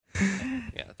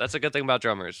Yeah, that's a good thing about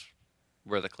drummers.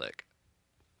 We're the click.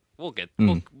 We'll get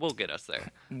Mm. we'll get us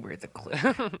there. We're the click.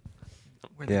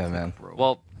 We're the Yeah, click, man. bro.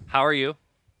 Well, how are you?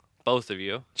 Both of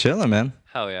you. Chilling, man.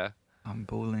 Hell yeah. I'm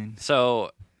bowling.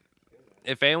 So,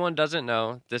 if anyone doesn't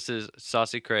know, this is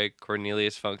Saucy Craig,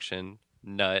 Cornelius Function,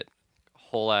 Nut,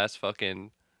 whole ass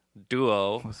fucking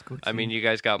duo. Let's go. I mean, you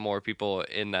guys got more people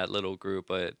in that little group,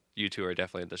 but you two are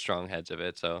definitely the strong heads of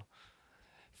it. So,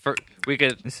 we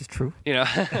could, This is true. you know,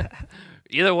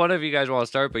 either one of you guys want to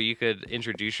start, but you could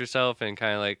introduce yourself and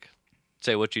kind of like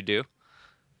say what you do.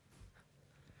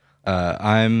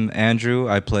 I'm Andrew.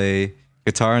 I play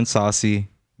guitar in Saucy,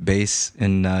 bass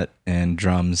in Nut, and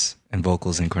drums and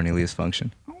vocals in Cornelius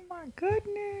Function. Oh my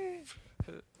goodness.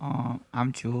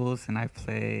 I'm Jules, and I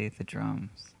play the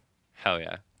drums. Hell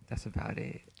yeah. That's about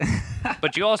it.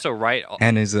 But you also write.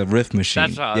 And is a riff machine.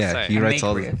 That's what I was yeah, saying. he I writes make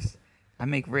all riffs. I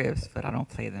make riffs, but I don't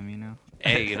play them.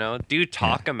 Hey, do you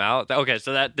talk them out? Okay,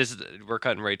 so we're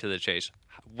cutting right to the chase.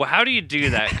 Well, how do you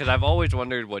do that? Because I've always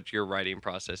wondered what your writing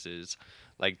process is.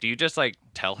 Like, do you just like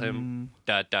tell him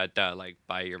like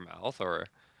by your mouth, or?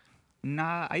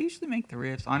 Nah, I usually make the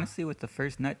riffs. Honestly, with the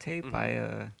first Nut tape,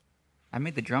 I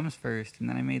made the drums first, and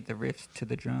then I made the riffs to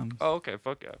the drums. Oh, okay,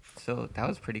 fuck yeah. So that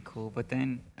was pretty cool. But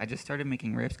then I just started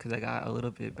making riffs because I got a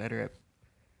little bit better at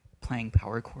playing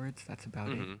power chords. That's about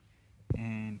it.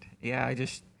 And yeah,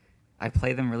 I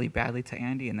play them really badly to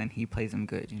Andy, and then he plays them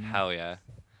good. Hell yeah.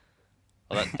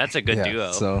 Well, that's a good yeah,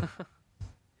 duo. So,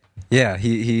 yeah,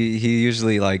 he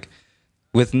usually like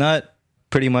with Nut.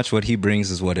 Pretty much what he brings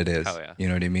is what it is. Oh, yeah. You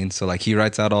know what I mean? So like he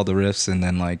writes out all the riffs, and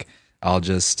then like I'll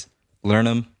just learn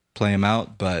them, play them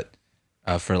out, but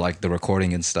for like the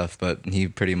recording and stuff. But he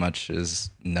pretty much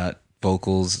is Nut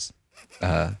vocals,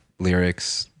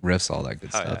 lyrics, riffs, all that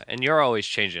good Oh, stuff. yeah. And you're always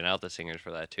changing out the singers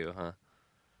for that too, huh?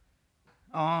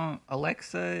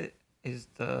 Alexa is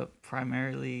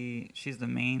she's the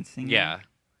main singer. Yeah.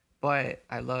 But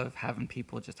I love having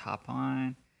people just hop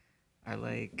on. I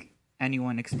like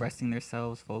anyone expressing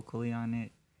themselves vocally on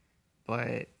it.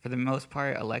 But for the most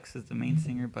part, Alexa's the main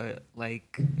singer. But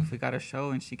like, if we got a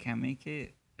show and she can't make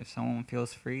it, if someone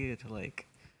feels free to like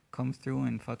come through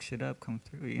and fuck shit up, come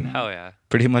through. Hell yeah.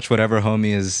 Pretty much whatever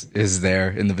homie is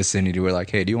there in the vicinity. We're like,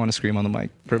 hey, do you want to scream on the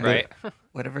mic for a bit? Right.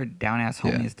 Whatever down ass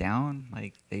homie Yeah. is down,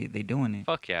 like they doing it.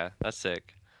 Fuck yeah, that's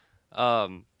sick.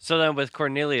 So then with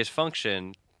Cornelius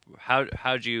Function,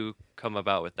 how'd you come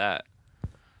about with that?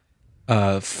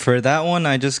 For that one,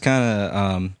 I just kind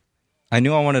of I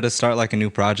knew I wanted to start like a new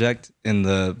project, and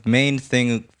the main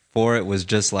thing for it was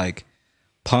just like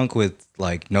punk with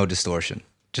like no distortion,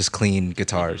 just clean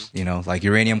guitars, like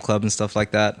Uranium Club and stuff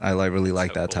like that. I really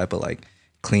like so that cool. type of like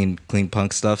clean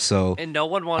punk stuff. So And no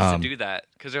one wants to do that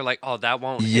because they're like, oh, that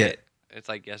won't Yeah. hit. It's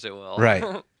like, yes, it will. right,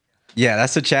 yeah,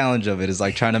 that's the challenge of it, is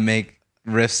like trying to make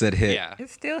riffs that hit Yeah.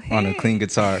 It's still on a clean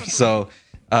guitar. So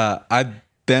I've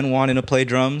been wanting to play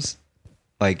drums,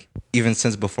 like even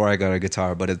since before I got a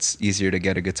guitar, but it's easier to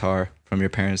get a guitar from your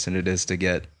parents than it is to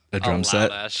get a drum set.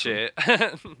 Loud ass shit.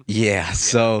 Yeah.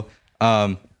 So,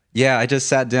 I just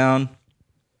sat down.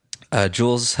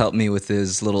 Jules helped me with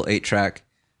his little 8-track,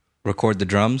 record the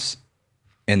drums,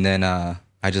 and then I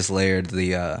just layered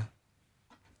the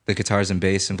guitars and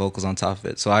bass and vocals on top of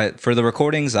it. So for the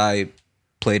recordings, I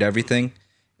played everything,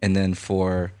 and then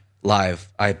for live,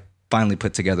 I finally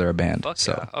put together a band. Fuck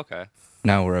so yeah. Okay.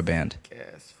 now we're a band.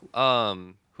 Yes.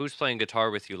 Who's playing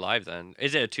guitar with you live then?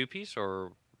 Is it a 2-piece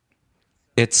or?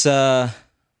 It's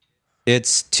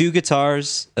 2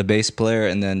 guitars, a bass player,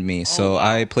 and then me. So wow.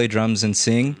 I play drums and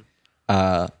sing.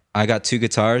 I got 2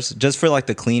 guitars just for like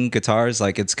the clean guitars.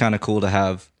 Like it's kind of cool to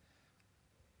have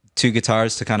 2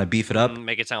 guitars to kind of beef it up,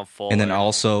 Make it sound full. and then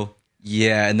also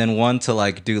and then one to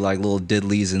like do like little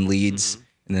diddlies and leads,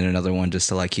 and then another one just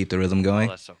to like keep the rhythm Oh, going.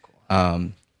 that's so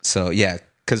cool. So yeah,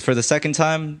 because for the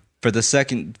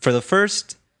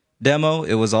first demo,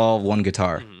 it was all one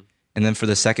guitar, and then for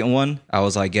the second one, I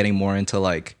was like getting more into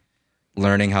like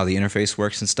learning how the interface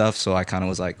works and stuff. So I kind of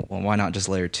was like, well, why not just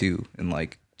layer 2, and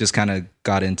like just kind of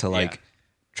got into like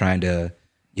trying to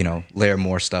layer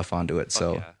more stuff onto it.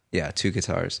 So yeah, 2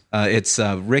 guitars. It's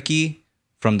Ricky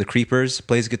from the Creepers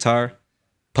plays guitar,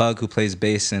 Pug, who plays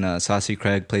bass, and Saucy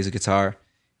Craig plays a guitar,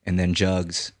 and then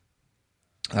Jugs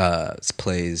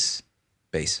plays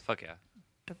bass. Fuck yeah.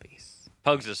 The bass.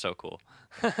 Pugs is so cool.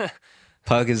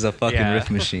 Pug is a fucking Yeah.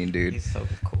 riff machine, dude. He's so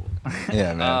cool.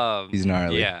 Yeah, man. He's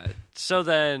gnarly. Yeah. So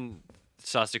then,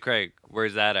 Saucy Craig,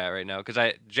 where's that at right now?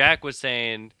 Because Jack was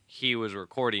saying he was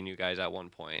recording you guys at one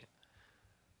point.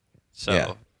 So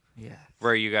Yeah. Yeah.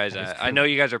 where are you guys That is at? I true. know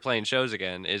you guys are playing shows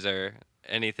again. Is there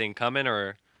anything coming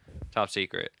or top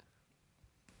secret?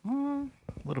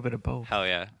 A little bit of both. Hell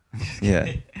yeah.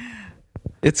 Yeah,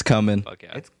 it's coming. Fuck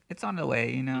yeah. It's on the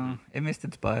way, you know. It missed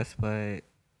its bus, but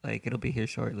like it'll be here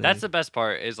shortly. That's the best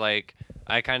part is like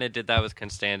I kind of did that with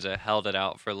Constanza, held it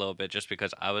out for a little bit just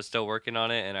because I was still working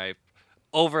on it and I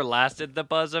overlasted the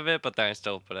buzz of it, but then I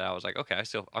still put it out. I was like, okay,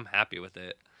 I'm happy with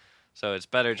it. So it's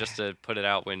better just to put it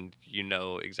out when you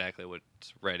know exactly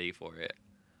what's ready for it.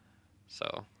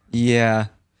 So Yeah.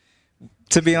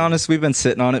 To be honest, we've been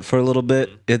sitting on it for a little bit.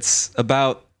 It's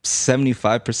about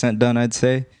 75% done, I'd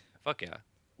say. fuck yeah.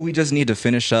 We just need to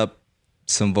finish up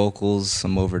some vocals,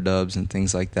 some overdubs and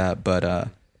things like that, but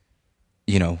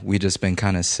we just been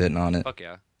kind of sitting on it. Fuck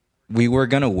yeah. We were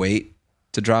going to wait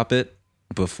to drop it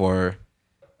before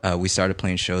we started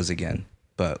playing shows again,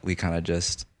 but we kind of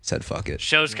just said fuck it.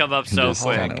 Shows come up And so just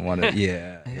quick. kinda wanted-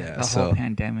 yeah. The So whole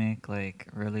pandemic like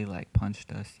really like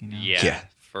punched us, you know. Yeah, Yeah.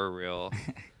 for real.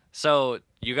 So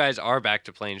you guys are back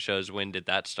to playing shows. When did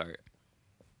that start?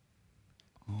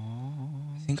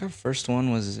 I think our first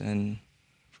one was in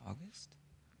August.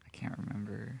 I can't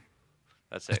remember.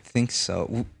 That's I it. think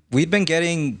so. We'd been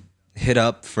getting hit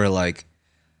up for like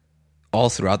all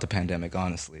throughout the pandemic,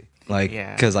 honestly. Like,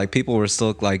 Yeah. because like people were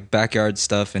still like backyard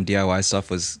stuff and DIY stuff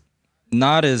was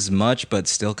not as much, but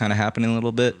still kind of happening a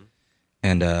little bit.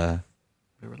 And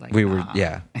We were like, we were, nah.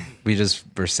 yeah, we just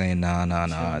were saying nah. And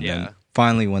Yeah. then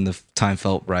finally, when the time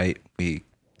felt right, we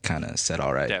kind of said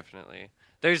all right. Definitely.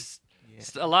 There's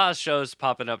a lot of shows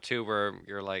popping up too where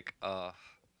you're like,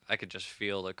 I could just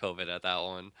feel the COVID at that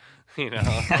one. You know,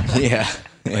 Yeah,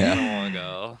 I yeah, don't want to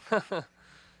go. for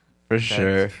That's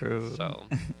sure. true. So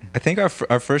I think our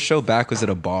first show back was at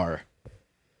a bar.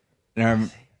 And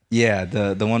yeah,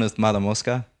 the one with Mala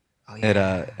Mosca Oh at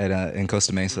yeah. in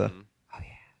Costa Mesa. Oh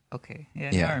yeah. Okay. Yeah.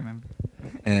 Yeah. Now I remember.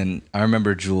 And I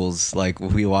remember Jules, like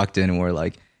we walked in and we're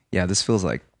like, yeah, this feels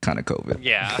like kind of COVID,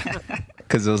 yeah,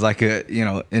 because it was like a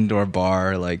indoor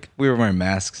bar. Like we were wearing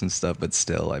masks and stuff, but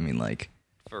still, I mean, like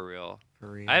for real. For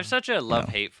real. I have such a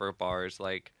love-hate for bars.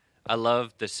 Like, I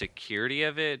love the security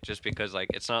of it just because, like,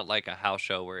 it's not like a house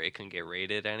show where it can get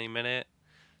raided any minute.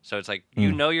 So it's like,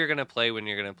 you know you're going to play when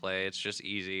you're going to play. It's just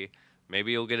easy.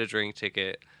 Maybe you'll get a drink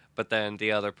ticket. But then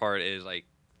the other part is, like,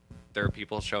 there are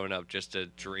people showing up just to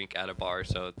drink at a bar.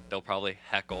 So they'll probably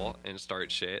heckle and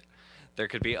start shit. There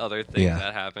could be other things Yeah.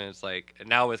 that happen. It's like,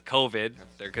 now with COVID,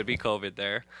 there could be COVID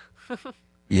there.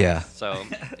 yeah, So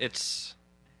it's...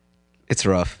 it's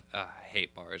rough. I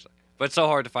hate bars, but it's so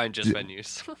hard to find just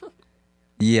venues.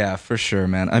 Yeah, for sure,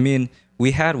 man. I mean,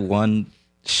 we had one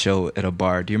show at a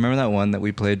bar. Do you remember that one that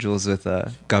we played, Jules, with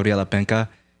Gabriela Penca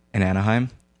in Anaheim,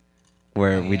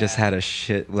 where we just Yeah. had a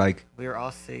shit like. we were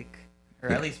all sick, or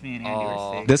at least me and Andy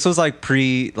were sick. This was like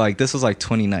this was like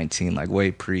 2019, like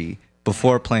way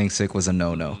before playing sick was a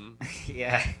no.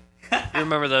 Yeah. You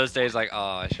remember those days? Like, oh,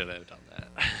 I should have done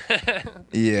that.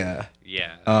 Yeah.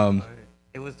 Yeah.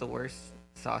 It was the worst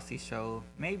Saucy show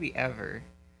maybe ever,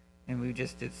 and we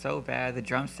just did so bad. The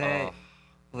drum set Oh.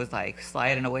 was like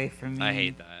sliding away from me. I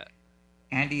hate that.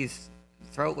 Andy's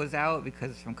throat was out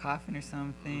because from coughing or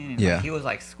something. And Yeah. like, he was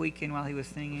like squeaking while he was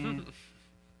singing.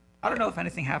 I don't know if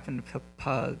anything happened to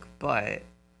Pug, but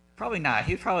probably not.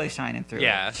 He was probably shining through.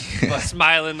 Yeah.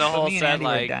 Smiling the whole me and set, Andy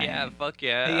were like, dying. yeah, fuck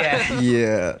yeah. Yeah.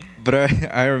 Yeah, but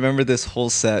I remember this whole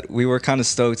set. We were kind of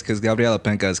stoked because Gabriela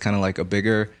Penca is kind of like a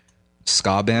bigger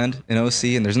ska band in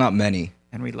OC, and there's not many.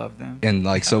 And we love them. And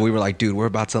like, so we were like, dude, we're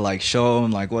about to like show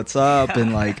them like what's up,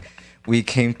 and like we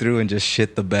came through and just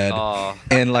shit the bed. Oh.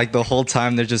 And like the whole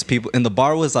time there's just people, and the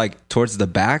bar was like towards the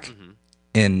back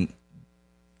and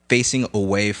facing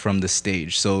away from the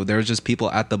stage. So there was just people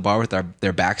at the bar with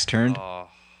their backs turned Oh.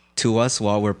 to us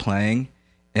while we're playing.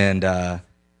 And I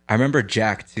remember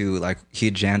Jack too, like he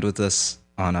had jammed with us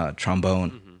on a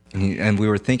trombone, and we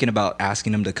were thinking about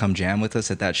asking him to come jam with us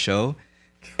at that show.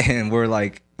 And we're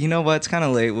like, you know what? It's kind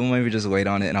of late. We'll maybe just wait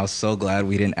on it. And I was so glad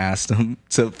we didn't ask him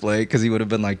to play, because he would have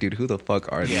been like, dude, who the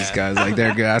fuck are these Yeah. guys? Like,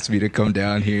 they're gonna ask me to come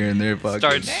down here, and they're fucking.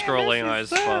 Starts scrolling on his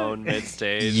phone mid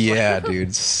stage. Yeah,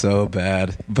 dude, so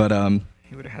bad. But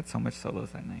He would have had so much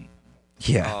solos that night.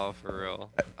 yeah, Oh, for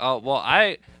real. Oh,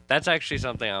 well, that's actually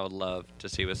something I would love to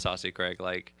see with Saucy Craig,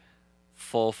 like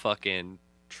full fucking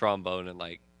trombone and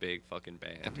like big fucking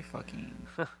That'd band. be fucking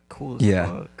cool as Yeah.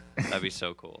 fuck. That'd be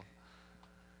so cool.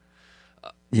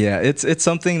 yeah, it's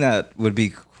something that would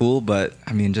be cool. But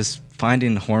I mean, just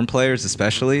finding horn players,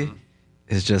 especially,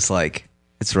 is just like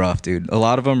it's rough, dude. A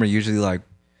lot of them are usually like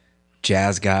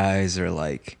jazz guys or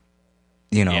like,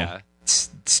 Yeah.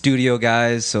 studio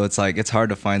guys. So it's like it's hard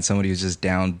to find somebody who's just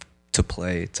down to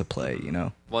play. You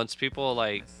know. Once people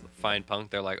like find punk,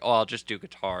 they're like, "Oh, I'll just do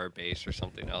guitar, bass, or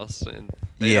something else," and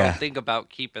they Yeah. don't think about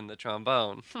keeping the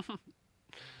trombone.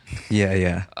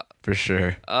 Yeah, for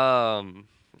sure.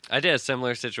 I did a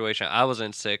similar situation. I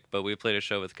wasn't sick, but we played a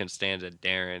show with Constanza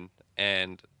Darren,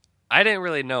 and I didn't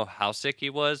really know how sick he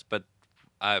was, but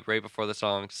right before the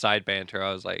song, side banter,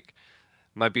 I was like,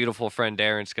 my beautiful friend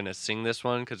Darren's going to sing this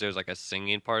one, because there's like a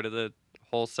singing part of the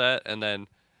whole set, and then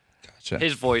Gotcha.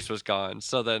 his voice was gone.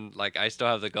 So then, like, I still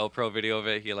have the GoPro video of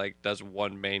it. He, like, does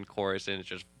one main chorus, and it's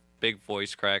just big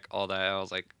voice crack, all that. And I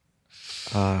was like,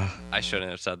 I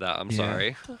shouldn't have said that. I'm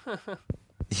sorry.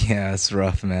 Yeah, it's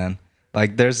rough, man.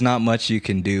 Like, there's not much you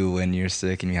can do when you're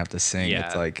sick and you have to sing. Yeah.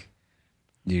 It's like,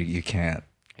 you can't.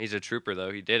 He's a trooper,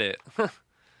 though. He did it.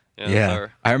 Yeah.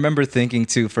 I remember thinking,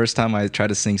 too, first time I tried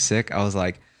to sing sick, I was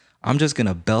like, I'm just going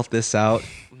to belt this out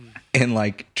and,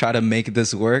 like, try to make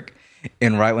this work.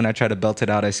 And right when I tried to belt it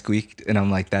out, I squeaked. And I'm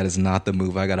like, that is not the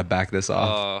move. I got to back this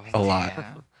off a lot.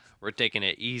 Yeah. We're taking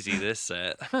it easy this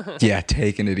set. Yeah,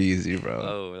 taking it easy, bro.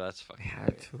 Oh, that's fucking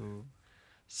Had to.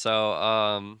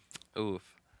 So, oof.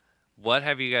 What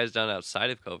have you guys done outside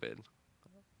of COVID?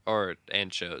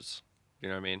 And shows? You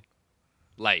know what I mean?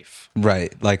 Life.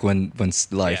 Right. Like when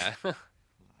life. Yeah.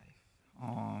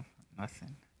 Oh,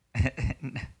 nothing.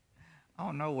 I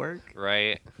don't know, work.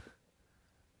 Right.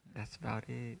 That's about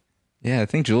it. Yeah, I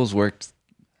think Jules worked.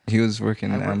 He was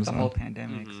working I at worked Amazon. the whole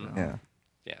pandemic, Mhm. so Yeah.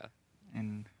 Yeah.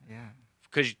 and yeah,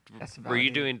 Because That's were about you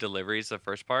it. doing deliveries the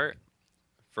first part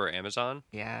for Amazon?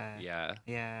 yeah, Yeah.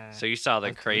 yeah. So you saw the I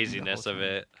was delivering the craziness whole of time.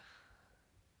 it.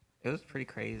 It was pretty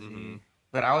crazy. Mhm.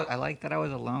 But I like that I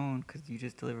was alone because you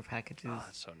just deliver packages. Oh,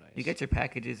 that's so nice. You get your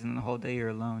packages, and the whole day you're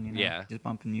alone. You know, Yeah. just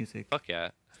bumping music. Fuck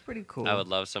yeah. It's pretty cool. I would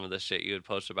love some of the shit you would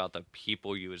post about the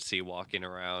people you would see walking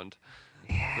around.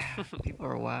 Yeah, people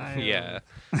are wild. Yeah.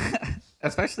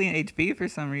 Especially in HB for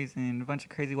some reason, a bunch of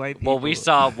crazy white people. Well, we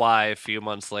saw why a few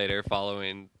months later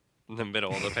following the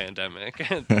middle of the pandemic.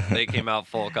 They came out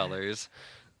full colors.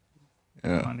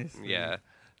 Yeah. Honestly. Yeah.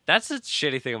 That's the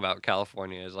shitty thing about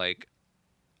California is like,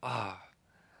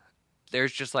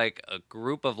 there's just like a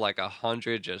group of like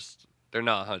 100 they're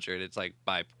not 100, it's like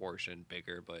by portion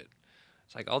bigger, but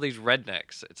it's like all these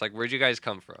rednecks. It's like, where'd you guys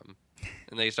come from?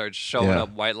 And they start showing Yeah.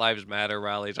 up White Lives Matter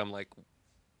rallies. I'm like,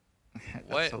 That's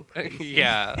what? so crazy.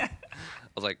 Yeah. I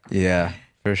was like, Yeah,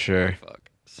 for sure. fuck.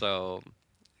 So,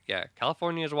 yeah,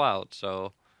 California is wild.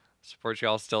 So, support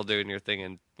y'all still doing your thing,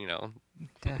 and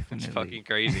Definitely. it's fucking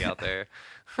crazy out there.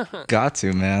 Got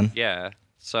to, man. Yeah.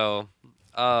 So,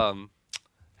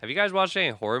 have you guys watched any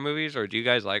horror movies, or do you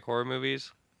guys like horror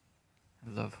movies?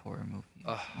 I love horror movies.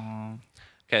 Ugh.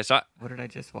 Okay, so What did I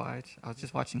just watch? I was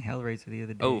just watching Hellraiser the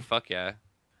other day. oh fuck yeah.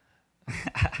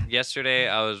 Yesterday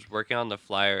I was working on the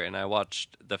flyer and I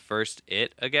watched the first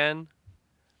It again.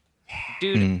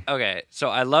 Dude, okay, so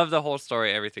I love the whole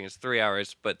story, everything. It's 3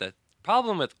 hours, but the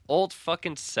problem with old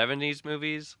fucking 70s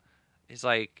movies is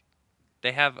like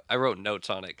I wrote notes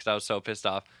on it because I was so pissed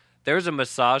off. There was a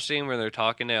massage scene where they're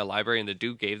talking in a library and the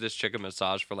dude gave this chick a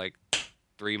massage for like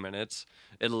 3 minutes.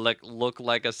 It looked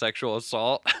like a sexual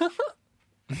assault.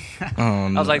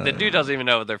 I was like, the dude doesn't even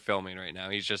know what they're filming right now.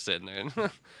 He's just sitting there.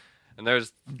 And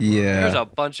there's a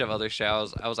bunch of other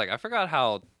shows. I was like, I forgot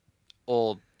how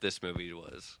old this movie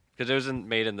was. Because it wasn't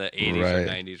made in the 80s or Right.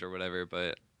 90s or whatever.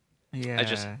 But Yeah.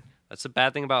 that's the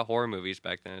bad thing about horror movies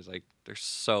back then. Is like, they're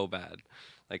so bad.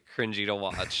 Like, cringy to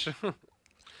watch.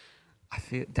 I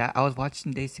feel that I was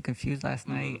watching Dazed and Confused last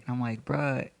night. And I'm like,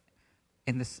 bruh,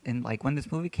 like when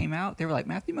this movie came out, they were like,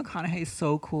 Matthew McConaughey is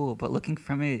so cool, but looking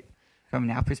from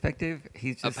now perspective,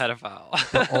 he's A just pedophile.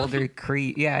 the older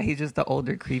creep. Yeah, he's just the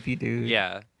older creepy dude.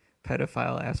 Yeah.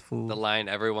 Pedophile ass fool. The line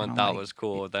everyone And I'm thought like- was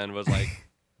cool then was like,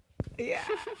 Yeah.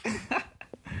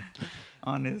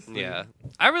 Honestly. yeah.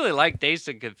 I really like Dazed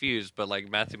and Confused, but like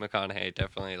Matthew McConaughey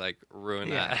definitely like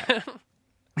ruined Yeah.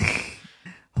 that.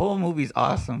 Whole movie's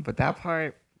awesome, but that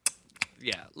part,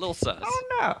 Yeah, a little sus. I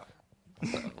don't know.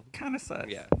 So, Kind of sucks.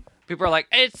 yeah. People are like,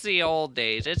 it's the old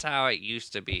days. It's how it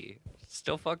used to be. It's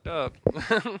still fucked up.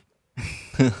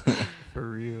 For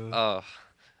real. Oh,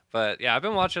 but yeah, I've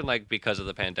been watching like because of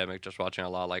the pandemic, just watching a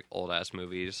lot of like old ass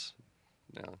movies.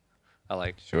 I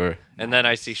like, Sure. and then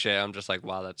I see shit. I'm just like,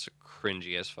 wow, that's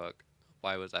cringy as fuck.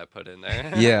 Why was that put in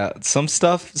there? Yeah, some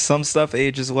stuff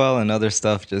ages well, and other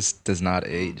stuff just does not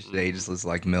age. It ages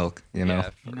like milk, you know. Yeah,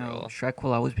 for you know, real. Shrek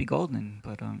will always be golden,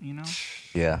 but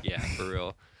Yeah. Yeah, for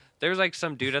real. There was like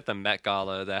some dude at the Met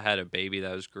Gala that had a baby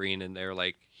that was green, and they're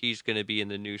like, he's gonna be in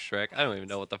the new Shrek. I don't even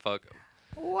know what the fuck.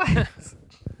 what?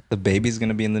 The baby's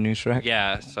gonna be in the new Shrek.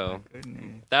 Yeah, Oh so my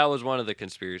goodness. that was one of the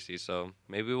conspiracies. So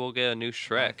maybe we'll get a new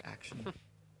Shrek. Action.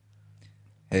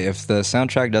 Hey, if the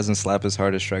soundtrack doesn't slap as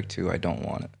hard as Shrek 2, I don't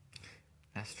want it.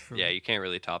 That's true. Yeah, you can't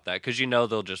really top that because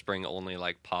they'll just bring only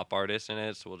like pop artists in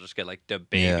it, so we'll just get like the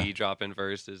baby Yeah. dropping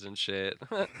verses and shit.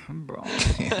 Bro,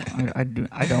 I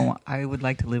don't want, I would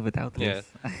like to live without Yeah,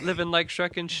 this. living like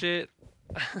Shrek and shit.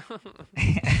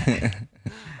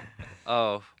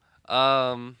 Oh,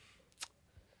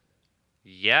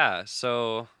 yeah.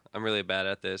 So I'm really bad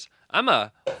at this. I'm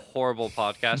a horrible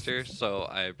podcaster, so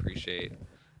I appreciate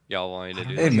y'all wanting to do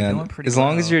Hey this. You're man, doing pretty as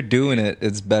long as well. you're doing it,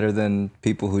 it's better than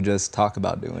people who just talk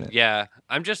about doing it. Yeah,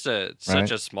 I'm just such Right.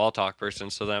 a small talk person,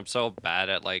 so that I'm so bad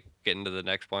at like getting to the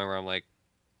next point where I'm like,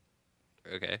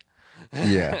 okay.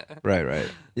 Yeah, right.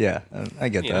 Yeah, I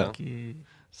get You that. know. Okay.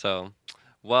 So,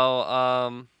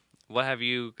 well, what have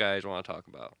you guys want to talk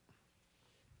about?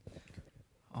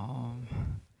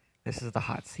 This is the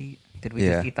hot seat. Did we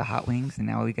Yeah. just eat the hot wings and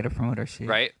now we get to promote our shit?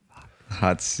 Right?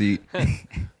 Hot seat.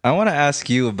 I want to ask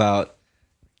you about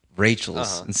Rachel's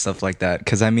Uh-huh. and stuff like that,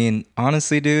 because I mean,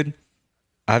 honestly, dude,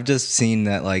 I've just seen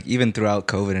that like even throughout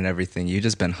COVID and everything, you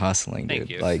just been hustling, Thank dude.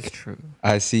 you. It's Like true.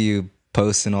 I see you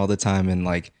posting all the time, and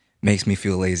like makes me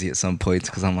feel lazy at some points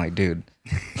because I'm like, dude,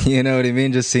 you know what I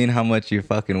mean? Just seeing how much you're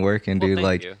fucking working, Well, dude. thank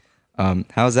Like, you.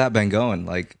 how's that been going?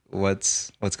 Like,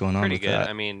 what's going on Pretty with good. that?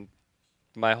 I mean,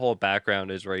 my whole background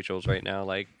is Rachel's right now.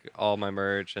 Like all my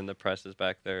merch and the press is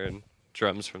back there and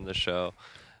drums from the show.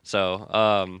 So,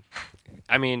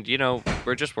 I mean,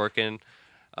 we're just working.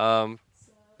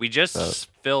 We just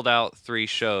filled out 3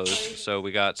 shows, so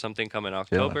we got something coming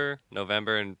October,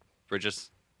 November, and we're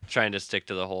just trying to stick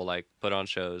to the whole like put on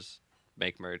shows,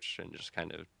 make merch, and just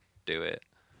kind of do it.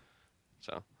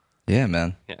 So, Yeah,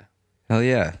 man. yeah. Hell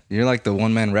yeah. You're like the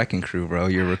one man wrecking crew, bro.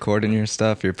 You're recording your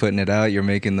stuff, you're putting it out, you're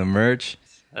making the merch.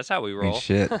 That's how we I mean, roll.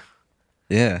 shit.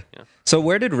 Yeah. So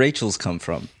where did Rachel's come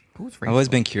from? Who's I've always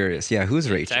Rachel? been curious. Yeah, who's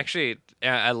It's Rachel? actually,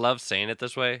 I love saying it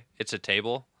this way. It's a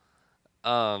table.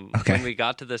 Okay. When we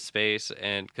got to this space,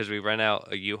 and because we rent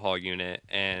out a U-Haul unit,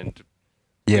 and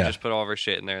Yeah. we just put all of our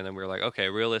shit in there, and then we were like, okay,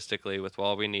 realistically, with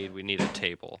all we need a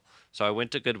table. So I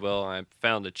went to Goodwill and I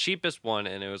found the cheapest one,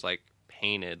 and it was like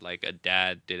painted, like a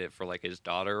dad did it for like his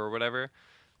daughter or whatever.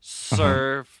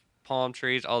 Surf, palm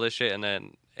trees, all this shit, and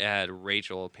then it had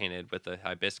Rachel painted with the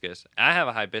hibiscus. I have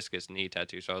a hibiscus knee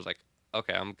tattoo, so I was like,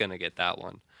 okay, I'm gonna get that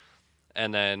one.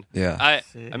 And then Yeah.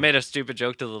 I made a stupid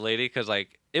joke to the lady because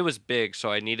like it was big,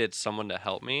 so I needed someone to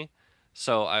help me.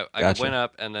 So I Gotcha. went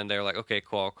up, and then they were like, okay,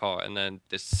 cool, I'll call. And then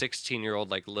this 16-year-old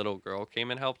like little girl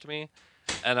came and helped me,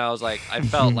 and I was like, I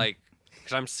felt like,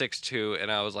 because I'm 6'2",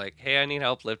 and I was like, hey, I need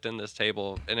help lifting this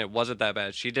table, and it wasn't that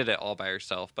bad. She did it all by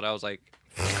herself, but I was like,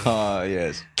 Oh,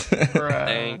 yes.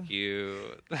 thank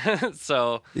you.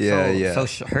 So Yeah,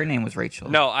 So, yeah. her name was Rachel.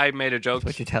 no, I made a joke.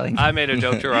 That's what you're telling me. I made a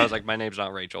joke to her. I was like, my name's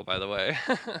not Rachel, by the way.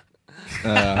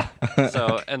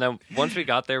 So, and then once we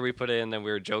got there, we put it in, then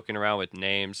we were joking around with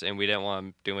names, and we didn't want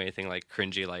to do anything like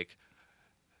cringy, like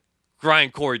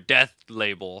grindcore death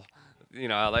label.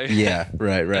 Like Yeah,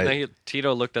 right, And then right.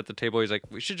 Tito looked at the table. He's like,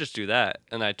 we should just do that.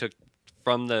 And I took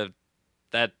from that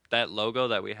logo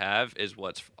that we have is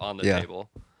what's on the Yeah. table.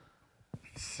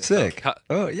 Sick. Co-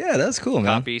 Oh, yeah, that's cool,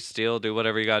 man. Copy, steal, do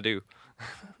whatever you gotta do.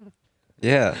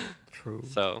 Yeah. True.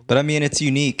 So But I mean, it's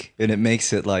unique, and it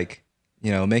makes it like,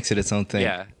 makes it its own thing.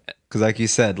 yeah, Because like you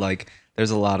said, like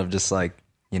there's a lot of just like,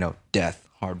 death,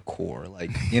 hardcore,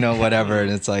 like, whatever.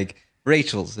 And it's like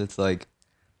Rachel's, it's like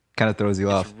kind of throws you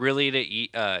it's off. really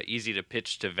easy to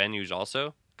pitch to venues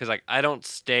also. Because like I don't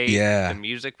state Yeah. the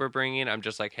music we're bringing. I'm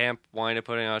just like, hey, I'm wanting to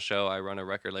put on a show. I run a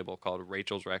record label called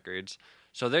Rachel's Records.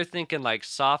 So they're thinking like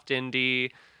soft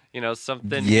indie,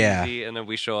 something Yeah. easy. And then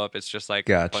we show up. It's just like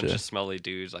a Gotcha. bunch of smelly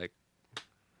dudes like,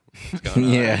 what's going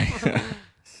on? Yeah.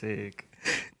 Sick.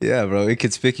 Yeah, bro.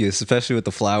 Inconspicuous, especially with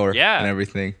the flower Yeah. and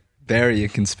everything. Very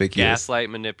inconspicuous. Gaslight,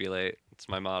 manipulate. It's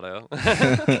my motto.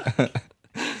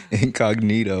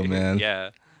 Incognito, man. Yeah.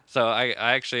 So I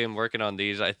actually am working on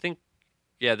these. I think,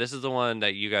 yeah, this is the one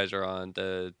that you guys are on.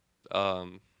 The,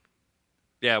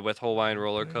 with Hawaiian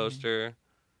Roller Coaster.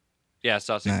 Yeah,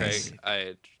 Saucy Nice. Craig.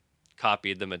 I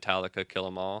copied the Metallica Kill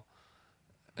 'Em All.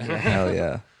 Hell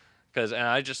yeah. And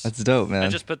I just That's dope, man. I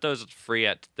just put those free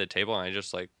at the table, and I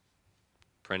just like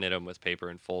printed them with paper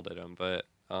and folded them. But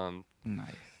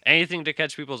Nice. anything to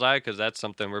catch people's eye, because that's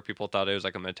something where people thought it was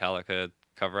like a Metallica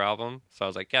cover album. So I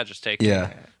was like, yeah, just take it.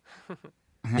 Yeah.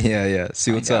 Yeah.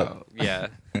 See what's Find up. out.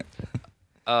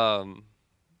 Yeah.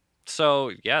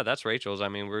 So yeah, that's Rachel's. I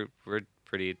mean, we're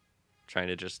pretty trying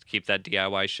to just keep that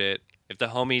DIY shit. If the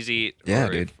homies eat, Yeah,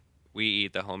 or dude. if we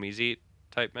eat, the homies eat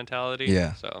type mentality.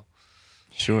 Yeah. So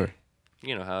Sure.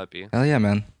 you know how it be. Hell yeah,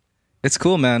 man. It's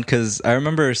cool, man, because I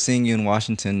remember seeing you in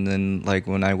Washington and like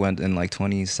when I went in like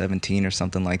 2017 or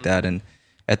something like that. And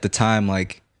at the time,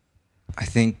 like I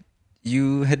think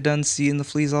you had done Seeing the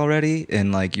Fleas already,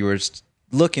 and like you were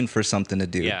looking for something to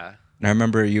do. Yeah. And I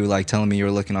remember you like telling me you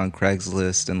were looking on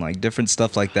Craigslist and like different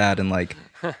stuff like that, and like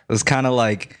it was kind of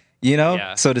like, you know.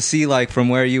 Yeah. So to see like from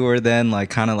where you were then, like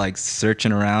kind of like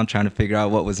searching around trying to figure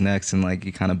out what was next, and like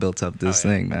you kind of built up this Oh,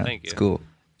 yeah. thing, man. Thank It's you. cool.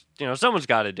 You know, someone's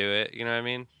got to do it. You know what I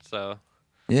mean? So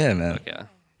Yeah, man. yeah.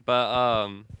 But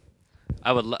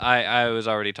I was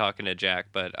already talking to Jack,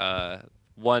 but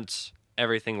once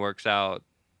everything works out,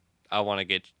 I want to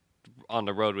get on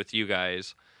the road with you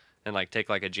guys and like take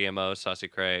like a GMO, Saucy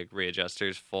Craig,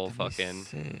 Readjusters, full That'd be fucking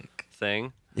sick.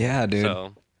 thing. Yeah, dude.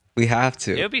 So We have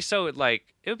to. it would be so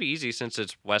like it would be easy since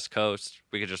it's West Coast.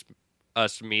 We could just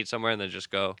us meet somewhere and then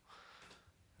just go.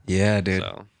 Yeah, dude.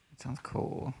 So Sounds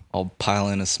cool. I'll pile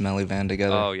in a smelly van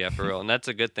together. oh yeah, for real. And that's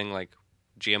a good thing. Like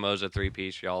GMO's a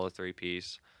 3-piece, y'all a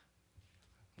 3-piece.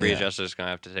 Yeah. Readjusters gonna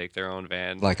have to take their own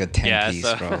van. Like a 10-piece,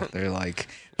 so- bro. They're like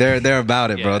they're about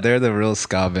it, bro. Yeah. They're the real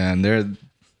ska band.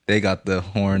 They got the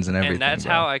horns and everything. And that's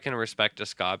bro. how I can respect a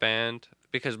ska band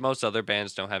because most other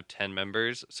bands don't have 10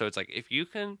 members. So it's like if you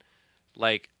can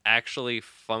like actually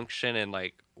function and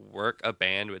like work a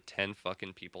band with 10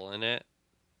 fucking people in it,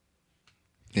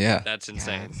 Yeah. that's Yeah,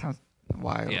 insane. that sounds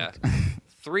wild. Yeah.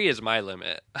 3 is my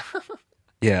limit.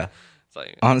 Yeah. It's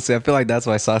like Honestly, I feel like that's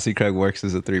why Saucy Craig works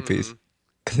as a 3-piece. Mm-hmm.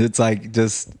 Cuz it's like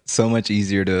just so much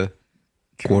easier to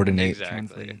coordinate. Exactly.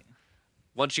 Translate.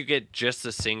 once you get just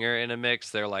the singer in a mix,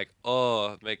 they're like,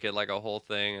 "Oh, make it like a whole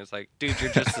thing." It's like, dude,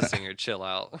 you're just the singer. Chill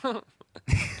out.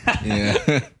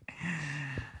 Yeah.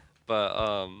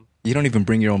 But You don't even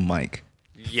bring your own mic.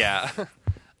 yeah,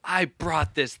 I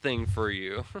brought this thing for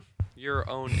you. Your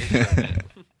own instrument.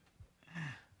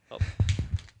 Oh,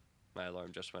 my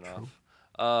alarm just went off.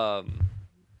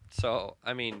 So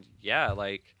I mean, yeah,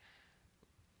 like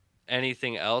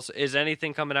anything else? Is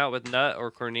anything coming out with Nut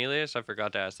or Cornelius? I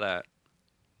forgot to ask that.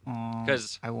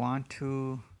 'Cause- I want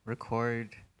to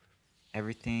record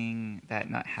everything that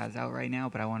Nut has out right now,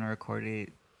 but I want to record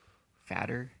it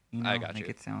fatter. You know, I got make you.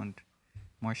 it sound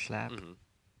more slap. Mhm.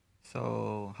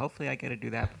 So hopefully I get to do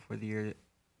that before the year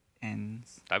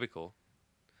ends. That'd be cool.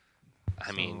 I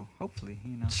So, mean, hopefully,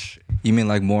 you know. You mean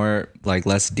like more like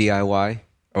less DIY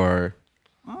or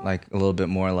Oh, like a little bit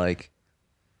more like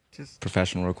just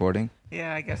professional recording?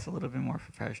 yeah, I guess a little bit more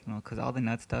professional because all the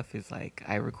Nut stuff is like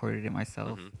I recorded it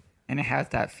myself, Mhm. and it has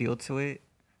that feel to it.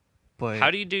 But How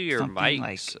do you do your something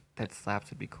mics? like that slaps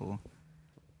would be cool.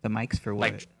 The mics for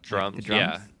what? Like drums? the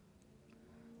drums? Yeah.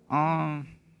 I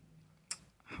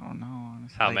don't know.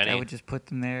 Honestly. How Like, many? I would just put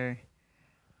them there.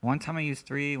 One time I used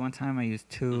 3. One time I used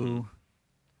 2. Mm-hmm.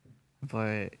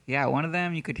 But yeah, one of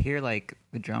them you could hear like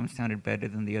the drums sounded better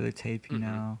than the other tape. You Mhm.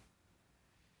 know,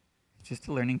 it's just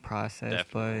a learning process.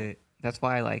 Definitely. But that's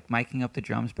why like miking up the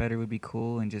drums better would be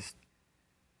cool, and just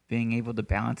being able to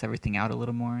balance everything out a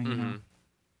little more. You know, Mhm.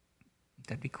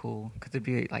 that'd be cool because it'd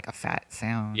be like a fat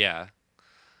sound. Yeah,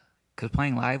 Because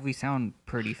playing live, we sound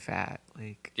pretty fat.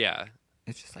 Like yeah.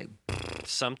 it's just like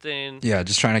Something. Yeah,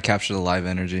 just trying to capture the live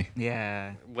energy.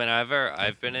 yeah. Whenever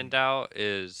I've been in doubt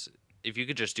is if you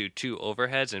could just do 2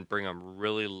 overheads and bring them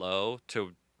really low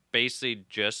to basically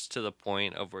just to the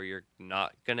point of where you're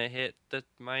not gonna hit the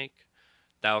mic.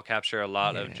 That will capture a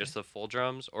lot of Yeah. just the full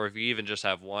drums. Or if you even just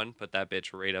have one, put that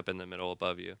bitch right up in the middle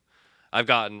above you. I've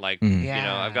gotten like Mm. you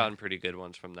know I've Yeah. gotten pretty good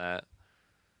ones from that.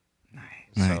 Nice.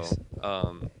 Nice.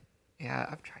 So Yeah,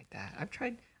 I've tried that. I've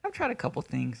tried a couple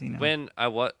things, you know. when I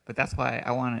what But that's why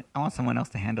I want someone else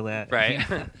to handle that.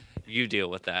 right you deal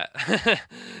with that.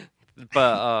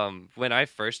 But when I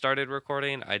first started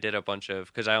recording, I did a bunch of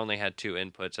because I only had 2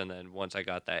 inputs, and then once I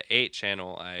got that 8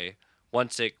 channel,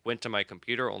 once it went to my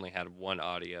computer, only had 1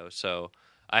 audio, so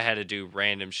I had to do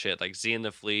random shit like Z and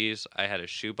the Fleas. I had a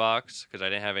shoebox because I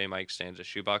didn't have any mic stands. A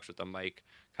shoebox with a mic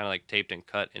kind of like taped and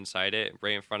cut inside it,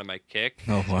 right in front of my kick.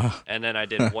 Oh wow. And then I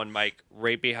did one mic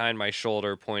right behind my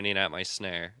shoulder, pointing at my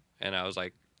snare, and I was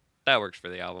like, "That works for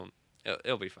the album.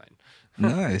 It'll be fine."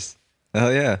 Nice. Oh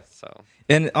yeah. So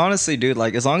And honestly, dude,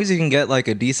 like as long as you can get like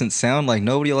a decent sound, like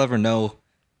nobody will ever know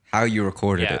how you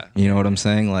recorded Yeah. it. You know what I'm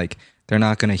saying? Like they're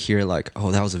not gonna hear like,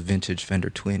 oh, that was a vintage Fender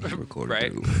Twin you recorded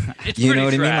Right. through. it's You know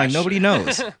pretty what I mean? Like trash. nobody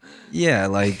knows. Yeah,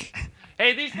 like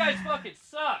Hey, these guys fucking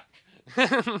suck.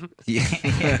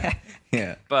 yeah.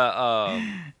 Yeah. But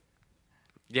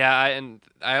yeah,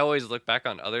 I always look back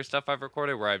on other stuff I've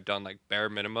recorded where I've done like bare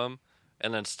minimum,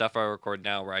 and then stuff I record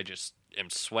now where I just am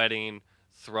sweating,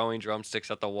 throwing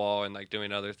drumsticks at the wall, and like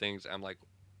doing other things. I'm like,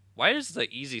 why does the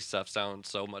easy stuff sound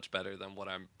so much better than what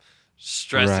I'm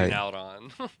stressing Right. out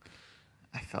on?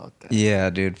 I felt that. Yeah,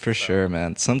 dude, for sure,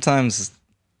 man. Sometimes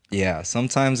Yeah,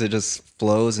 sometimes it just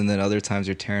flows, and then other times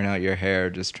you're tearing out your hair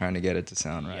just trying to get it to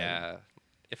sound right. Yeah,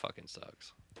 it fucking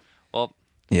sucks. Well,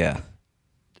 Yeah.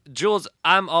 Jules,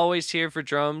 I'm always here for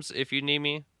drums if you need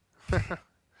me.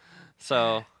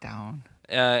 So, Down.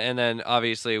 and then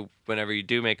obviously, whenever you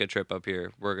do make a trip up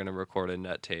here, we're gonna record a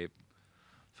nut tape.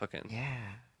 Fucking. Yeah.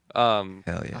 Hell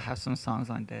I'll yeah. have some songs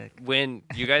on deck. When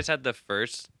you guys had the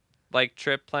first like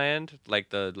trip planned, like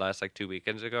the last like 2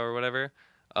 weekends ago or whatever,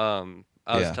 I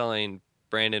was Yeah. telling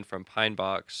Brandon from Pine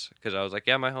Box because I was like,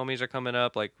 yeah, my homies are coming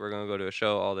up, like we're gonna go to a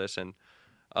show, all this, and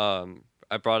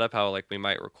I brought up how like we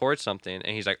might record something,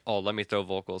 and he's like, oh, let me throw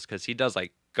vocals because he does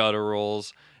like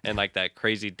gutturals and like that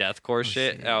crazy deathcore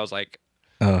shit. shit. And I was like,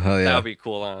 Oh hell that yeah. would be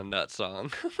cool on a nut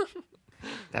song.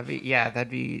 That'd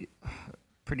be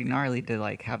pretty gnarly to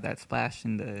like have that splash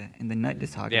in the nut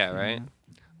discography. Yeah, you right?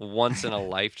 know? Once in a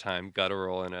lifetime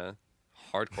guttural in a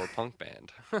hardcore punk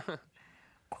band.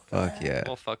 Fuck yeah.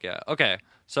 Well, fuck yeah. Okay,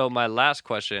 so my last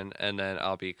question, and then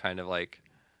I'll be kind of like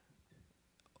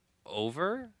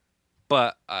over.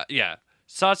 But yeah,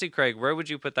 Saucy Craig, where would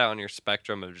you put that on your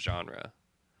spectrum of genre?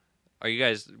 Are you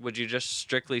guys? Would you just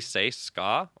strictly say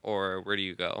ska, or where do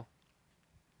you go?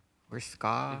 We're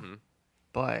ska, Mhm.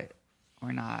 but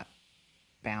we're not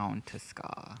bound to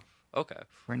ska. Okay,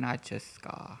 We're not just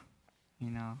ska, you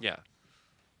know. yeah,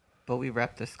 But we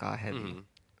rep the ska heavy, Mhm.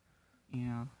 you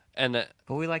know. and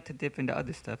But we like to dip into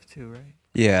other stuff too, right?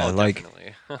 Yeah, oh, like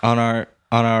definitely. on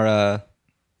our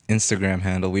Instagram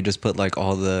handle, we just put like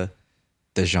all the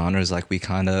genres like we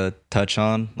kind of touch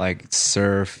on, like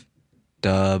surf,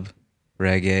 dub,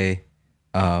 reggae.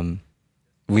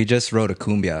 We just wrote a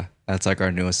cumbia. That's like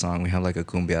our newest song. We have like a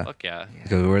cumbia Fuck yeah.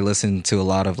 because we're listening to a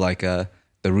lot of like the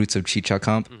roots of Chicha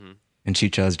comp, and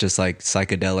Chicha is just like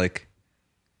psychedelic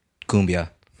cumbia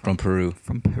from Peru.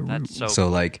 From Peru. That's so. So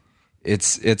like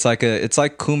it's like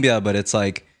cumbia, but it's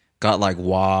like got like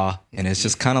wah, and it's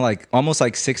just kind of like almost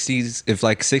like 60s, if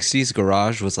like 60s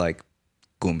garage was like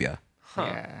cumbia,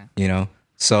 Yeah. you know.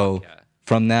 So Yeah.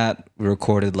 from that we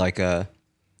recorded like a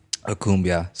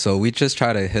cumbia. So we just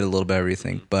try to hit a little bit of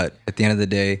everything, but at the end of the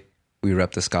day we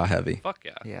rep the ska heavy. Fuck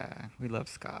yeah. Yeah. We love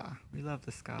ska. We love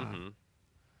the ska. Mhm.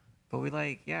 But we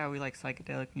like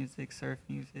psychedelic music, surf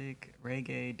music,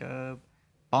 reggae, dub,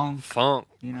 funk, Funk.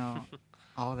 you know,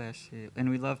 all that shit. And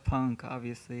we love punk,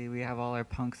 obviously. We have all our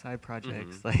punk side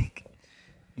projects, Mm-hmm. like,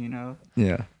 you know.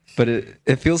 Yeah. But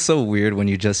it feels so weird when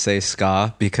you just say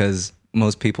ska because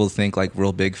most people think like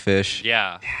Real Big Fish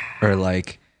Yeah. or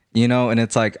like, you know, and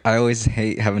it's like I always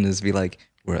hate having this be like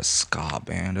we're a ska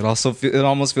band. It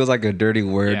almost feels like a dirty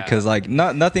word Yeah. because like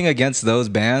nothing against those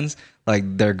bands, like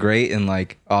they're great and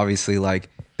like obviously like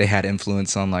they had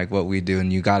influence on like what we do,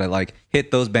 and you gotta like hit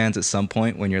those bands at some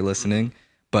point when you're listening,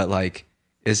 but like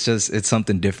it's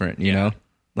something different, you Yeah. know,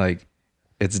 like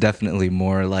it's definitely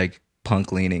more like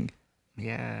punk leaning.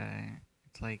 Yeah.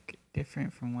 It's like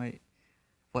different from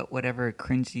whatever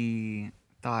cringy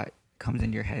thought comes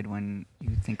into your head when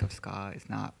you think of ska is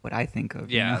not what I think of.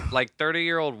 you Yeah. know? Like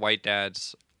 30-year-old white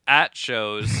dads at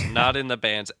shows, not in the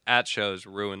bands, at shows,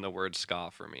 ruin the word ska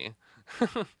for me.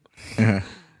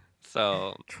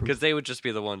 So, True. because they would just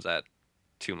be the ones that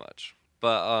too much.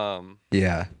 But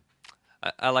Yeah.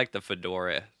 I like the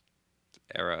fedora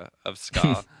era of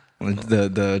ska.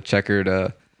 The checkered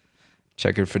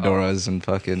fedoras and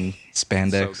fucking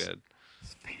spandex So good.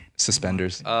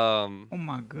 suspenders. Oh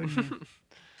my goodness.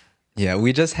 Yeah,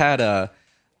 we just had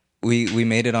we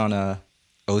made it on a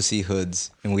OC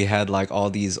hoods, and we had like all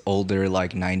these older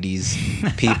like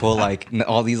 90s people, like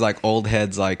all these like old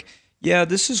heads, like, yeah,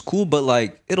 this is cool, but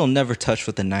like it'll never touch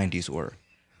what the 90s were.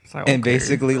 It's like, And okay.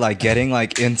 basically like getting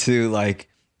like into like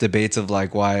debates of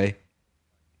like why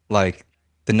like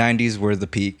the 90s were the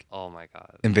peak, Oh my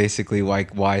god. and basically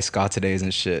like why ska today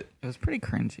isn't shit. It was pretty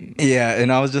cringy. Yeah,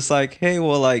 and I was just like, hey,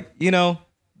 well, like, you know,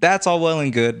 that's all well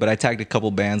and good, but I tagged a couple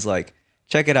bands, like,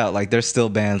 check it out. Like, there's still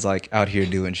bands, like, out here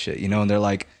doing shit, you know? And they're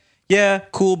like, yeah,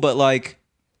 cool, but, like,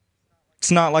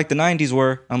 it's not like the 90s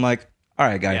were. I'm like, all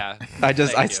right, guy. Yeah. I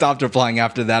Thank you. stopped replying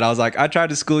after that. I was like, I tried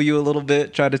to school you a little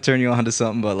bit, tried to turn you on to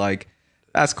something, but, like,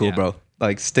 that's cool, Yeah. bro.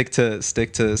 Like, stick to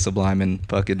Sublime and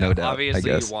fucking No Doubt, I Obviously,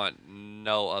 guess. you want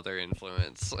no other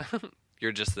influence.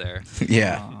 You're just there.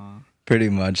 Yeah, Aw. pretty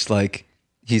much. Like,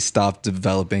 he stopped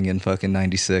developing in fucking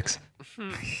 96.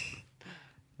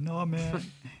 No, man.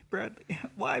 Bradley.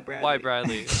 Why, Bradley? Why,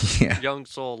 Bradley? Yeah. Young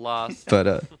soul lost.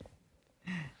 But,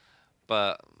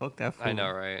 But Fuck that fool. I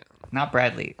know, right? Not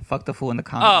Bradley. Fuck the fool in the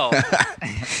comments.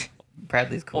 Oh,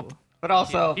 Bradley's cool. But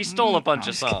also, he stole a bunch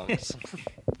no, of I'm just songs. kidding.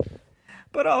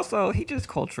 But also, he just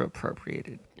culture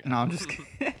appropriated. No, I'm just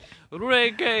kidding.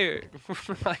 Reggae.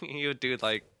 You would do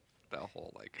like the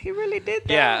whole like. He really did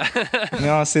that. Yeah. You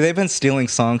know, honestly, they've been stealing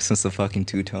songs since the fucking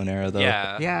two-tone era, though.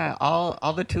 Yeah. Yeah,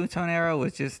 all the two-tone era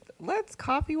was just let's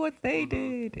copy what they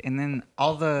did, and then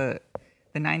all the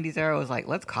 '90s era was like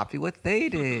let's copy what they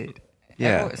did.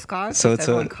 Yeah. Scott, So so it's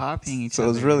everyone a- copying each So other.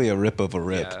 it was really a rip of a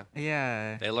rip. Yeah.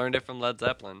 Yeah. They learned it from Led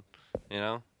Zeppelin. You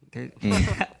know. There-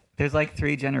 There's like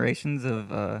 3 generations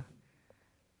of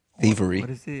Thievery.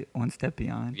 What is it? One Step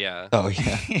Beyond. Yeah. Oh,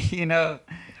 yeah. You know,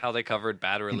 How they covered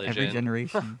Bad in every Religion.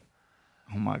 generation.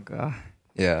 Oh my god.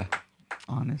 Yeah.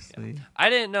 Honestly. I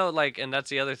didn't know, like, and that's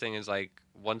the other thing is, like,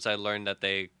 once I learned that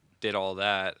they did all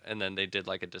that, and then they did,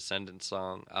 like, a Descendants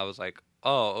song, I was like,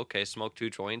 oh, okay, Smoke Two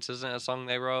Joints isn't a song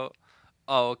they wrote.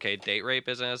 Oh, okay, Date Rape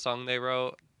isn't a song they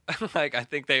wrote. Like, I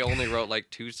think they only wrote, like,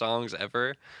 2 songs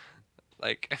ever.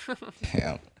 Like,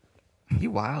 Damn. He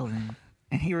wildin'.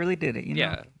 And he really did it, you know?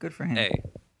 Yeah. Good for him. hey,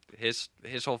 his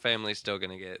whole family's still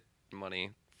gonna get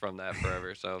money from that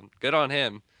forever, so good on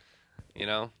him, you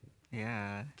know?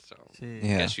 Yeah. So, Shit.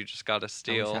 Yeah. guess you just gotta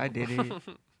steal. I did it.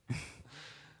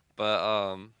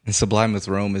 But, And Sublime with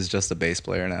Rome is just a bass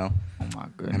player now. Oh my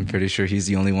I'm goodness. pretty sure he's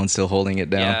the only one still holding it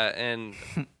down. yeah, and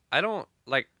I don't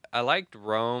like. I liked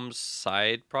Rome's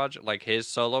side project, like his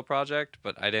solo project,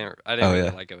 but I didn't Oh, really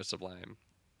yeah. like it was Sublime.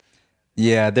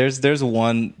 Yeah, there's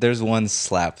one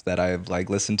slap that I've like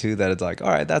listened to that it's like, all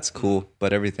right, that's cool,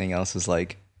 but everything else is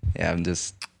like, yeah, I'm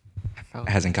just I felt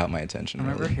hasn't caught my attention. I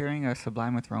remember Really. hearing a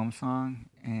Sublime with Rome song,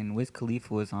 and Wiz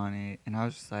Khalifa was on it, and I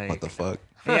was just like, What the fuck?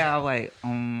 yeah, I was like,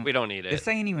 We don't need this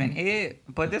it. ain't even it,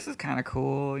 but this is kind of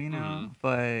cool, you know. Mhm.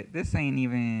 But this ain't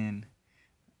even.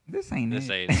 This ain't This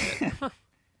it. ain't it.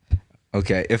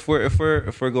 Okay, if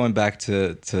we're going back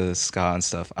to ska and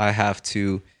stuff, I have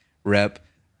to rep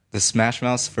the Smash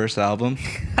Mouth's first album,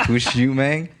 Push You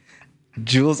Mang.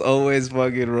 Jules always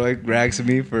fucking rags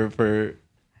me for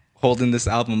holding this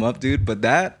album up, dude. But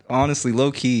that, honestly,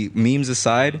 low key, memes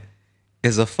aside,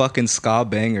 is a fucking ska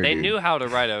banger. They dude. knew how to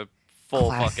write a full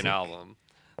Classic. fucking album.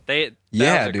 That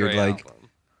Yeah, was a dude, great like- album.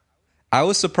 I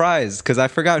was surprised because I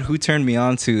forgot who turned me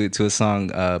on to a song,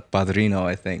 Padrino,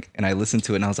 I think, and I listened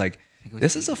to it and I was like,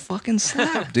 this is a fucking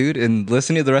slap, dude. And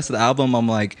listening to the rest of the album, I'm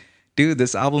like, dude,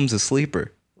 this album's a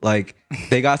sleeper. Like,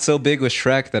 they got so big with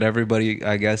Shrek that everybody,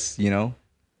 I guess, you know,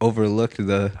 overlooked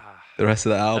the rest of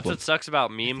the That's album. what sucks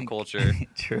about meme culture.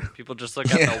 True. People just look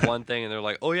at Yeah. the one thing and they're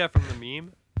like, "Oh yeah, from the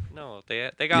meme." No, they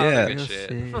got Yeah. other good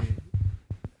Real shit.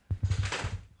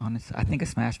 Honestly, I think of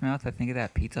Smash Mouth. I think of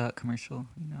that Pizza Hut commercial.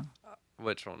 You know,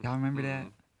 Which one? y'all remember that?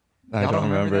 I Y'all don't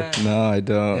don't remember remember. that? No, I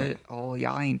don't. Oh,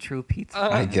 y'all ain't true pizza. I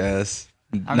fans. guess.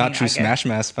 I Not mean, true I guess- Smash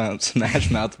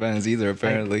Mouth fans either, Like,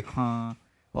 apparently.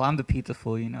 well, I'm the pizza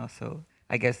fool, you know, so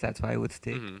I guess that's why it would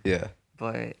stick. Mhm. Yeah.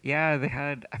 But yeah, they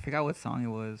had, I forgot what song it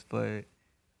was, but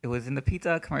it was in the Pizza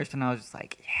Hut commercial, and I was just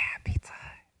like, yeah, Pizza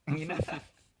Hut. You know?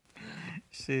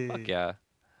 Shit. Fuck yeah.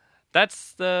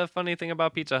 That's the funny thing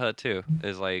about Pizza Hut too.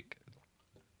 Is like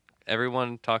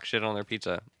everyone talks shit on their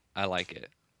pizza. I like it.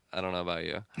 I don't know about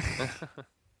you.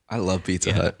 I love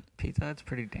Pizza Yeah. Hut. Pizza Hut's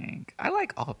pretty dang. I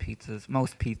like all pizzas,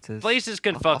 most pizzas. Places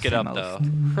can I'll fuck it say up most.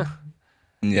 though.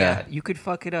 Yeah. You could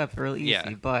fuck it up real easy, Yeah.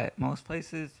 but most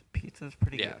places, pizza's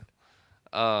pretty Yeah.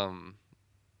 good.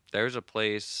 There's a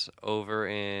place over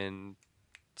in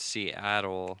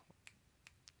Seattle.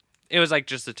 It was like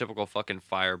just a typical fucking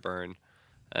fire burn.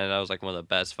 And that was like one of the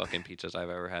best fucking pizzas I've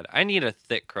ever had. I need a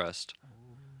thick crust.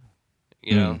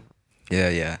 You know? Yeah,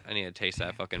 yeah. I need to taste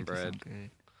that fucking Pizzas bread. sound good.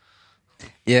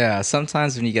 Yeah,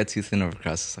 sometimes when you get too thin of a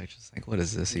crust, it's like, just like, what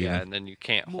is this Yeah, even? and then you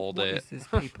can't hold What it. is this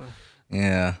paper?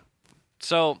 Yeah.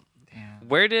 So, Damn.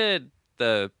 where did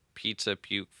the pizza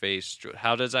puke face?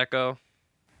 How does that go?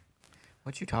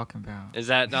 What you talking about? Is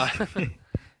that not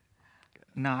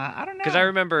Nah, I don't know. 'Cause I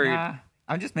remember- Nah,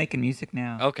 I'm just making music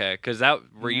now. okay? Because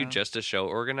that were you Yeah. just a show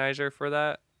organizer for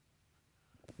that?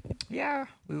 Yeah,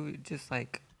 we would just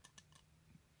like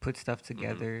put stuff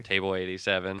together, Table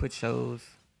 87. put shows.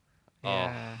 Oh.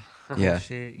 Yeah. cool Yeah.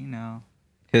 Shit, you know.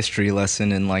 History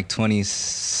lesson in like 15,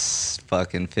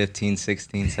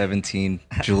 16, 17.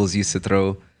 Jules used to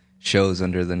throw shows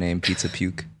under the name Pizza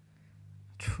Puke.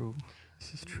 True.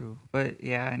 This is true. But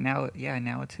yeah, now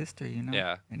it's history, you know.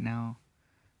 Yeah. And now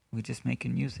we just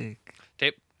making music.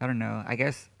 Tape. I don't know. I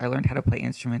guess I learned how to play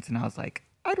instruments, and I was like,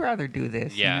 I'd rather do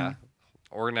this. you Yeah. know?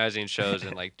 Organizing shows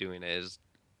and like doing it is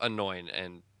annoying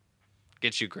and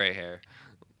gets you gray hair.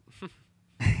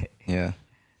 Yeah.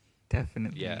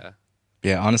 Definitely. Yeah.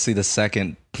 Yeah, honestly, the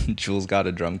second Jules got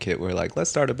a drum kit, we're like, let's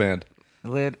start a band.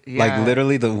 Yeah. Like,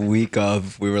 literally the week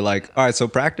of, we were like, all right, so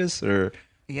practice? Or,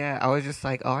 Yeah, I was just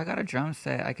like, oh, I got a drum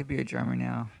set. I could be a drummer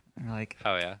now. And we're like,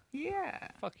 Oh yeah. yeah.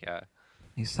 Fuck yeah.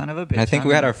 You son of a bitch. And I think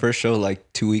we I'm- had our first show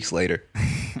like 2 weeks later.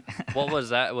 What was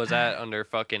that? Was that under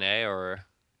fucking A or?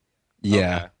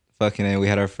 Yeah, Okay. fucking A. We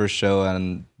had our first show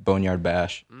on Boneyard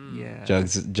Bash. Yeah.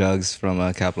 Jugs from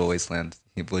Capital Wasteland.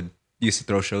 He used to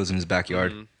throw shows in his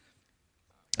backyard, Mhm.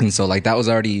 and so like that was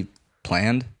already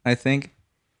planned, I think,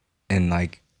 and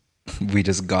like we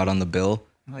just got on the bill,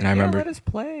 Like, and I remember, let us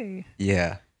play.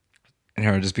 yeah, and I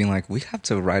remember just being like, we have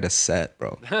to write a set,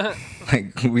 bro.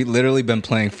 Like we literally been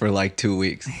playing for like 2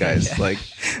 weeks, guys. Like,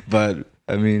 but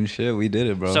I mean, shit, we did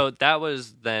it, bro. So that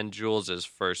was then Jules's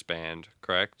first band,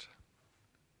 correct?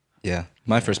 yeah,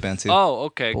 my first band too. Oh,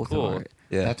 okay, Both of cool. our-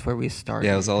 Yeah. That's where we started.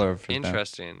 Yeah, it was all our first band.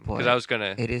 Interesting. Because But I was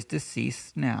gonna. It is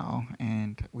deceased now,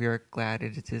 and we are glad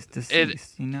it is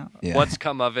deceased. You know. Yeah. What's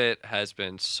come of it has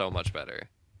been so much better.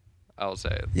 I'll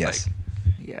say. Yes. Like,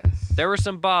 Yes. there were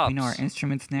some bops. We know our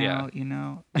instruments now. Yeah. You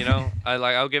know. You know,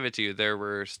 I'll give it to you. There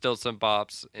were still some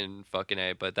bops in fucking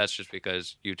A, but that's just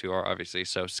because you two are obviously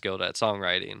so skilled at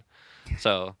songwriting.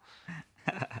 So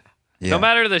Yeah. no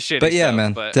matter the shit. But yeah, stuff,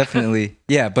 man, but definitely.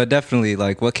 Yeah, but definitely,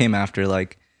 like what came after,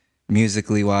 like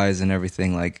musically wise and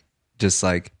everything, like just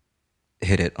like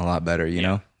hit it a lot better, you Yeah.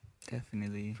 know.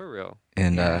 Definitely. for real.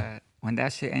 And Yeah. When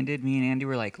that shit ended, me and Andy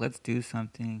were like, "Let's do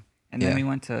something," and then Yeah. we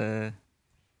went to,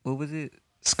 what was it?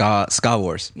 Ska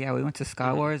Wars. Yeah, we went to Mm-hmm.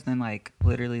 Ska Wars. Then like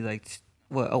literally like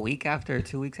what, a week after, or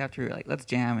 2 weeks after, we were like, let's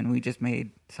jam, and we just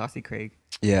made Saucy Craig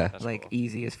Yeah, That's like cool.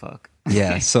 easy as fuck.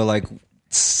 yeah. So like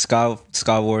Ska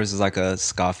Wars is like a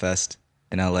ska fest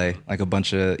in LA, like a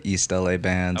bunch of East LA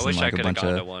bands I wish and I like a coulda bunch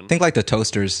gone of. to one. I think like the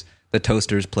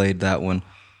Toasters played that one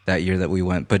that year that we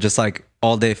went, but just like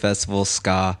all day festival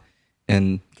ska,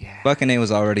 and Yeah. Fucking A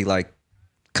was already like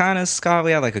kind of ska.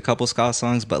 We had like a couple ska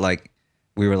songs, but like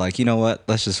we were like, you know what?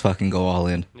 Let's just fucking go all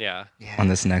in Yeah. Yeah. on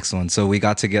this next one. So we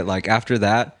got to get like after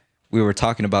that, we were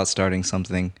talking about starting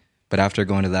something, but after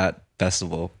going to that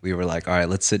festival, we were like, all right,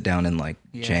 let's sit down and like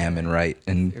Yeah. jam and write.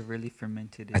 And It really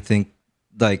fermented it. I think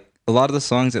like a lot of the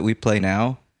songs that we play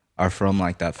now are from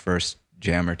like that first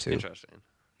jam or two. Interesting.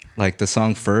 Like the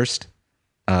song First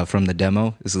from the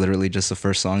demo is literally just the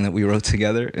first song that we wrote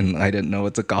together, and I didn't know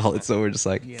what to call it, so we're just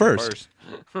like Yeah. First.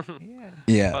 Yeah.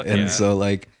 Yeah, Fuck and yeah. so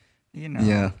like You know.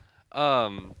 yeah,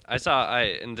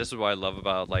 And this is what I love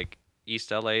about like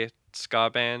East LA ska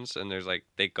bands, and there's like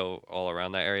they go all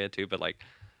around that area too, but like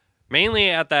mainly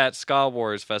at that Ska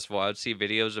Wars festival, I would see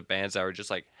videos of bands that were just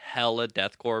like hella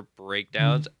deathcore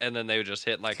breakdowns, and then they would just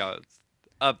hit like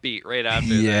a beat right after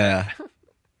that. yeah,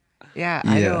 Yeah,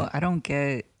 Yeah. I don't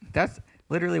get that's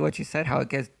literally what you said, how it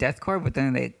gets deathcore, but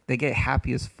then they get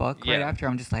happy as fuck right Yeah. after.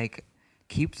 I'm just like,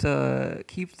 keep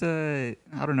the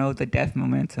I don't know, the death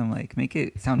momentum, like make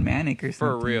it sound manic or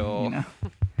For something. real. You know?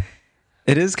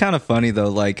 It is kind of funny though,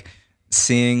 like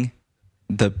seeing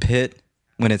the pit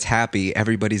when it's happy,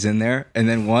 everybody's in there, and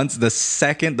then once the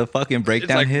second the fucking It's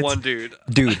breakdown like hits, one dude.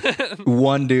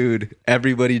 one dude,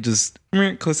 everybody just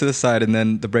goes to the side, and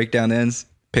then the breakdown ends,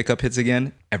 pickup hits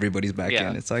again, everybody's back Yeah,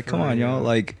 in. It's like, for come on, y'all, real.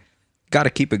 like, got to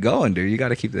keep it going, dude. You got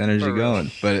to keep the energy For real.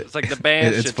 going. But It's like the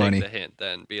band it's should funny. take the hint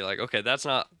then, be like, okay, that's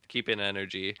not keeping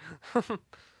energy.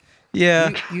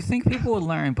 Yeah, You think people would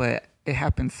learn, but it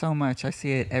happens so much. I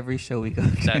see it every show we go to.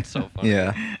 That's so funny.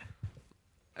 yeah,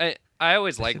 I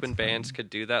always like shit's when bands could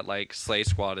do that. Like Slay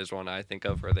Squad is one I think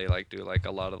of, where they like do like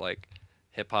a lot of like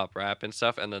hip hop rap and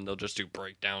stuff, and then they'll just do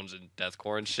breakdowns and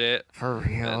deathcore and shit. For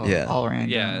real. Yeah. All random.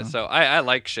 Yeah, so I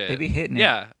like shit. They be hitting it.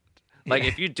 Yeah, like Yeah.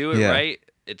 if you do it Yeah. right,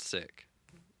 it's sick.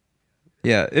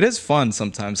 yeah. It is fun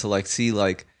sometimes to like see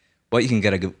like what you can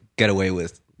get away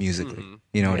with musically. Mhm.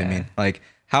 You know what I Yeah. mean? Like,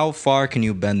 how far can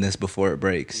you bend this before it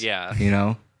breaks? Yeah. You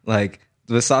know, like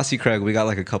with Saucy Craig, we got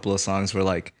like a couple of songs where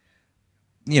like,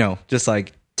 you know, just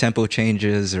like tempo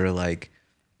changes or like,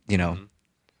 you know,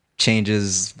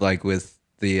 changes like with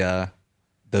the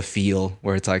feel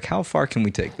where it's like, how far can we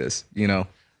take this? You know?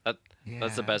 That's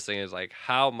the Yeah. best thing is like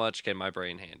how much can my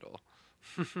brain handle?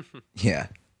 Yeah.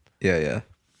 Yeah. Yeah.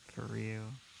 For real.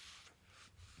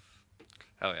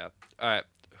 Hell yeah! All right,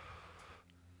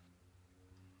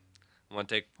 I'm gonna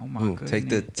take. Oh my Ooh,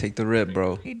 goodness. take the rip,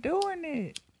 bro. He doing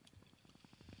it.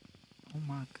 Oh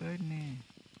my goodness.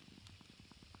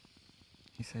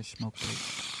 He said smoke break.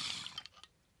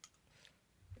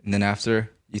 And then after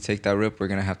you take that rip, we're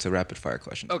gonna have to rapid fire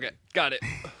questions. Okay, got it.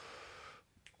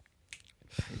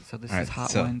 So this Alright, is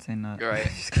hot so- ones and Alright.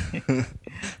 just kidding.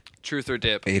 Truth or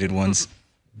dip? Aided ones.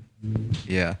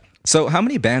 Yeah. So how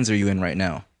many bands are you in right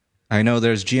now? I know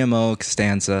there's GMO,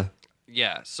 Costanza.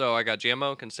 Yeah, so I got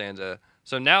GMO, Constanza.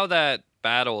 So now that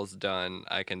battle's done,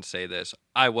 I can say this.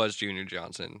 I was Junior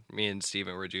Johnson. Me and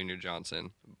Steven were Junior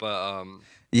Johnson. But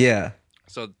Yeah.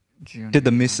 so Junior Did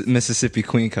the Johnson. Mississippi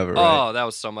Queen cover, right? Oh, that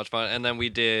was so much fun. And then we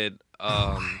did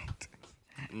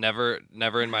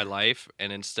Never in My Life,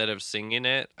 and instead of singing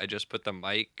it, I just put the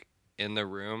mic in the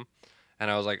room, and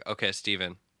I was like, "Okay,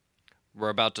 Steven, we're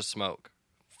about to smoke.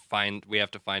 We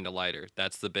have to find a lighter.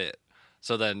 That's the bit."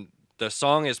 So then the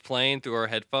song is playing through our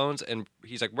headphones, and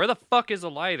he's like, "Where the fuck is a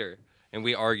lighter?" And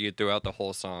we argued throughout the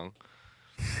whole song,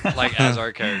 like as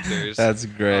our characters. That's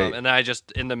great. And then I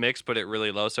just in the mix put it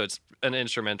really low, so it's an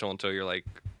instrumental until you're like,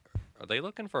 "Are they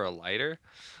looking for a lighter?"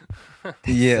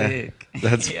 Yeah, Sick.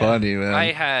 that's Yeah. funny, man.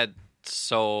 I had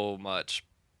so much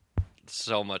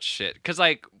shit because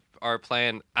like our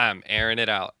plan, I'm airing it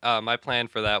out. My plan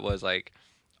for that was like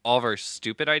all of our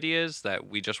stupid ideas that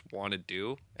we just want to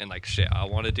do and like shit I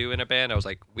want to do in a band. I was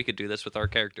like, we could do this with our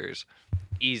characters,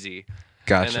 easy.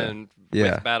 Gotcha. And then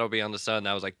Yeah. with Battle Beyond the Sun,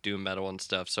 that was like doom metal and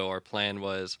stuff. So our plan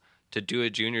was to do a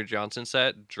Junior Johnson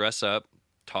set, dress up,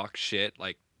 talk shit,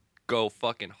 like go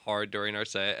fucking hard during our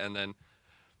set, and then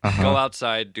Uh-huh. go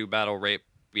outside, do battle rape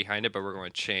behind it, but we're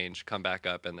going to change, come back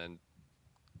up, and then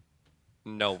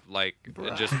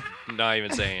Bruh. just not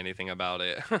even saying anything about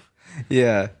it.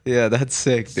 Yeah, that's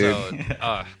sick, dude.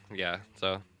 So, yeah.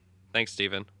 So, thanks,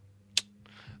 Steven.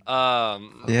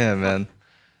 Yeah, man.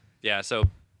 Yeah. So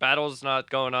battle's not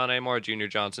going on anymore. Junior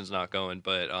Johnson's not going,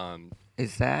 but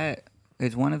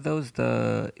Is one of those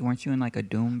weren't you in like a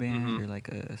doom band or like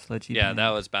a sludgy yeah, band? that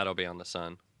was Battle Beyond the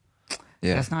Sun.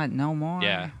 Yeah. That's not no more.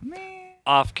 Yeah. Man.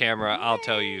 Off camera, I'll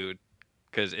tell you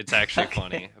because it's actually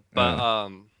funny. But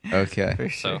Okay. For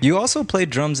sure. You also played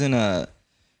drums in a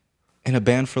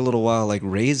band for a little while, like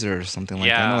Razor or something like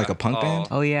that. Yeah. No, like a punk Oh. band.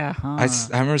 Oh yeah, huh? I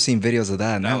remember seeing videos of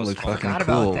that, and That that was looked fun. fucking Forgot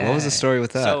about cool. What was the that. story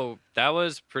with that? So that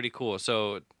was pretty cool.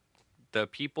 So the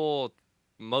people,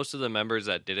 most of the members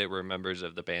that did it were members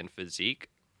of the band Physique.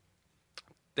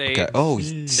 They okay. Oh,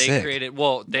 they sick.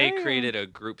 created a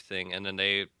group thing, and then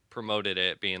they promoted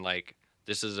it being like,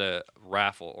 this is a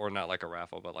raffle, or not like a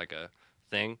raffle, but like a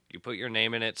thing. You put your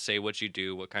name in it, say what you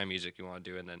do, what kind of music you want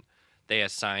to do, and then they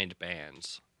assigned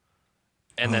bands.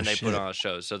 And Oh, then they shit. put on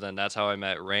shows. So then that's how I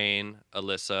met Rain,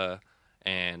 Alyssa,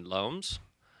 and Loams.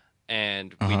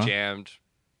 And we Uh-huh. jammed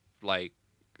like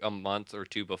a month or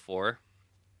two before.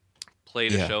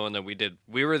 Played a Yeah. show, and then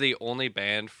we were the only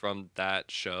band from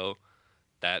that show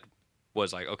that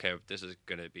was like, okay, this is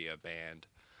gonna be a band.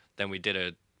 Then we did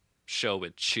a show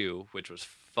with Chew, which was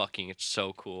fucking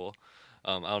so cool.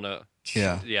 I don't know.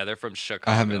 Yeah. They're from Chicago.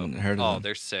 I haven't heard of Oh, them.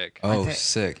 they're sick. Oh, they-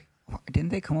 sick. Didn't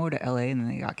they come over to LA and then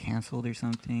they got canceled or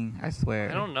something? I swear.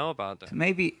 I don't know about that.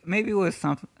 Maybe it was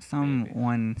some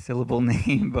one syllable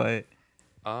name, but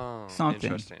Oh, something.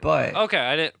 interesting. But Okay,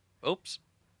 I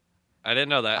didn't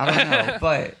know that. I don't know.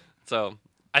 But So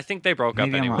I think they broke up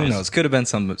Maybe I'm wrong. Who anyways. knows? Could have been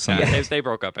some. Yeah, they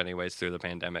broke up anyways through the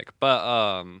pandemic.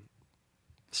 But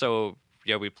so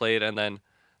yeah, we played, and then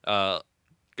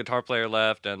guitar player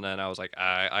left, and then I was like,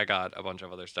 I got a bunch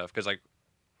of other stuff because like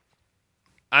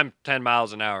I'm 10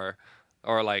 miles an hour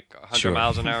or like 100 Sure.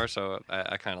 miles an hour, so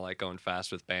I kind of like going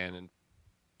fast with band and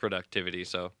productivity.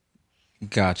 So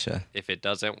Gotcha. if it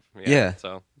doesn't, Yeah.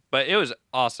 So, but it was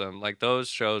awesome. Like those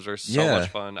shows are so Yeah. much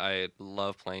fun. I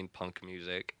love playing punk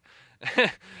music.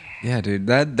 Yeah, dude.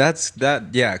 That's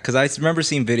yeah. Because I remember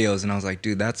seeing videos, and I was like,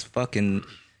 dude, that's fucking.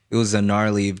 It was a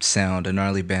gnarly sound, a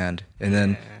gnarly band, and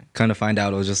then kind of find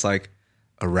out it was just like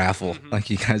a raffle. Like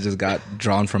you guys just got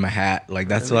drawn from a hat. Like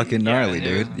that's fucking gnarly, Yeah,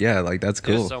 dude. Yeah, like that's It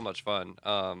was cool. so much fun.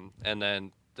 And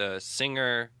then the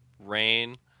singer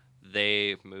Rain,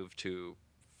 they moved to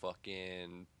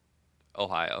fucking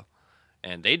Ohio,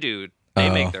 and they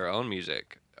Oh. make their own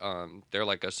music. They're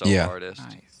like a solo Yeah. artist.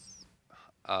 nice.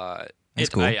 That's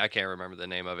cool. I can't remember the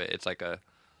name of it. It's like a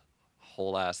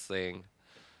whole ass thing.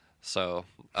 So,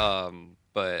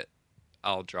 but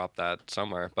I'll drop that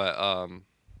somewhere. But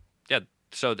yeah.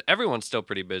 So everyone's still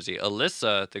pretty busy.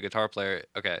 Alyssa, the guitar player.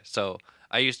 Okay, so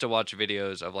I used to watch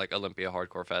videos of like Olympia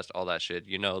Hardcore Fest, all that shit.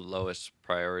 You know, Lowest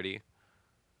Priority.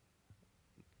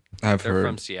 I've They're heard.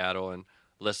 from Seattle, and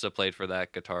Alyssa played for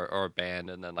that guitar or band,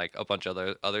 and then like a bunch of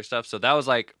other stuff. So that was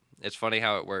like, it's funny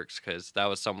how it works because that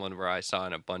was someone where I saw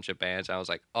in a bunch of bands. And I was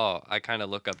like, oh, I kind of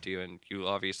look up to you, and you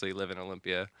obviously live in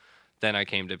Olympia. Then I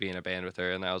came to be in a band with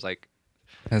her, and I was like,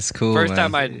 That's cool. first man.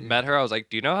 time I met her, I was like,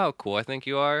 do you know how cool I think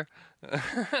you are?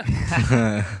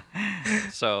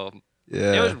 So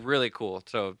yeah. it was really cool.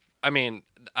 So I mean,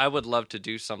 I would love to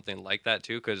do something like that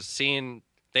too, because seeing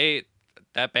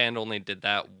that band only did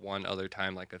that one other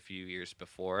time like a few years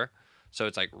before, so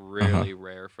it's like really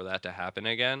rare for that to happen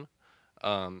again.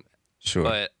 Sure.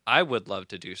 But I would love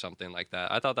to do something like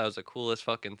that. I thought that was the coolest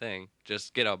fucking thing.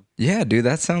 Just get a Yeah, dude,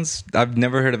 that sounds. I've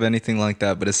never heard of anything like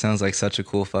that, but it sounds like such a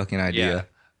cool fucking idea.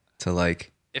 to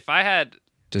like If I had,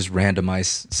 just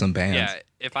randomize some bands. yeah,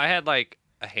 if I had like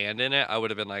a hand in it, I would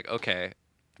have been like, okay,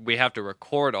 we have to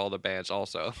record all the bands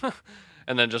also,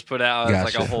 and then just put it out as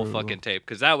like a Gotcha. whole fucking tape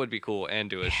because that would be cool and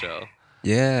do a show.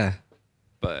 Yeah.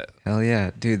 But Hell yeah,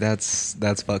 dude. That's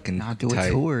fucking Now do a tight.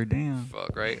 tour, damn.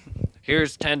 fuck, right?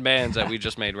 Here's 10 bands that we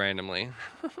just made randomly.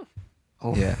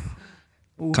 Oh, Yeah.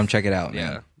 oof. Come check it out,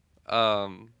 Yeah.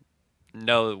 man.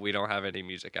 No, we don't have any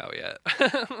music out yet.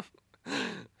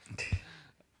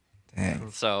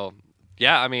 Dang. So,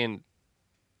 yeah, I mean,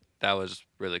 that was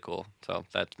really cool. So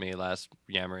that's me last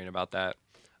yammering about that.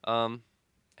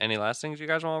 Any last things you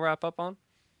guys want to wrap up on?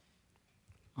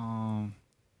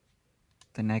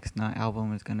 The next Nut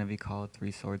album is gonna be called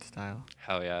Three Sword Style.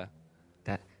 Hell yeah.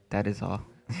 That is all.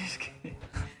 Just kidding.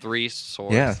 3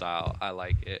 sword Yeah. style. I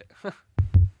like it.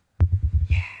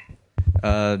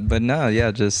 But no,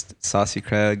 yeah, just Saucy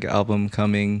Craig album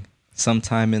coming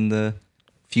sometime in the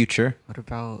future. What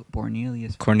about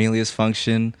Bornelius? Cornelius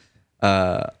Function.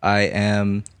 I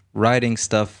am writing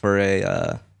stuff for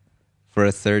a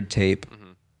third tape.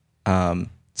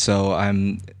 So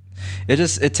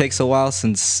it takes a while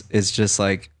since it's just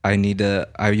like I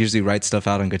usually write stuff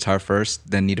out on guitar first,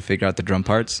 then need to figure out the drum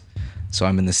parts. So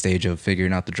I'm in the stage of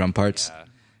figuring out the drum parts.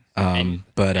 And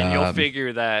you'll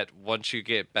figure that once you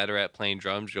get better at playing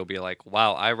drums, you'll be like,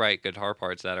 wow, I write guitar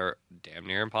parts that are damn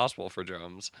near impossible for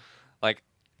drums. Like,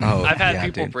 I've had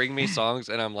people dude. bring me songs,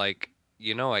 and I'm like,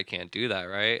 I can't do that,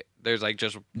 right? There's like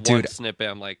just one Dude. snippet.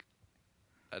 I'm like,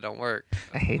 that don't work.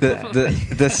 I hate that.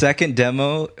 The second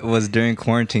demo was during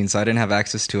quarantine, so I didn't have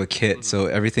access to a kit, so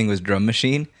everything was drum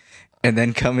machine. And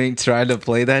then trying to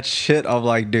play that shit, I'm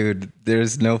like, dude,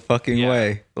 there's no fucking Yeah.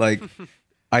 way. Like,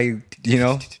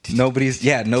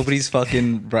 nobody's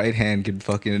fucking right hand can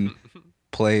fucking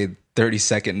play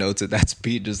 30-second notes at that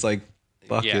speed, just like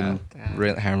fucking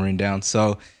hammering down.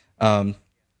 So,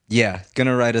 yeah,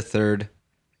 gonna write a third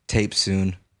tape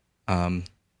soon.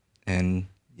 And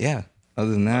yeah,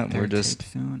 other than that, we're Third just tape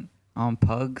soon.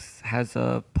 Pugs has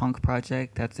a punk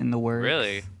project that's in the works.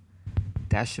 Really?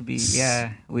 That should be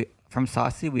We from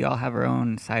Saucy, we all have our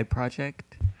own side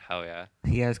project. Hell yeah.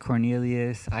 He has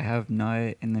Cornelius, I have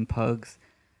Nut, and then Pugs.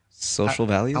 social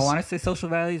values. I want to say Social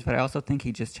Values, but I also think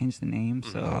he just changed the name.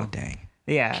 So Oh dang.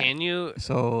 yeah. Can you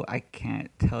So I can't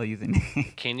tell you the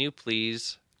name. Can you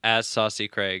please, as Saucy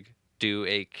Craig, do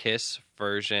a Kiss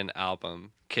version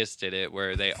album? Kiss did it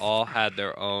where they all had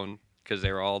their own, because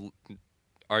they were all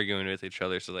arguing with each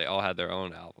other, so they all had their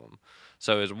own album.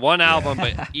 So it was one album,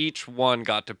 but each one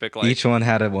got to pick like Each one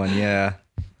had a one, yeah.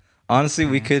 Honestly,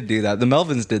 we could do that. The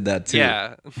Melvins did that too.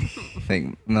 yeah, I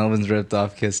think Melvins ripped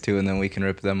off Kiss too, and then we can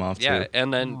rip them off yeah, too.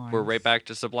 and then Nice. we're right back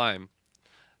to Sublime.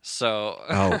 So,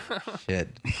 Oh shit!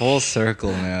 Full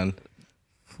circle, man.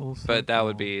 Full but that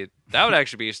would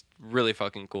actually be really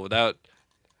fucking cool. That'd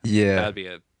Yeah, be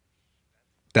a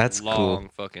that's long cool.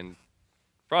 fucking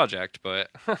project, but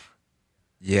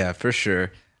Yeah, for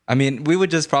sure. I mean, we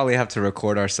would just probably have to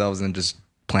record ourselves and just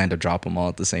plan to drop them all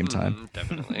at the same time.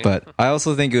 definitely. But I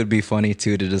also think it would be funny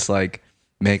too to just like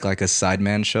make like a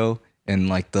sideman show, and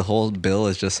like the whole bill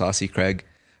is just Saucy Craig,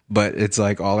 but it's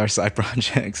like all our side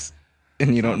projects,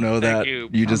 and you don't know Thank that. you.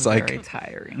 You just very like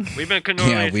tiring. We've been Canora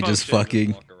Yeah, we just Function,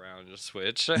 fucking- walk around, just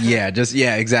switch.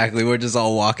 yeah, exactly. We're just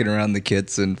all walking around the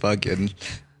kits and fucking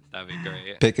That'd be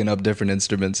great. picking up different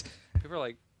instruments. People are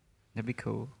like, That'd be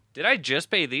cool. did I just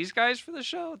pay these guys for the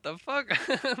show? What the fuck?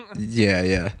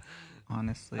 Yeah.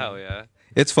 Honestly. Hell yeah.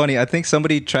 It's funny. I think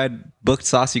somebody booked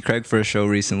Saucy Craig for a show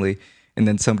recently, and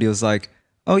then somebody was like,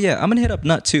 "Oh yeah, I'm gonna hit up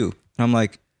Nut too." And I'm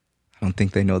like, I don't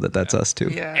think they know that that's us too.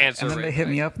 Yeah. Answer and then right they hit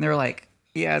me up and they're like,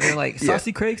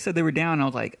 Saucy Craig said they were down. I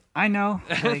was like, I know.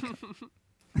 Like,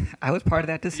 I was part of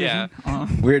that decision.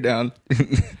 We're down.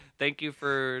 Thank you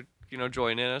for,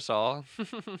 joining us all.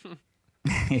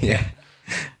 yeah.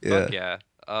 Fuck yeah.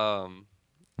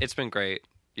 It's been great.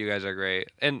 You guys are great.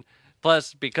 And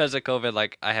plus, because of COVID,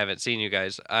 like, I haven't seen you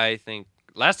guys. I think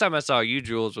last time I saw you,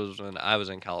 Jules, was when I was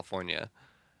in California.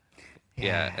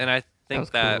 Yeah. And I think was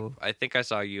cool. I think I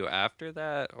saw you after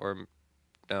that, or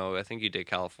no, I think you did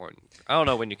California. I don't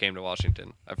know when you came to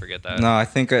Washington. I forget that. No, I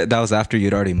think that was after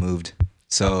you'd already moved.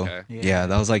 So Okay. yeah,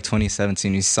 that was like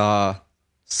 2017. You saw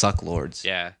Suck Lords.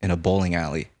 Yeah. In a bowling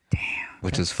alley. Damn.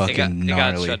 Which is It fucking got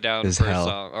gnarly shut down as first hell.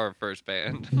 song or first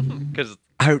band because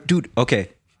Dude, okay.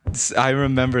 I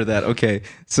remember that. Okay.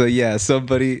 So yeah,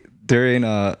 somebody during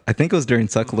I think it was during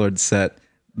Suck Lord's set,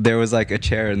 there was like a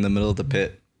chair in the middle of the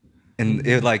pit. And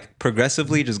it like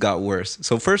progressively just got worse.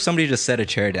 So first somebody just set a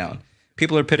chair down.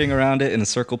 People are pitting around it in a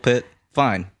circle pit.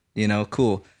 Fine.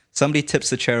 Cool. Somebody tips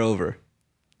the chair over.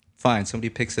 Fine. Somebody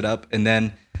picks it up, and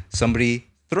then somebody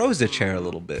throws the chair a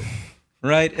little bit,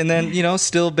 right? And then, you know,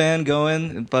 still band going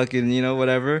and fucking, you know,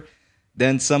 whatever.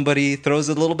 Then somebody throws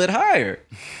it a little bit higher.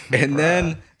 And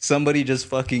then somebody just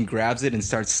fucking grabs it and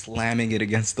starts slamming it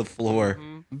against the floor.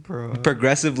 Bro.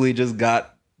 Progressively just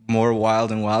got more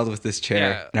wild and wild with this chair.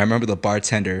 Yeah. And I remember the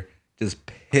bartender just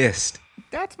pissed,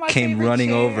 That's my came favorite running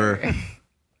chair. over,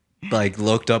 like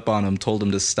looked up on him, told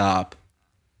him to stop.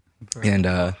 And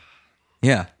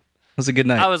yeah, it was a good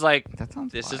night. I was like, That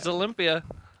sounds this is wild. Olympia.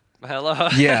 Hello.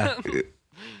 Yeah.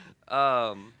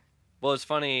 Well, it's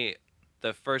funny.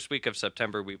 The first week of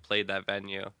September, we played that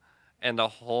venue, and the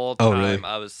whole time Oh, really?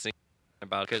 I was thinking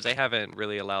about because they haven't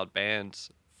really allowed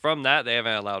bands. From that, they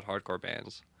haven't allowed hardcore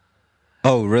bands.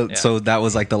 Oh, really? Yeah. So that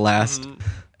was like the last.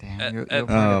 Damn, you're Uh, part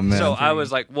oh, of man. So history. I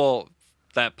was like, well,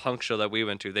 that punk show that we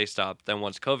went to, they stopped. Then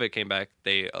once COVID came back,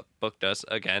 they booked us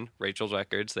again. Rachel's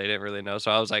Records. They didn't really know,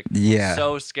 so I was like, Yeah.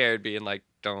 so scared, being like,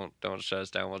 don't shut us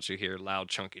down once you hear loud,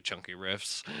 chunky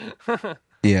riffs.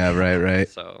 Yeah, right.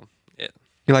 So it,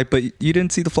 You're like, but you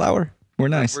didn't see the flower. We're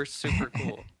nice. we're super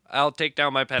cool. I'll take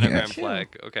down my pentagram Yeah.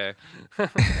 flag. Okay.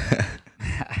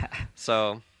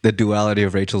 So, The duality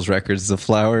of Rachel's records, the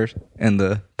flower and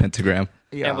the pentagram.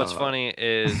 and what's Yo. funny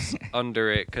is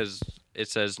under it, because it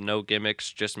says no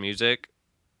gimmicks, just music.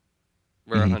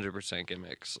 We're Mm-hmm. 100%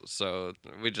 gimmicks. So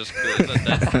we just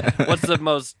what's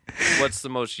the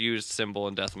most used symbol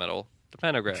in death metal? The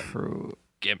pentagram. True.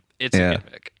 It's Yeah. a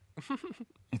gimmick.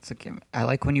 It's a gimmick. I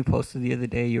like when you posted the other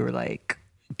day. You were like,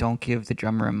 "Don't give the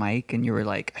drummer a mic," and you were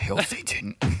like, "Hail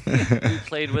Satan." We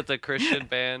played with a Christian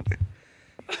band.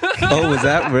 Oh, was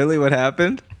that really what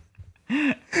happened?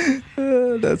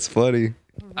 That's funny.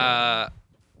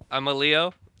 I'm a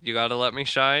Leo. You gotta let me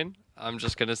shine. I'm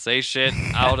just gonna say shit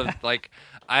out of like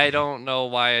I don't know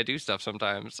why I do stuff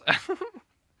sometimes.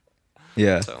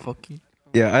 Yeah. So Fuck you.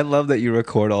 Yeah, I love that you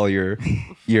record all your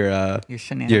Your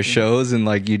shenanigans. your shows and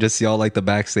like you just see all like the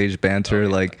backstage banter, Oh,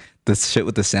 yeah. like the shit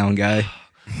with the sound guy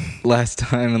last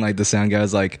time, and like the sound guy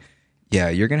was like, "Yeah,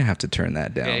 you're gonna have to turn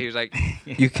that down. yeah, he was like,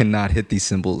 You cannot hit these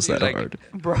cymbals He was that like- hard."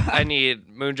 Bro. I need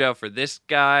moon gel for this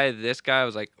guy. This guy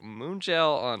was like, moon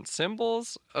gel on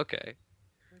cymbals? Okay.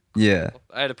 Yeah,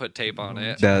 I had to put tape on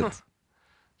it. that.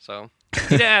 So he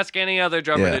didn't ask any other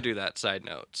drummer Yeah. to do that, side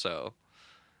note. So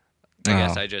I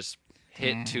guess Oh. I just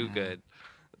hit too good.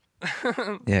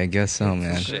 Yeah, I guess so,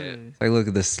 man. Shit. Like, look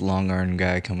at this long arm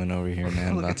guy coming over here,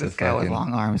 man. Look about at to this guy with fucking.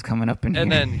 long arms coming up in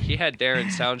And here. then he had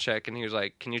Darren sound check, and he was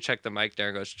like, "Can you check the mic?"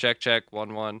 Darren goes, "Check,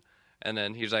 1-1." And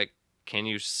then he was like, "Can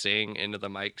you sing into the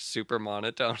mic super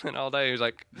monotone and all that?" He was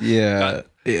like, Yeah,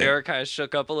 yeah. Derek kind of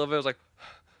shook up a little bit. Was like,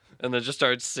 and then just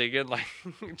started singing like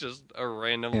just a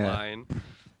random Yeah. line.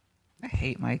 I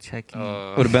hate mic checking.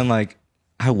 Would have been like,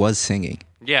 I was singing.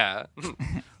 Yeah.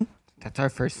 That's our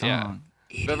first song. Yeah.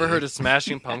 You ever heard of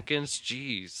Smashing Pumpkins?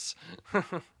 Jeez.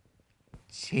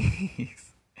 Jeez.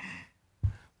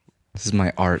 This is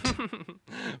my art.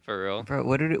 For real. Bro,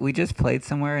 what did we just played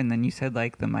somewhere, and then you said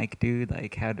like the mic dude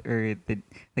like had or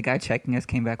the guy checking us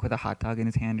came back with a hot dog in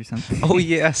his hand or something. Oh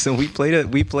yeah, so we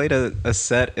played a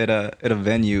set at a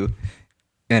venue,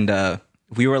 and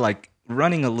we were like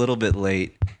running a little bit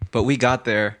late, but we got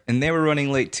there and they were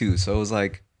running late too, so it was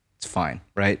like it's fine,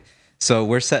 right? So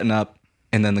we're setting up,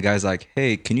 and then the guy's like,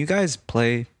 "Hey, can you guys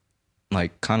play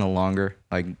like kind of longer?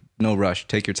 Like no rush,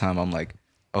 take your time." I'm like,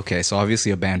 "Okay." So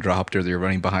obviously a band dropped or they're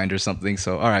running behind or something.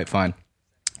 So all right, fine.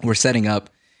 We're setting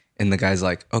up. And the guy's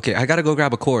like, "Okay, I gotta go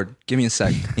grab a cord. Give me a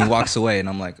sec." He walks away, and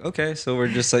I'm like, "Okay." So we're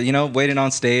just waiting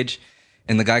on stage,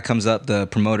 and the guy comes up, the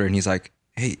promoter, and he's like,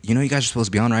 "Hey, you guys are supposed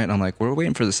to be on, right?" And I'm like, "We're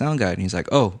waiting for the sound guy." And he's like,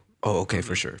 "Oh, okay,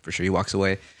 for sure." He walks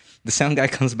away. The sound guy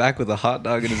comes back with a hot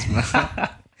dog in his mouth.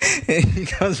 And he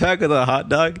comes back with a hot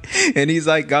dog, and he's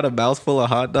like got a mouthful of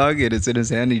hot dog, and it's in his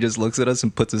hand. And he just looks at us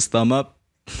and puts his thumb up,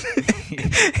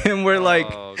 and we're like,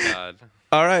 Oh god.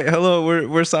 "All right, hello,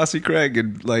 we're Saucy Craig,"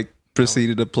 and like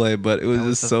proceeded to play, but it was That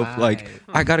was just the so like vibe.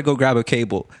 I gotta go grab a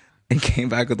cable, and came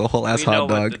back with a whole ass We know hot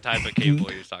what the dog. type of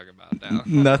cable you're talking about now.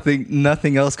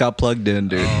 Nothing else got plugged in,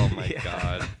 dude. Oh my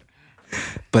god.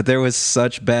 But there was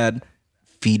such bad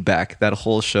feedback that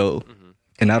whole show,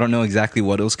 and I don't know exactly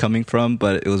what it was coming from,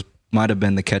 but it was might have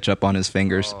been the ketchup on his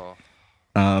fingers, Oh.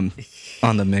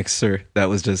 on the mixer that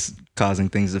was just causing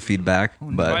things to feedback.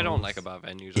 What But I don't like about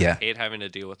venues. Yeah. I hate having to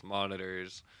deal with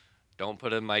monitors. Don't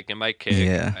put a mic in my kick.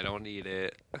 Yeah. I don't need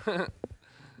it.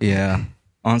 yeah,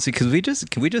 honestly, can we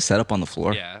just set up on the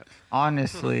floor? Yeah.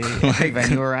 Honestly, every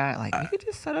venue we're at, like we could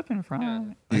just set up in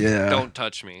front. Yeah. Don't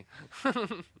touch me. We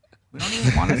don't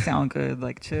even want to sound good.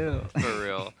 Like chill. For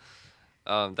real.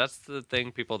 That's the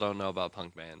thing people don't know about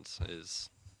punk bands is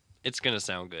it's gonna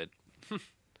sound good.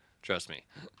 Trust me.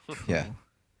 Yeah.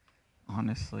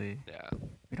 Honestly, Yeah.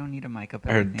 we don't need a mic up. Or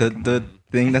everything, the come on.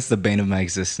 thing that's the bane of my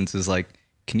existence is like,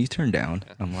 can you turn down?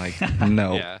 I'm like,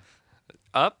 no, Yeah.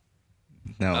 Up.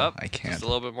 no, Up. I can't. Just a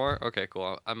little bit more. Okay,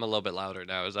 cool. I'm a little bit louder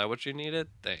now. Is that what you needed?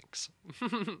 Thanks.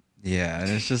 Yeah, and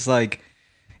it's just like,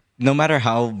 no matter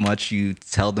how much you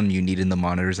tell them you need in the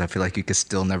monitors, I feel like you could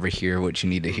still never hear what you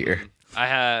need to hear. I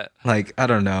had. Like, I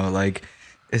don't know, like,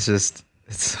 it's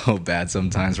so bad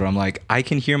sometimes where I'm like, I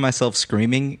can hear myself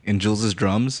screaming in Jules's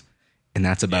drums, and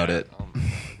that's about Yeah, it.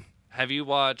 Have you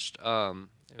watched?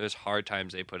 It was Hard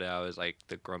Times. They put it out as like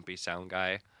the grumpy sound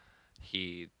guy.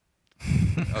 He.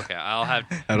 Okay, I'll have.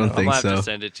 I don't I'm think gonna have so. to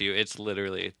send it to you. It's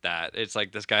literally that. It's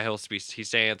like this guy. He's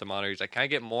saying at the monitor. He's like, "Can I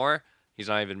get more?" He's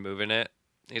not even moving it.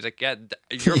 He's like, "Yeah,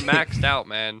 you're maxed out,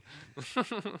 man."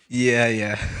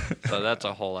 Yeah. So that's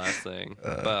a whole ass thing.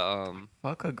 But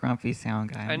Fuck a grumpy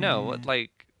sound guy. I know. man. What,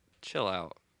 like, chill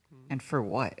out And for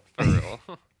what? for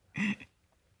real.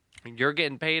 You're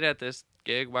getting paid at this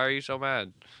gig. Why are you so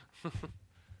mad?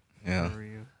 Yeah. For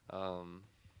real.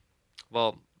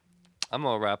 Well, I'm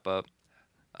gonna wrap up.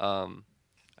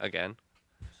 Again.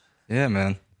 Yeah,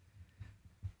 man.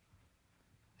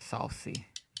 Saucy.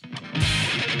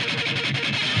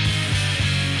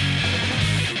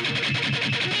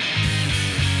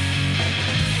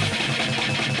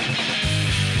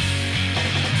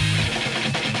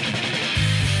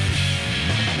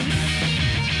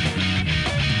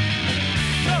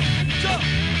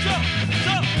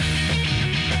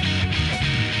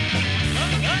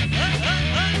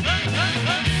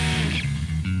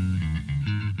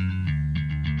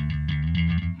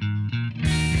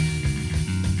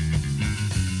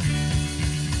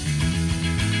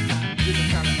 Feeling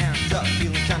kinda amped up,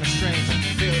 feeling kinda strange.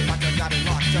 Feeling like I got it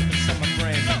locked up inside my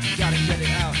brain. Gotta get it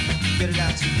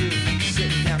out to you.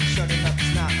 Sitting down, shutting up,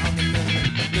 it's not on the menu.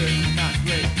 Lyrically not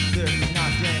great, lyrically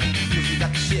not game. Cause you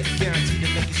got the shit guaranteed to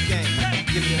make you skank.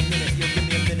 Give me a minute, you'll give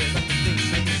me a minute. Let me think,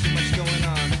 so there's too much going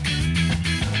on.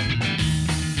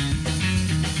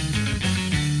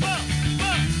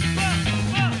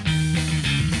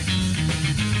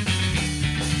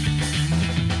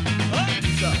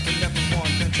 It's up and never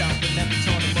worn, bent out but never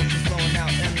torn, emotion flowing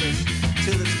out endless.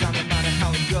 Till it's gone, no matter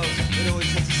how it goes, it always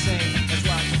ends the same. That's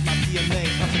why I keep my PMA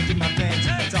pumping through my veins.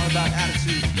 It's all about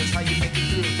attitude, that's how you make it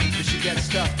through. If you get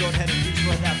stuck, go ahead and reach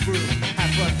for that fruit.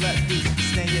 Have fun, let loose,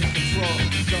 stay in control.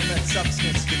 Don't let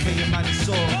substance decay your mind and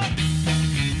soul.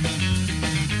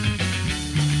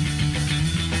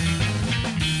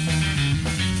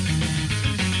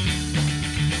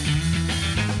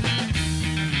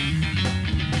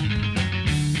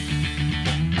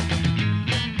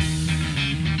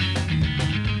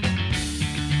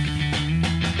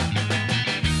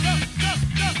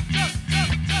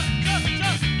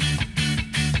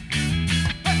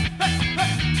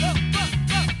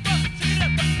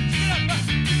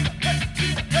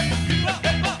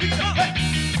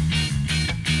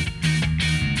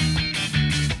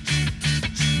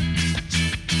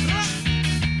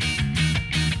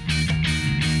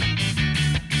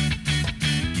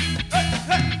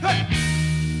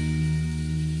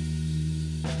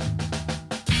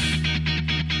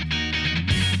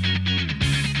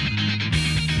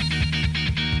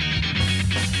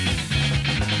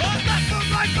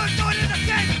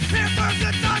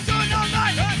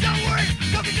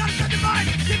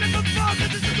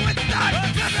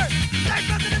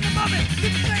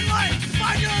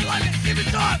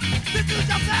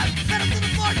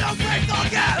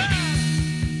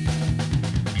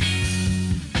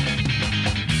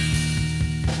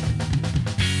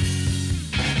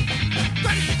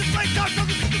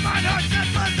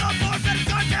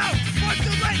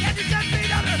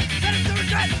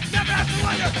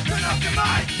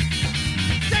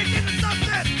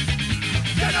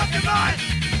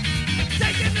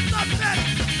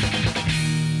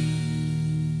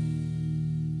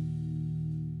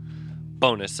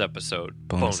 Bonus episode.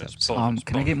 Bonus episode.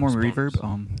 Can I get more reverb?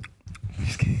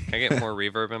 Just kidding. Can I get more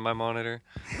reverb in my monitor?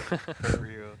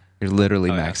 You're literally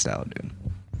Oh, yeah. maxed out, dude.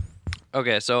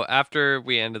 Okay, so after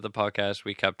we ended the podcast,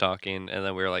 we kept talking, and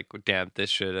then we were like, damn, this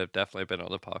should have definitely been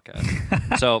on the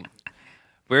podcast. So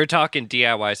we were talking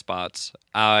DIY spots.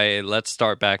 Let's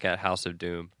start back at House of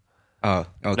Doom. Oh,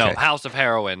 okay. No, House of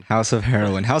Heroin. House of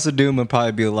Heroin. House of Doom would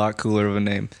probably be a lot cooler of a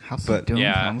name. House but of Doom.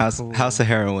 yeah, sounds cool. House of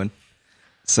Heroin.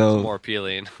 So More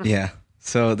appealing. yeah.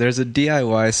 So there's a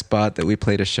DIY spot that we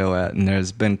played a show at, and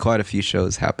there's been quite a few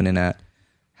shows happening at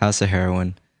House of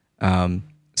Heroin.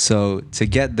 So to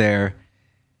get there,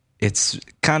 it's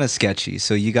kind of sketchy.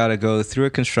 So you got to go through a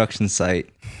construction site.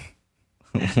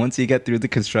 Once you get through the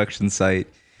construction site,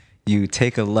 you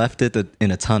take a left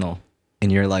in a tunnel,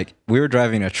 and you're like, we were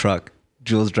driving a truck,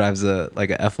 Jules drives a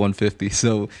F-150,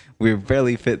 so we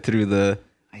barely fit through the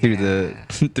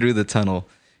through the tunnel.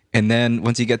 And then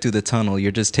once you get through the tunnel,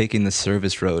 you're just taking the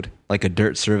service road, like a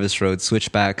dirt service road,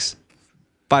 switchbacks,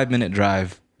 5-minute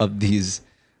drive up these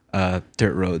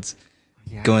dirt roads,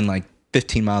 going like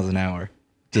 15 miles an hour,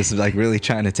 just like really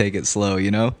trying to take it slow,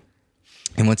 you know?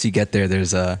 And once you get there,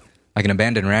 there's like an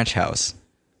abandoned ranch house,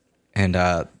 and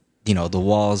you know, the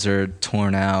walls are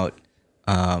torn out.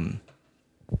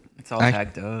 It's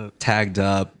all tagged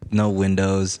up, no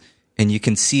windows, and you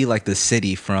can see like the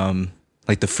city from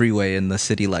like the freeway and the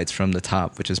city lights from the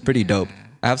top, which is pretty dope.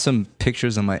 I have some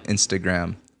pictures on my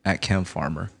Instagram at Chem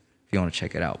Farmer if you want to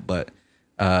check it out. But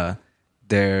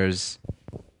there's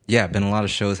been a lot of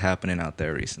shows happening out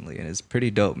there recently, and it's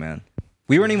pretty dope, man.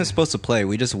 We weren't even supposed to play.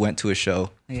 We just went to a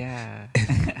show. Yeah.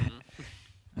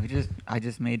 I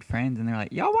just made friends, and they're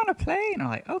like, "Y'all want to play?" And I'm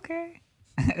like, "Okay."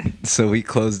 So we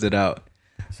closed it out.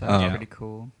 So it was pretty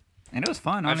cool, and it was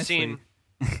fun. Honestly,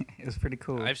 it was pretty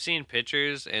cool. I've seen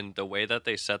pictures, and the way that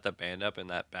they set the band up in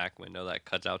that back window that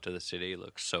cuts out to the city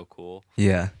looks so cool.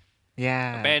 Yeah.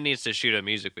 Yeah. The band needs to shoot a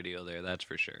music video there, that's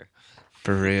for sure.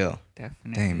 For real.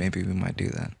 Definitely. Dang, maybe we might do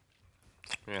that.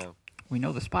 Yeah. We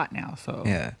know the spot now, so.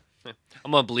 Yeah.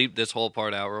 I'm going to bleep this whole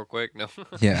part out real quick. No.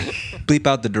 Yeah. Bleep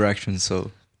out the directions so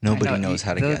nobody knows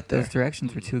how to get there. Those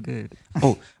directions were too good.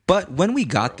 Oh, but when we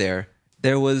got there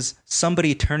was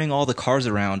somebody turning all the cars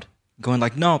around, going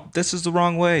like, "No, this is the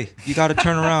wrong way. You got to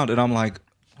turn around." And I'm like,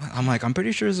 I'm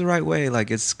pretty sure it's the right way. Like,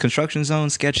 it's construction zone,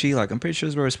 sketchy. Like, I'm pretty sure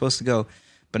it's where we're supposed to go.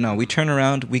 But no, we turn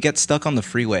around, we get stuck on the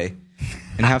freeway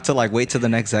and have to like wait to the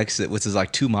next exit, which is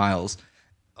like 2 miles.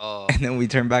 Oh. And then we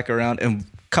turn back around and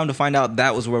come to find out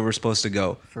that was where we're supposed to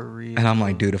go. For real. And I'm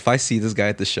like, dude, if I see this guy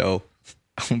at the show,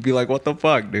 I'm gonna be like, "What the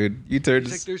fuck, dude? You turned."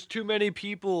 He's like, there's too many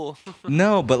people.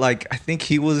 No, but like, I think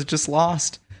he was just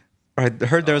lost. I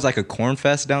heard there was like a corn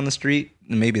fest down the street.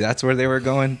 Maybe that's where they were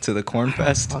going, to the corn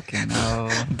fest. Fucking no.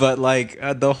 But like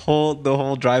the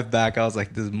whole drive back, I was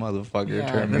like, "This motherfucker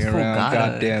turned me this fool around. got God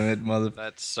us. damn it, mother!"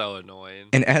 That's so annoying.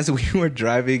 And as we were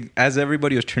driving, as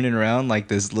everybody was turning around, like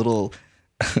this little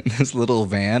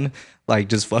van, like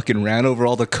just fucking ran over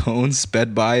all the cones,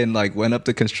 sped by, and like went up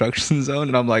the construction zone.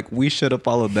 And I'm like, we should have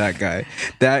followed that guy.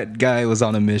 That guy was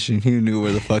on a mission. He knew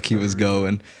where the fuck he was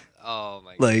going. Oh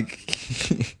my god.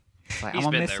 Like, Like, He's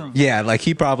I'm gonna been miss there him. yeah, like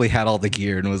he probably had all the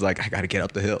gear and was like, "I gotta get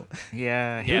up the hill."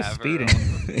 Yeah, he was for speeding.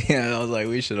 real. Yeah, I was like,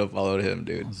 we should have followed him,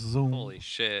 dude. Holy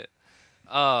shit.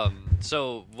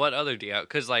 So what other do you have?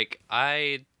 Because like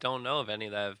I don't know if any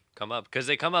that have come up because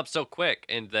they come up so quick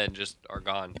and then just are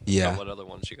gone. Yeah. So what other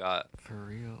ones you got? For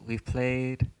real. We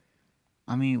play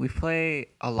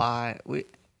a lot.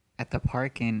 At the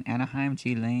park in Anaheim,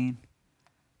 G Lane.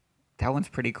 That one's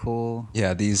pretty cool.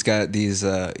 Yeah, these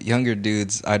younger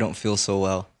dudes, I don't feel so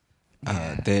well.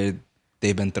 Yeah.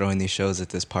 They've been throwing these shows at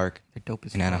this park They're dope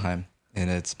as in fuck. Anaheim, and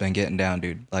it's been getting down,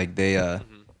 dude. Like they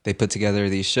put together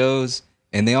these shows,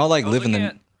 and they all like live in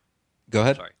the. Go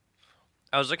ahead. Sorry.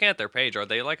 I was looking at their page. Are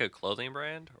they like a clothing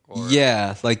brand? Or?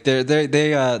 Yeah, like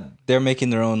they're making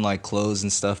their own like clothes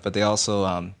and stuff, but they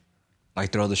also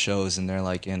like throw the shows, and they're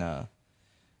like in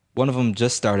one of them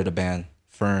just started a band,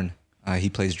 Fern. He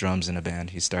plays drums in a band.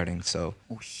 He's starting, so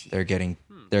Oh shit. they're getting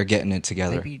it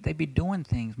together. They be doing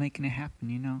things, making it happen,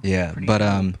 you know. Yeah, Pretty but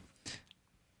dope.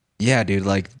 yeah, dude,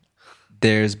 like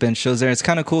there's been shows there. It's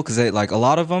kind of cool because they like a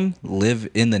lot of them live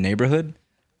in the neighborhood,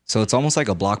 so it's almost like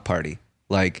a block party.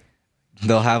 Like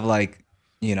they'll have like,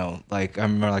 you know, like I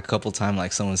remember like a couple times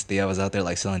like someone's Thea was out there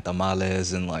like selling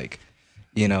tamales and like,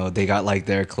 you know, they got like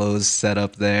their clothes set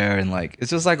up there and like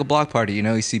it's just like a block party. You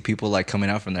know, you see people like coming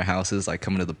out from their houses, like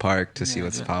coming to the park to see Yeah,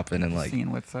 what's just popping and like.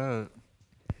 Seeing what's up.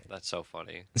 That's so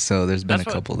funny. So there's been That's a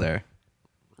what- couple there.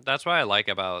 That's what I like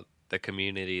about the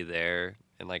community there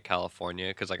in like California,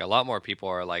 because like a lot more people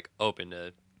are like open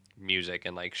to music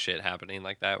and like shit happening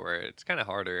like that, where it's kind of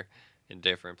harder in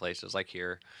different places like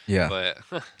here. Yeah, But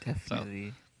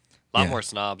Definitely. a lot Yeah. more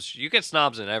snobs. You get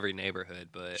snobs in every neighborhood,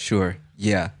 but sure.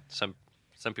 Yeah, some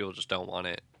people just don't want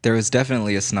it. there was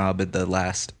definitely a snob at the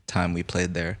last time we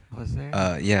played there. Was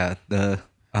there? Yeah, the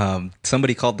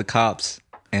somebody called the cops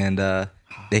and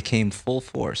they came full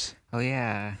force Oh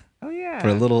yeah. Oh yeah. for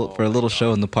a little my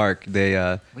show in the park.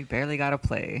 They We barely got to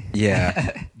play.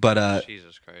 yeah, but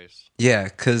Jesus Christ. yeah,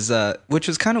 cuz which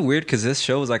was kind of weird cuz this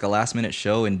show was like a last minute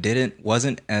show and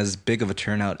wasn't as big of a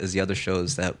turnout as the other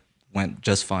shows that went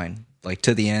just fine. Like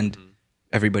to the end,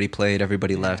 everybody played,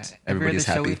 everybody left, Every everybody's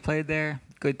other show happy. we've played there,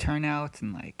 good turnouts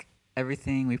and like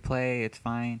everything we play, it's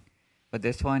fine. But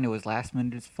this one, it was last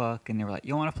minute as fuck, and they were like,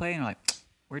 "You want to play?" And we're like,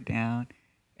 "We're down."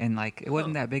 And like, it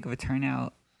wasn't that big of a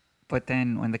turnout. But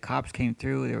then when the cops came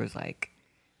through, there was like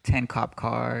 10 cop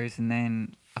cars, and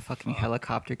then a fucking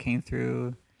helicopter came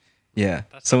through. Yeah.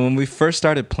 So when we first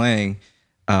started playing,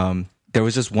 there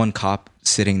was just one cop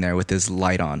sitting there with his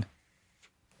light on,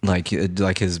 like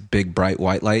his big bright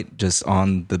white light just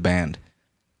on the band.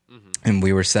 And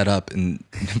we were set up, and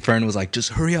Fern was like, just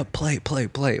hurry up, play.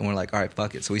 And we're like, all right,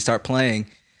 fuck it. So we start playing,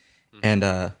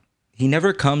 and he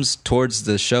never comes towards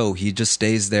the show. He just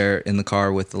stays there in the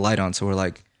car with the light on. So we're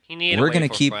like, we're going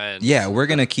to keep, we're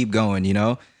going to keep going, you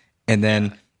know? And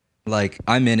then, like,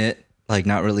 I'm in it, like,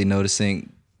 not really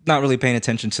noticing, not really paying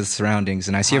attention to the surroundings.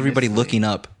 And I see everybody looking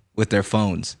up with their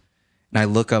phones. And I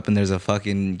look up, and there's a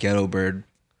fucking ghetto bird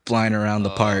flying around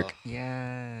the park.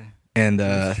 Yeah. And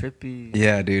trippy.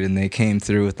 yeah, dude, and they came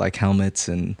through with like helmets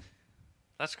and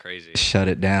That's crazy. shut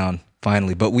it down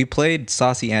finally. But we played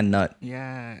Saucy and Nut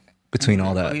Yeah. between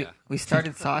all that. We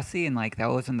started Saucy, and like that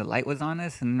was when the light was on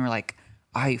us, and we're like,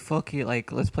 all right, fuck it,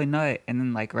 like let's play Nut. And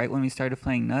then like right when we started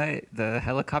playing Nut, the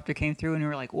helicopter came through, and we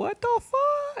were like, what the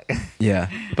fuck? Yeah,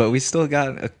 but we still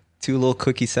got 2 little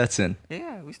cookie sets in,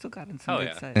 Yeah, we still got in some Oh, good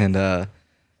yeah. sets. and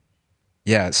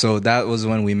yeah, so that was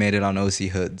when we made it on OC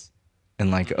Hoods, and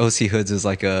like OC Hoods is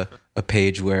like a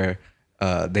page where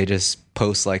they just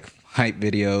post like hype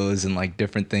videos and like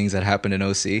different things that happen in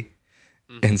OC.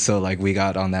 And so like we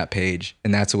got on that page,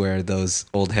 and that's where those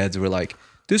old heads were like,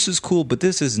 this is cool, but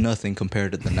this is nothing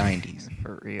compared to the 90s.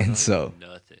 For real. And so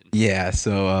Nothing. yeah,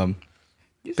 so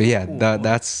but yeah,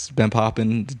 that's been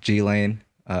popping. G Lane,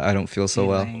 I don't feel so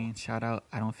well. G-Lane, shout out,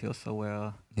 I don't feel so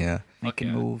well. Yeah, Making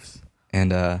yeah. moves.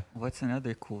 and What's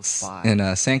another cool spot?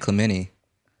 in San Clemente,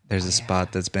 there's a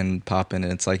spot that's been popping,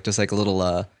 and it's like just like a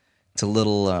little it's a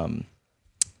little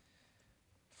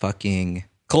fucking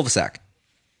cul-de-sac.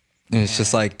 And it's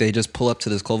just like they just pull up to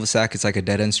this cul-de-sac. It's like a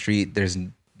dead end street. There's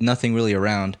nothing really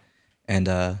around, and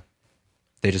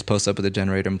they just post up at the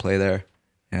generator and play there.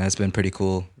 And it's been pretty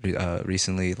cool.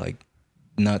 Recently, like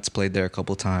Nuts played there a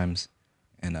couple times,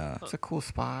 and It's a cool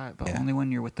spot, but Yeah. only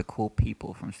when you're with the cool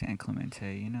people from San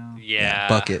Clemente, you know? Yeah.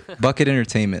 Bucket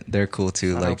Entertainment, they're cool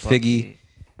too. Shout Like out Bucket.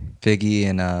 Figgy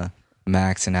and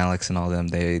Max and Alex and all them.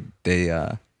 They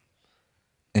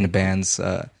in the bands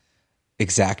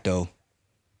Exacto.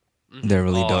 They're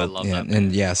really Oh, I dope. love Yeah, that band.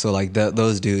 and yeah, so like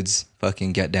those dudes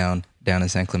fucking get down in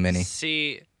San Clemente.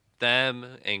 See them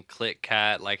and Click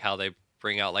Cat, like how they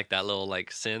bring out like that little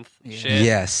like synth Yeah. shit.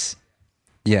 Yes.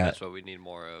 Yeah. That's what we need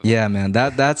more of. Yeah, man.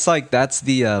 That's the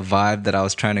vibe that I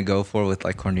was trying to go for with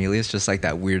like Cornelius, just like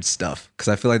that weird stuff. Because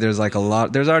I feel like there's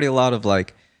already a lot of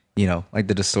like, you know, like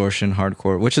the distortion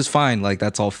hardcore, which is fine. Like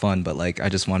that's all fun, but like I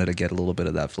just wanted to get a little bit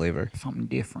of that flavor. Something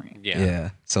different.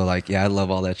 Yeah. So like, yeah, I love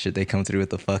all that shit. They come through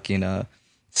with the fucking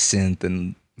synth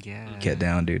and Yeah. get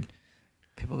down, dude.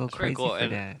 People go It's pretty crazy cool. for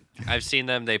And that. I've seen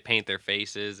them. They paint their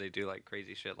faces. They do like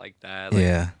crazy shit like that. Like,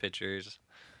 Yeah. Pictures.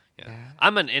 Yeah. Yeah.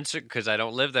 I'm an Instagram because I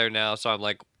don't live there now, so I'm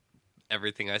like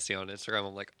everything I see on Instagram.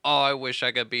 I'm like, oh, I wish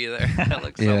I could be there. That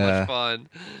looks so Yeah. much fun.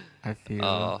 I feel.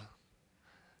 Oh,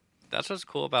 that's what's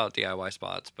cool about DIY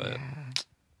spots. But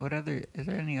Yeah. Is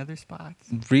there any other spots?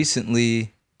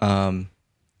 Recently, I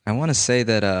want to say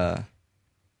that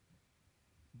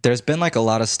there's been like a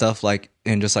lot of stuff like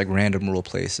in just like random rural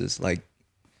places. Like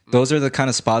those are the kind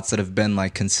of spots that have been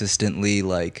like consistently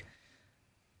like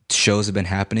shows have been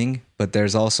happening. But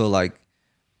there's also like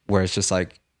where it's just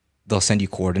like they'll send you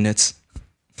coordinates.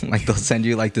 Like they'll send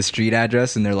you like the street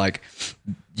address, and they're like,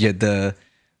 yeah,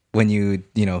 when you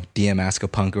DM Ask a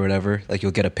Punk or whatever, like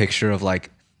you'll get a picture of like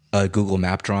a Google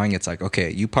Map drawing. It's like, okay,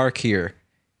 you park here,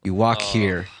 you walk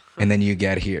here, and then you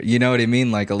get here. You know what I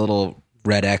mean? Like a little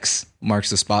red X marks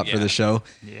the spot for Yeah. the show,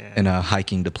 Yeah. and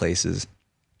hiking to places.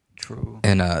 True.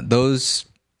 And those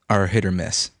are hit or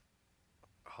miss.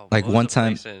 oh, Like, what was one the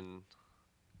time- place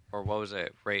or what was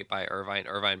it? Right by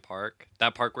Irvine Park.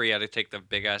 That park where you had to take the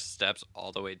big ass steps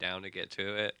all the way down to get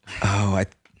to it. Oh, I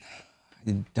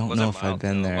don't Was know it if I've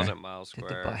been no, there. It wasn't Miles Did the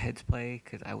Square. Buttheads play?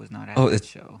 Because I was not at Oh, that it's-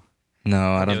 show.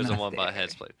 No, I It don't. was the not one there.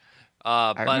 Buttheads played.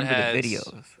 I remember Buttheads.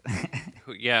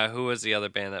 the videos. Who was the other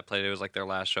band that played? It was like their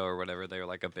last show or whatever. They were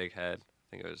like a big head.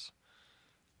 I think it was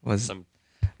Was some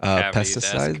cavity-esque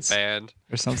pesticides band.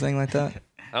 or something like that?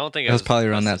 I don't think It was probably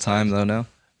around that Pesticides, time though. No.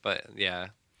 But yeah.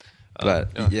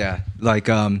 But yeah, like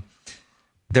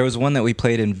there was one that we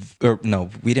played in, or no,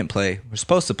 we didn't play. We're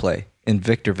supposed to play in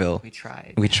Victorville. We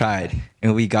tried. We tried,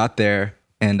 and we got there,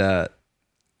 and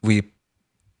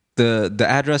the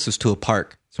address was to a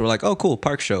park. So we're like, oh, cool,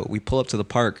 park show. We pull up to the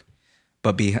park,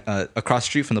 but across the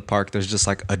street from the park, there's just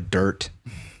like a dirt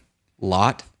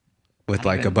lot with Not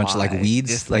like a even bunch of like wide, weeds,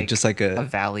 just just like a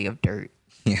valley of dirt.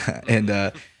 yeah,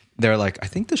 and they're like, I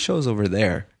think the show's over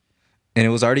there, and it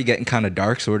was already getting kind of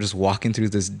dark, so we're just walking through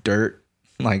this dirt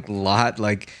like lot,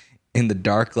 like in the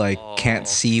dark, like can't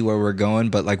see where we're going,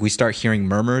 but like we start hearing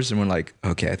murmurs and we're like,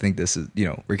 okay, I think this is,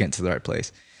 we're getting to the right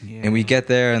place. Yeah. And we get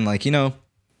there and like,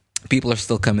 people are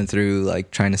still coming through,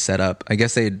 like trying to set up. I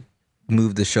guess they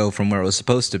moved the show from where it was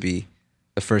supposed to be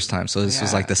the first time. So this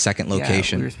was like the second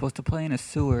location. Yeah, we were supposed to play in a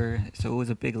sewer, so it was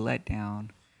a big letdown.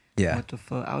 Yeah. What the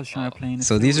fuck? I was trying to play in a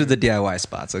So sewer. these are the DIY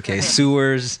spots, okay?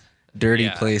 Sewers, dirty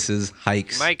places,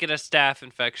 hikes. You might get a staph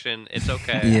infection. It's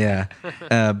okay. Yeah.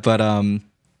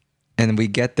 And we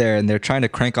get there and they're trying to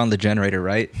crank on the generator,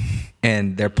 right?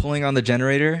 And they're pulling on the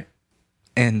generator.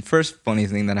 And first funny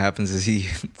thing that happens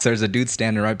is there's a dude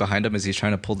standing right behind him as he's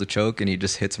trying to pull the choke and he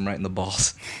just hits him right in the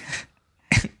balls.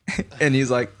 And he's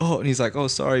like, oh,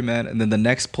 sorry, man. And then the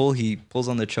next pull, he pulls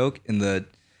on the choke and the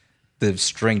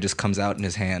string just comes out in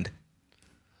his hand.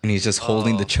 And he's just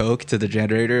holding the choke to the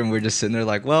generator. And we're just sitting there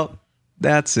like, well,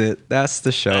 that's it. That's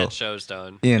the show. That show's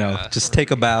done. Just take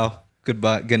a bow.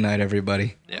 Goodbye. Good night,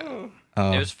 everybody. Yeah.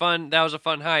 It was fun. That was a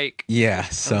fun hike. Yeah.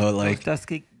 So like,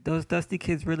 those dusty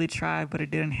kids really tried, but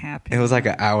it didn't happen. it was like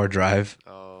an hour drive.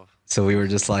 Oh. So we were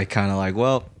just like, kind of like,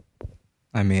 well,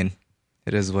 I mean,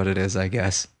 it is what it is, I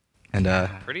guess. And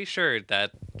Pretty sure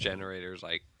that generator's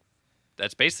like,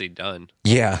 that's basically done.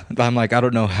 yeah, I'm like, I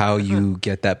don't know how you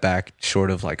get that back short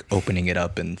of like opening it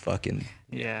up and fucking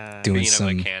Yeah. doing Being some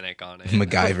a mechanic on it.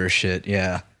 MacGyver shit.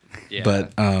 Yeah. Yeah.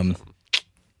 But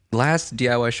last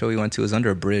DIY show we went to was under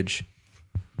a bridge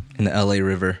in the LA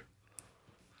River.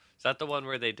 Is that the one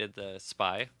where they did the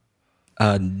spy?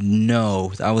 No,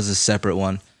 that was a separate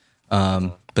one.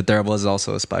 But there was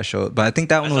also a spy show. But I think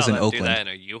that one was in Do that Oakland. in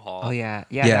a U-Haul. Oh yeah,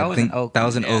 Yeah, that I was think in Oakland. that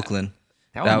was in Yeah. Oakland.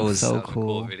 That that one was was- so That was a cool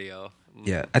cool. video.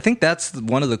 Yeah, I think that's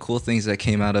one of the cool things that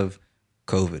came out of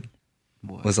COVID.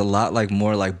 What? Was a lot like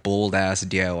more like bold ass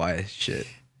DIY shit,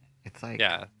 It's like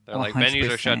Yeah. They're like, venues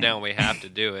are shut 100%. down. We have to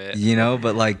do it.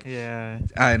 But like Yeah,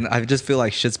 I just feel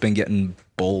like shit's been getting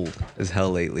bold as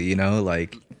hell lately,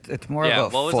 like it's more Yeah,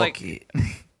 of a what was, like- folky.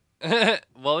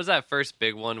 What was that first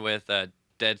big one with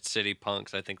Dead City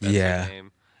Punks? I think that's Yeah. their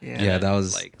name. yeah, that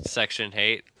was like Section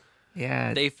Hate.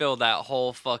 Yeah, They filled that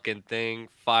whole fucking thing,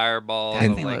 fireball. that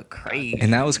and- thing like, looked crazy.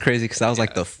 and that was crazy because that was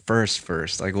like the first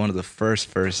like one of the first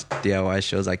DIY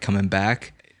shows like coming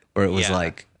back where it was Yeah.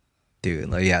 like, dude,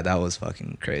 like yeah, that was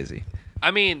fucking crazy.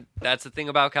 I mean, that's the thing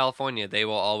about California. They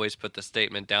will always put the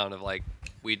statement down of like,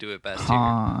 we do it best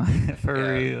For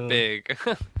here. real. Big.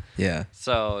 Yeah,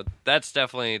 So that's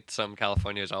definitely something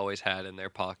California's always had in their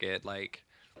pocket. Like,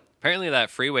 apparently that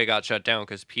freeway got shut down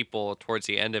because people towards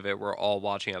the end of it were all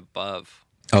watching above.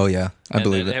 oh yeah, I And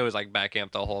believe then it. it was like back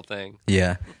amp the whole thing.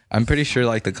 Yeah, I'm pretty sure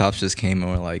like the cops just came and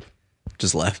were like,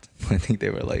 just left. I think they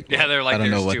were like, Yeah, they're like, I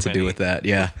don't know "There's what too to do many." with that.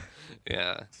 Yeah,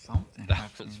 Yeah. Something That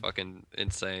happened. was fucking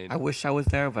insane. I wish I was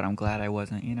there, but I'm glad I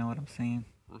wasn't. You know what I'm saying?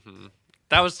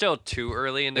 That was still too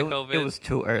early into COVID. It was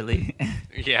too early.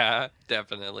 Yeah,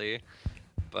 definitely.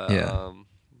 But Yeah.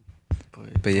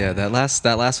 But yeah, that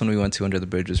last one we went to under the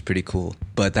bridge was pretty cool.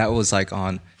 But that was like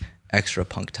on extra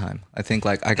punk time. I think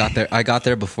like I got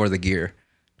there before the gear.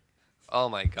 oh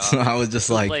my god. So I was just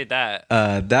Who like played that?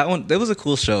 that one. It was a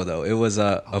cool show though. It was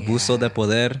Abuso yeah. de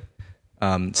Poder,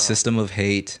 System of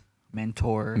Hate,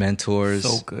 Mentors.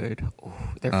 So good. Ooh,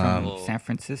 they're from Oh. San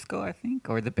Francisco, I think,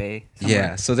 or the Bay.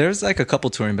 Yeah, so there's like a couple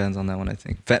touring bands on that one. I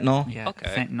think Fentanyl. Yeah. Okay.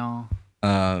 Fentanyl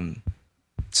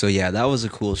So yeah, that was a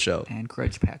cool show. and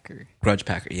Grudge Packer. Grudge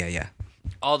Packer. Yeah.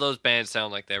 All those bands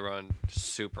sound like they run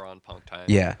super on punk time.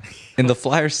 Yeah. And the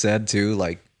flyer said too,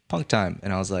 like, punk time.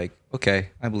 And I was like, okay,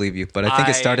 I believe you. But I think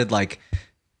I- it started like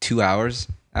 2 hours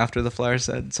after the flyer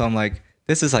said. So I'm like,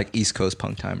 this is like East Coast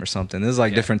punk time or something. This is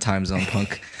like Yeah. different time zone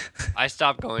punk. I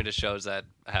stopped going to shows that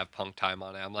have punk time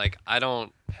on it. I'm like, I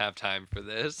don't have time for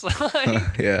this.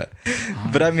 Like, Yeah.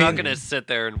 But I I'm not mean, gonna sit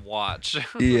there and watch.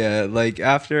 yeah, like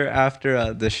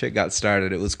after the shit got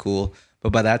started, it was cool.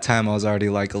 But by that time, I was already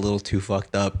like a little too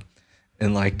fucked up.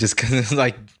 And like just cause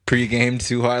like pre-gamed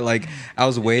too hard, like I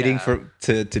was waiting Yeah.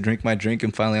 to drink my drink,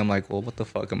 and finally I'm like, well, what the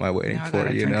fuck am I waiting Now I for?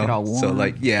 gotta You drink it know? all So warm.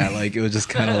 like, yeah, like it was just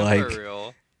kind of like For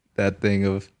real. that thing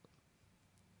of,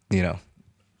 you know,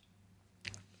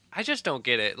 I just don't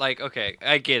get it. Like, okay,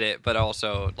 I get it, but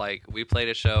also like we played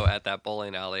a show at that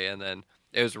bowling alley, and then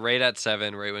it was right at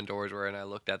 7, right when doors were, and I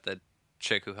looked at the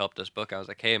chick who helped us book. I was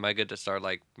like, hey, am I good to start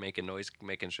like making noise,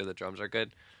 making sure the drums are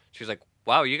good? She was like,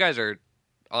 wow, you guys are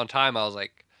on time. I was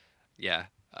like, yeah.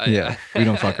 Yeah, we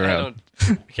don't fuck around.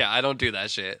 I don't do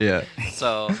that shit. yeah,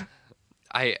 So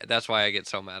that's why I get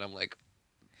so mad. I'm like,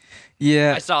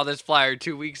 yeah. I saw this flyer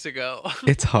 2 weeks ago.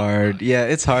 It's hard. Yeah,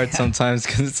 it's hard sometimes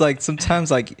because it's like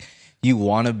sometimes like you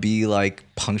want to be like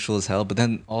punctual as hell, but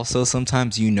then also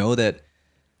sometimes you know that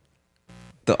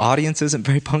the audience isn't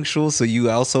very punctual, so you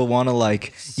also want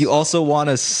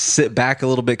to sit back a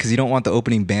little bit because you don't want the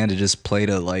opening band to just play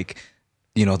to like,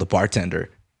 you know, the bartender.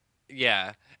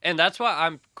 Yeah, and that's why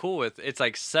I'm cool with it's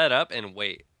like set up and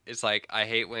wait. It's like I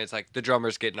hate when it's like the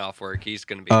drummer's getting off work. He's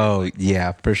gonna be Oh like,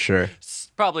 yeah, for sure.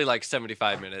 probably like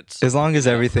 75 minutes. As long as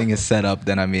everything is set up,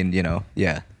 then I mean, you know,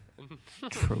 yeah.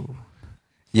 True.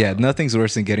 Yeah, nothing's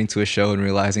worse than getting to a show and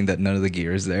realizing that none of the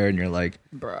gear is there, and you're like,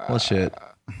 Bruh. well, shit.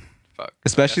 Fuck.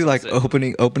 Especially like That's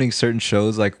it. opening certain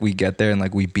shows, like we get there and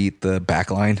like we beat the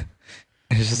back line.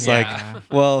 And it's just Yeah. like,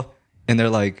 well, and they're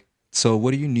like, so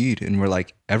what do you need? And we're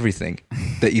like, everything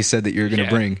that you said that you're gonna Yeah.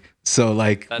 bring. So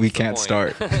like That's we the can't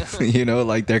point. start. You know,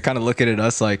 like they're kind of looking at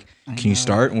us like, can you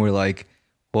start? And we're like,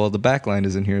 well, the back line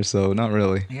isn't here, so not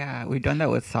really. Yeah, we've done that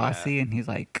with Saucy, and he's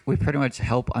like, we pretty much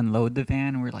help unload the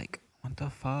van. And we're like, what the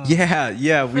fuck?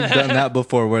 Yeah, we've done that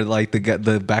before where like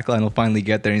the back line will finally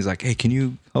get there and he's like, hey, can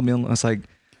you help me? I was like,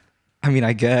 I mean,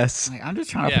 I guess. Like, I'm just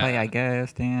trying to Yeah. play, I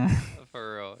guess. Damn.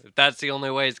 For real. If that's the only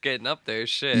way it's getting up there,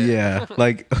 shit. Yeah,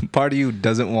 like part of you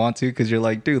doesn't want to because you're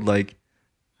like, dude, like,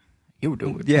 You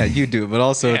do it. yeah, you do, but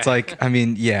also it's Yeah. like, I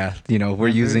mean, yeah, you know, we're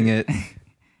using it.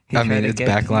 He I tried mean, to it's get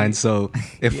backline, you- so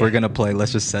if we're gonna play,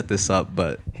 let's just set this up.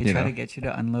 But He you tried know, to get you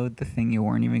to unload the thing you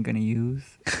weren't even gonna use.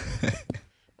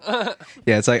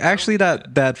 yeah, it's like actually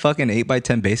that fucking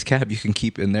 8x10 bass cap you can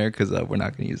keep in there because we're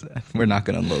not gonna use that. We're not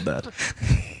gonna unload that.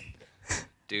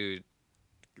 Dude,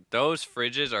 those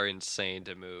fridges are insane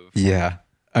to move. Yeah,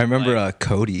 I remember Like-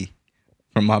 Cody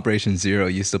from Operation Zero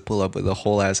used to pull up with a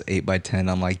whole ass 8x10.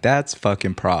 I'm like, that's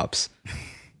fucking props.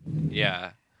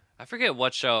 Yeah. I forget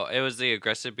what show. It was the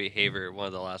Aggressive Behavior, one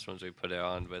of the last ones we put it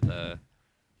on with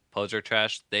Poser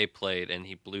Trash. They played and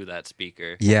he blew that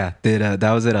speaker. Yeah,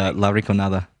 that was at La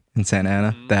Riconada in Santa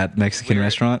Ana, that Mexican Weird.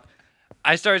 restaurant.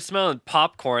 I started smelling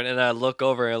popcorn and I look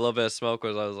over and a little bit of smoke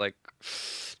was. I was like,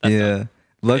 that's Yeah,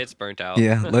 look, it's burnt out.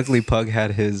 yeah. Luckily, Pug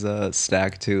had his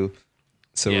stack too,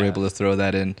 so we Yeah. were able to throw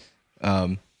that in.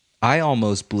 I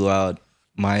almost blew out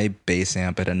my bass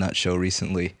amp at a nut show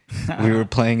recently. We were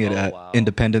playing it Oh, at wow.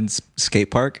 Independence Skate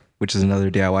Park, which is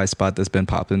another DIY spot that's been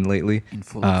popping lately. In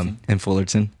Fullerton. In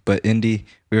Fullerton. But we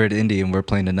were at Indy and we are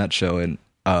playing a nut show, and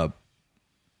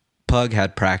Pug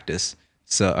had practice,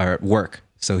 or work,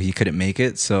 so he couldn't make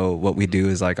it. So what we do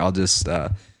is like I'll just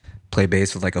play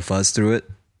bass with like a fuzz through it,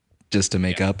 just to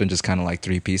make Yeah. up and just kind of like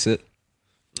 3-piece it.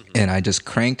 And I just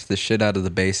cranked the shit out of the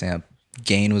bass amp.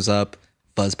 Gain was up,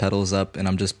 fuzz pedal was up, and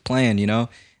I'm just playing, you know.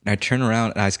 And I turn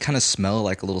around and I kind of smell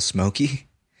like a little smoky.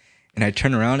 And I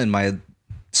turn around and my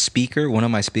speaker, one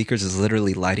of my speakers, is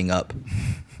literally lighting up,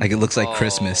 like it looks like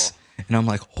Christmas. And I'm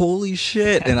like, holy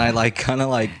shit! And I like kind of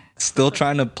like still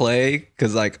trying to play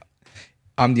because like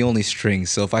I'm the only string,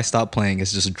 so if I stop playing,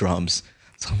 it's just drums.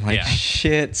 So I'm like, Yeah.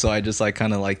 shit. So I just like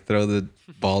kind of like throw the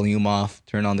volume off,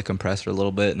 turn on the compressor a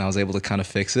little bit, and I was able to kind of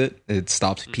fix it. It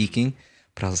stopped peaking,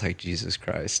 but I was like, Jesus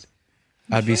Christ.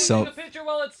 I'd be so Take a picture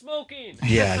while it's smoking.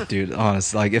 yeah, dude.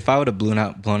 Honestly, like if I would have blown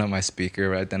out my speaker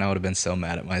right then, I would have been so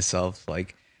mad at myself.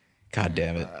 Like, god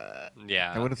damn it.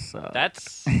 Yeah. That would have sucked.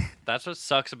 That's what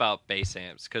sucks about bass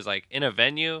amps, because like in a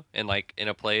venue and like in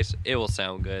a place, it will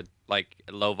sound good, like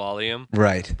low volume.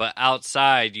 Right. But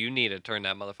outside, you need to turn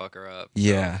that motherfucker up.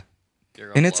 Yeah. You're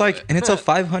gonna And it's blow like, it. and it's a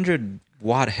 500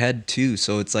 watt head too,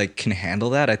 so it's like can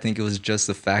handle that. I think it was just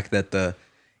the fact that the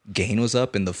gain was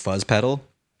up and the fuzz pedal,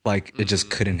 like it just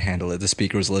couldn't handle it. The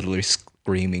speaker was literally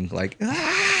screaming, like,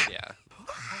 ah! Yeah.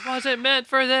 I wasn't meant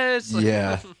for this.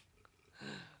 Yeah.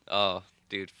 Oh,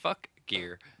 dude, fuck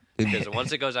gear. Because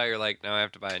once it goes out, you're like, now I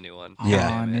have to buy a new one. Yeah.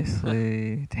 Damn it.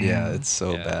 Honestly. Damn. Yeah, it's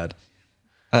so Yeah.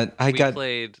 bad. We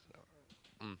played.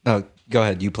 Oh, go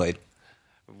ahead. You played.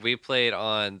 We played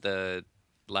on the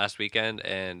last weekend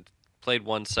and played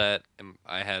one set, and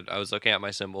I was looking at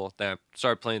my cymbal. Then I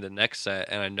started playing the next set,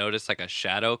 and I noticed like a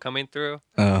shadow coming through,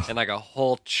 Oh, and like a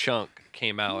whole chunk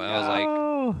came out. And I was like,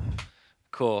 Oh.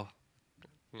 cool.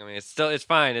 I mean, it's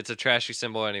fine. It's a trashy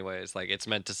cymbal anyways. Like it's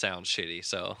meant to sound shitty.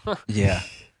 So yeah.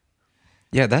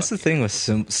 Yeah, that's the thing with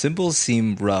cymbals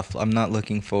seem rough. I'm not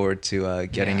looking forward to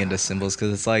getting into cymbals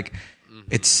because it's like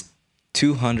it's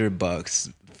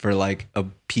 $200 for like a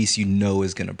piece you know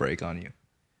is gonna break on you.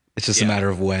 It's just a Yeah. matter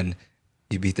of when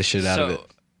you beat the shit out of it.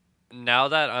 now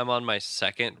that I'm on my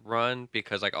second run,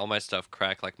 because like all my stuff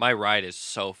cracked, like my ride is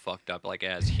so fucked up. Like it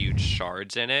has huge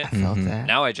shards in it. I felt Mm-hmm. that.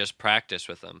 Now I just practice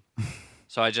with them.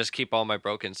 So I just keep all my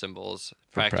broken cymbals,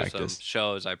 practice them. practice.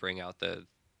 Shows I bring out the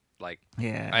like.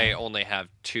 Yeah. I only have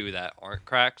 2 that aren't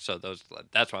cracked, so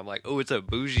that's why I'm like, oh, it's a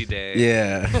bougie day.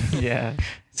 Yeah. yeah.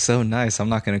 So nice. I'm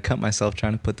not gonna cut myself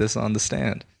trying to put this on the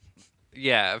stand.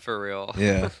 Yeah, for real.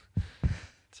 Yeah.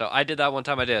 So I did that one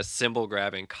time. I did a cymbal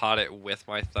grab and caught it with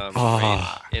my thumb Oh.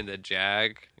 right in the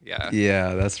jag. Yeah.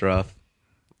 Yeah, that's rough.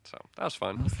 So that was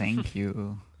fun. Oh, thank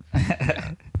you.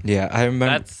 Yeah, I remember.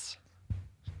 That's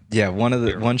Yeah,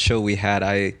 one show we had,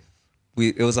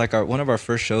 it was like one of our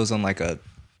first shows on like a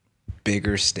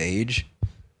bigger stage,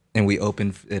 and we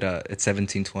opened it at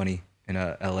 1720 in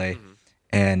LA,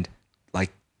 and like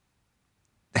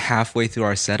halfway through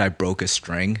our set, I broke a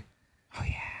string, Oh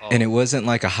yeah. and it wasn't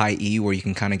like a high E where you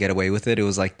can kind of get away with it. It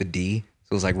was like the D, so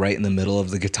it was like right in the middle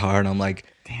of the guitar, and I'm like,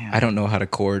 Damn. I don't know how to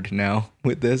chord now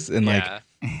with this, and like. yeah.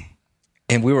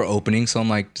 And we were opening, so I'm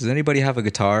like, does anybody have a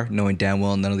guitar? Knowing damn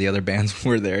well none of the other bands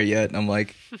were there yet. And I'm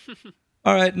like,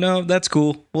 all right, no, that's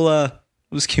cool. We'll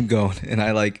just keep going. And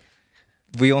I like,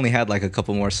 we only had like a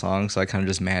couple more songs, so I kind of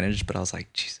just managed. But I was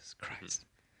like, Jesus Christ,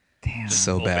 Damn.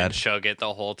 so Open bad, chug it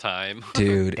the whole time.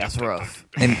 dude. That's rough.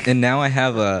 And now I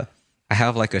have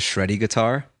like a shreddy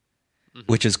guitar,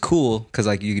 which is cool because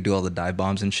like you can do all the dive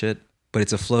bombs and shit. But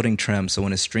it's a floating trem, so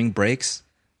when a string breaks,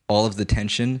 all of the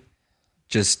tension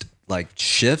just like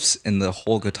shifts and the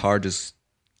whole guitar just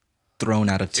thrown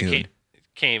out of You tune.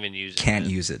 can't even use it. Can't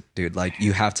use it, dude. Like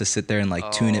you have to sit there and like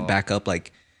tune it back up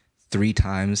like 3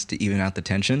 times to even out the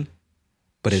tension.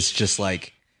 But it's just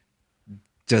like,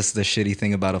 just the shitty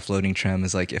thing about a floating trem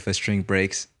is like if a string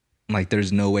breaks, like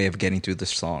there's no way of getting through the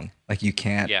song. Like you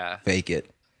can't Yeah. fake it,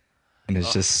 and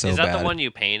it's just so Is that bad. the one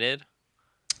you painted?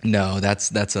 No,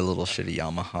 that's a little shitty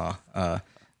Yamaha.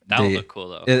 That would look cool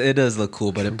though. It does look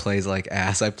cool, but it plays like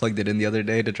ass. I plugged it in the other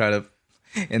day to try to,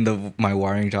 and my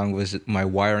wiring job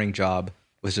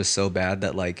was just so bad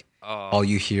that like all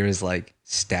you hear is like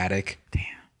static. Damn.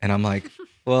 And I'm like,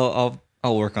 well,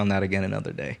 I'll work on that again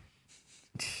another day.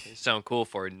 It sound cool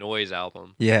for a noise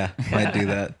album. Yeah, might do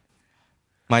that.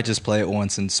 Might just play it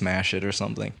once and smash it or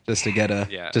something, just to get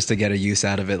a use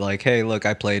out of it. Like, hey, look,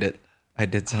 I played it. I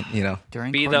did something, you know.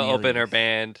 During Be the Cornelius. opener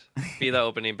band. Be the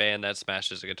opening band that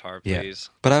smashes a guitar, Yeah. please.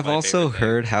 But That's I've my also favorite thing.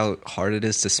 heard how hard it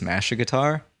is to smash a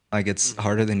guitar. Like it's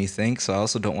harder than you think. So I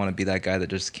also don't want to be that guy that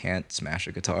just can't smash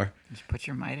a guitar. Just put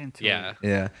your might into Yeah. it.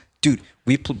 Yeah, dude,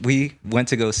 we went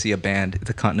to go see a band at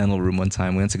the Continental Room one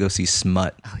time. We went to go see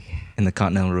Smut Oh yeah. in the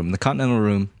Continental Room. The Continental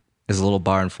Room is a little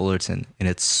bar in Fullerton, and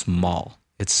it's small.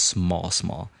 It's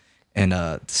small. And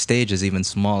the stage is even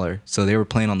smaller. So they were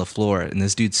playing on the floor, and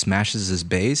this dude smashes his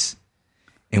bass,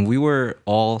 and we were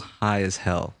all high as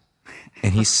hell.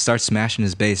 And he starts smashing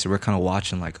his bass, and we're kind of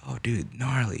watching like, oh, dude,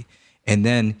 gnarly. And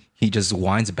then he just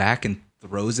winds back and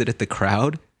throws it at the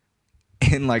crowd.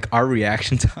 And like our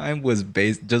reaction time was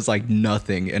just like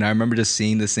nothing. And I remember just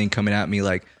seeing this thing coming at me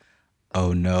like,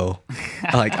 oh no,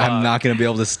 like I'm not going to be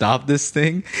able to stop this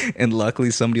thing. And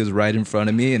luckily somebody was right in front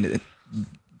of me. And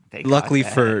They got luckily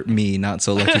that. for me, not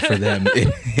so lucky for them,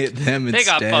 it hit them They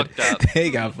got instead. fucked up. They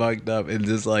got fucked up. And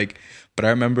just like, but I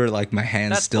remember like my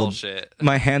hands That's still, bullshit.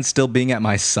 my hands still being at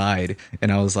my side.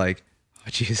 And I was like, oh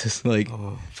Jesus, like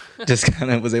just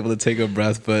kind of was able to take a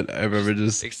breath. But I remember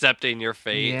just, Accepting your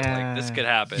fate. Like, this Yeah. could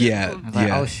happen. yeah, was like,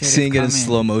 yeah. oh, shit, it's Seeing it in coming.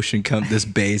 slow motion come this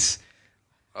bass,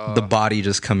 the body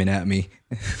just coming at me.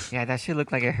 Yeah, that shit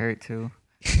looked like it hurt too.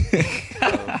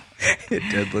 It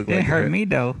did look It like hurt me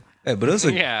though. Yeah, but it was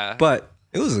a Yeah. but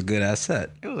it was a good ass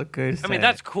set. It was a good. I mean, set.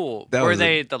 that's cool. That Were was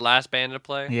they the last band to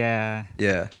play? Yeah.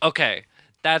 Yeah, Okay.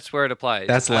 That's where it applies.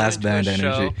 that's I last went to band a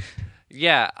energy. show-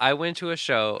 Yeah, I went to a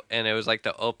show and it was like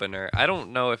the opener. I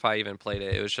don't know if I even played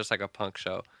it. It was just like a punk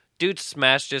show. Dude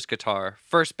smashed his guitar.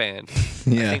 First band. I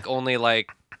Yeah, think only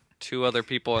like 2 other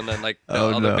people and then like the Oh,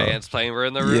 other no. bands playing were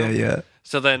in the room. yeah, yeah.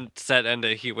 So then set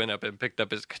ended, he went up and picked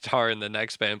up his guitar and the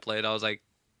next band played. I was like,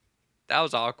 that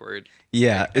was awkward.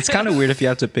 Yeah, it's kind of weird if you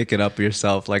have to pick it up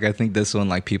yourself. Like I think this one,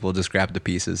 like people just grabbed the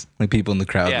pieces. Like people in the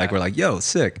crowd, Yeah. like were like, "Yo,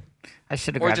 sick." I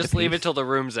should have Or grabbed just the leave it piece. till the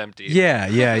room's empty. Yeah.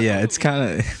 It's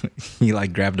kind of he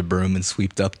like grabbed a broom and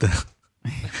swept up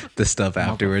the stuff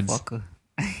afterwards. Motherfucker.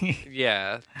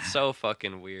 Yeah. So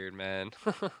fucking weird, man.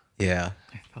 Yeah,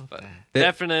 I felt But that.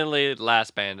 definitely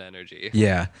last band energy.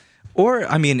 yeah. Or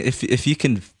I mean, if you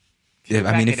can, can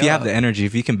I mean, back if it you have up. the energy,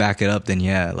 if you can back it up, then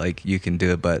yeah, like you can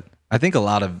do it. But I think a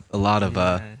lot of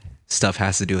Yeah. stuff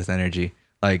has to do with energy,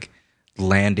 like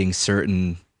landing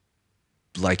certain,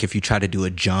 like if you try to do a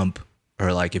jump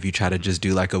or like if you try to just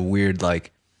do like a weird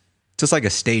like just like a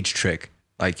stage trick,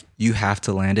 like you have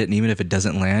to land it, and even if it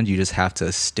doesn't land, you just have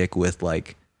to stick with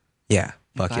like, yeah,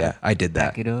 fuck gotta yeah, I did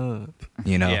that, Back it up.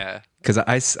 you know? Yeah. Because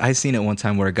I seen it one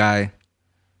time where a guy,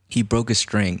 he broke a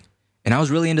string, and I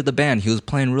was really into the band. He was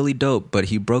playing really dope, but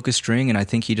he broke a string, and I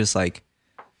think he just like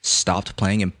stopped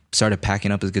playing and started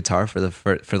packing up his guitar for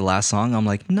the last song. I'm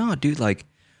like, no, dude, like,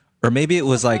 or maybe it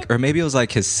was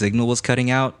like his signal was cutting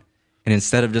out, And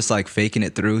instead of just like faking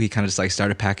it through, he kind of just like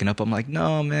started packing up. I'm like,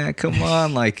 no, man, come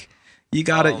on. Like, you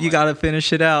gotta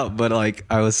finish it out. But like,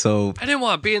 I didn't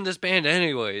want to be in this band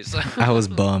anyways. I was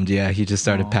bummed. Yeah. He just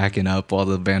started packing up while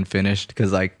the band finished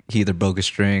because like he either broke a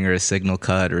string or a signal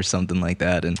cut or something like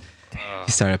that. And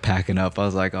he started packing up. I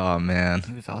was like, oh man.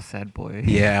 He was all sad boy.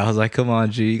 Yeah. I was like, come on,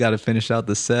 G, you got to finish out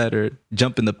the set or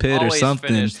jump in the pit Always or something.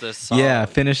 finish this song. Yeah.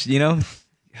 Finish, you know?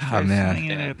 Oh man.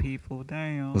 Swinging at people,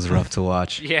 damn. It was rough to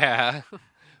watch. Yeah.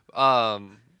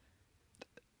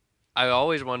 I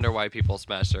always wonder why people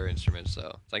smash their instruments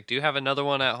though. It's like, do you have another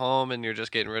one at home and you're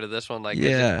just getting rid of this one? Like,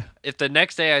 Yeah. if the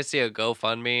next day I see a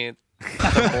GoFundMe,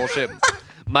 the bullshit,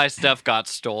 my stuff got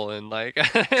stolen. Like,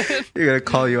 You're gonna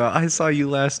call you out. I saw you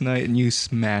last night and you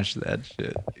smashed that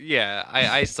shit. yeah,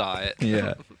 I saw it.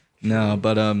 Yeah. No,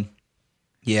 but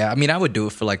yeah, I mean I would do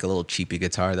it for like a little cheapy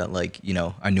guitar that like, you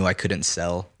know, I knew I couldn't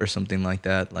sell or something like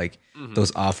that. Like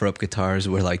those offer up guitars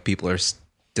where like people are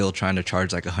still trying to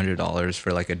charge like $100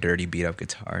 for like a dirty beat up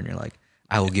guitar and you're like,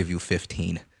 I will give you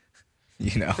 15.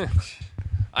 You know?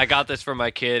 I got this for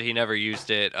my kid. He never used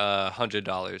it.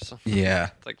 $100. Yeah.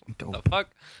 It's like, Dope. the fuck?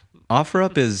 Offer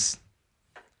up is,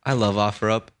 I love offer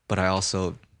up, but I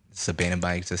also, it's a bane of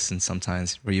my existence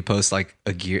sometimes where you post like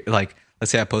a gear, like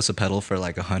let's say I post a pedal for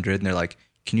like 100 and they're like,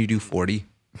 can you do 40?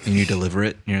 Can you deliver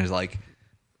it? And you're just like,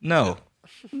 no,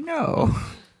 No.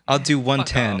 I'll do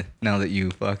 110 now that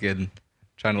you fucking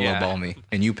trying to Yeah. lowball me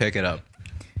and you pick it up.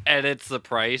 And it's the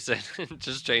price and it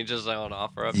just changes on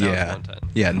offer up. Now it's Yeah. 110.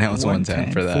 Yeah, now it's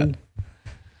 110 for that.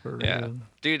 For Yeah. real.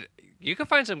 Dude, you can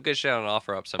find some good shit on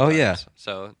offer up sometimes. Oh, yeah.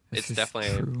 So This it's is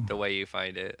definitely true. the way you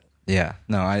find it. Yeah.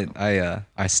 No,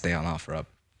 I stay on offer up.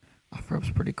 Offer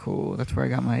Up's pretty cool. That's where I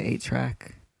got my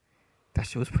 8-track. That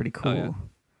shit was pretty cool. Oh, yeah.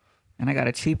 And I got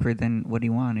it cheaper than what he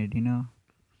wanted, you know?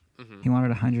 Mm-hmm. He wanted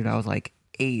 100. I was like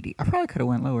 80. I probably could have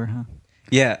went lower, huh?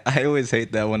 Yeah, I always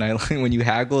hate that when when you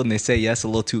haggle and they say yes a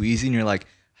little too easy and you're like,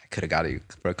 I could have got it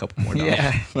for a couple more dollars.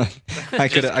 Yeah. I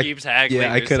could Just keeps haggling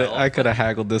Yeah, yourself. I could have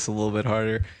haggled this a little bit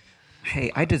harder.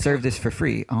 Hey, I deserve this for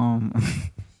free.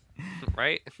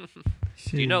 Right?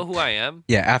 Do you know who I am?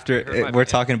 Yeah, You heard my we're band.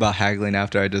 talking about haggling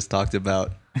after I just talked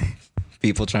about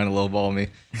people trying to lowball me.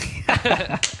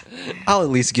 I'll at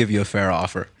least give you a fair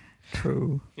offer.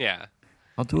 True. Yeah.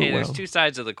 I'll do Hey, it well. there's two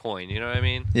sides of the coin. You know what I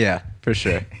mean? Yeah, for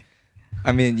sure.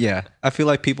 I mean, yeah, I feel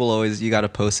like people always, you got to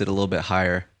post it a little bit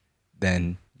higher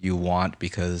than you want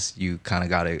because you kind of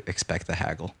got to expect the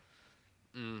haggle.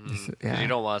 Because Yeah. you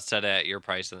don't want to set it at your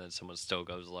price and then someone still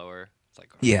goes lower. It's like,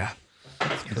 Yeah,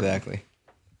 exactly.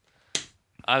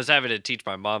 I was having to teach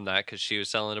my mom that because she was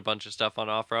selling a bunch of stuff on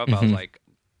offer up. Mm-hmm. I was like,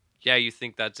 yeah, you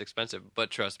think that's expensive,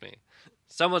 but trust me,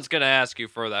 someone's going to ask you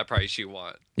for that price you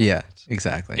want. Yeah,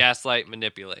 exactly. Gaslight,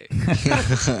 manipulate.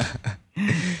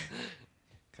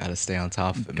 Got to stay on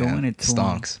top of it, Doing man. it to 'em.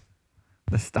 Stonks.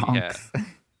 The stonks.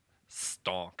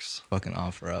 Stonks. Fucking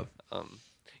offer up.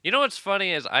 You know what's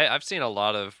funny is I've seen a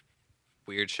lot of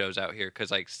weird shows out here because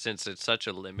like since it's such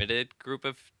a limited group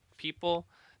of people,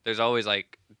 there's always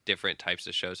like different types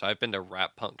of shows. So I've been to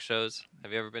rap punk shows.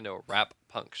 Have you ever been to a rap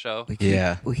punk show?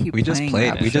 Yeah, we keep we just playing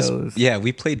played. rap We just shows.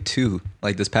 we played 2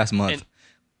 like this past month. And-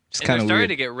 It's And kind they're of starting weird.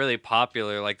 to get really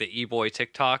popular, like the e-boy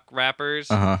TikTok rappers.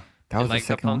 Uh-huh. That was in, like the the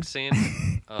second punk one.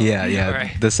 scene. Oh, Yeah.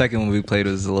 right. The second one we played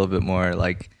was a little bit more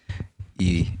like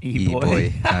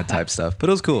e-boy kind of type stuff, but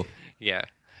it was cool. Yeah,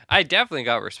 I definitely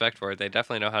got respect for it. They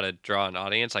definitely know how to draw an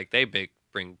audience. Like they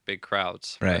bring big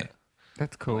crowds. Right.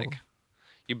 That's cool. Like,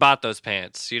 you bought those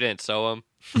pants. You didn't sew them.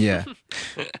 Yeah.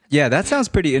 Yeah, that sounds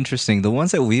pretty interesting. The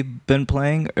ones that we've been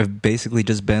playing have basically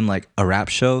just been like a rap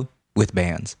show with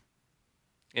bands.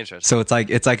 Interesting. So it's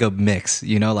like a mix,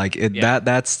 you know, like it Yeah.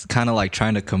 that's kind of like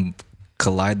trying to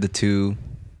collide the two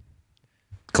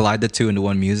into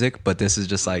one music, but this is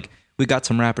just like we got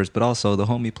some rappers, but also the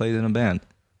homie played in a band.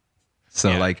 So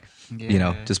Yeah. like, you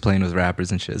know, Yeah. just playing with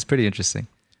rappers and shit. It's pretty interesting.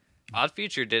 Odd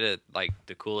Future did it like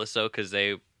the coolest though, because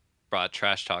they brought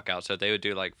Trash Talk out, so they would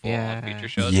do like full Yeah. Odd Future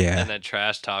shows, Yeah. and then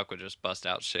Trash Talk would just bust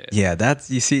out shit. Yeah, that's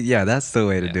the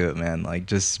way to Yeah. do it, man. Like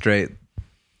just straight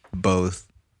both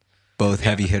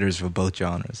heavy hitters for both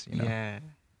genres, you know. Yeah.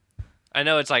 I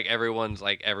know it's like everyone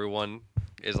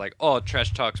is like, oh,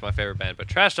 Trash Talk's my favorite band, but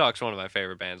Trash Talk's one of my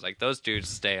favorite bands. Like those dudes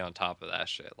stay on top of that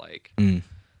shit. Like Mm.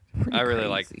 Pretty I really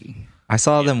like- crazy. I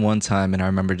saw them one time and I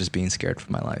remember just being scared for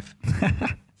my life.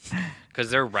 because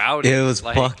they're rowdy. It was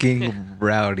like, fucking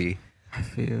rowdy. I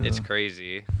feel It's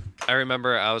crazy. I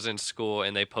remember I was in school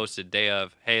and they posted day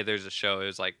of, hey, there's a show. It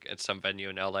was like at some venue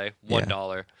in LA,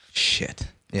 $1 Shit.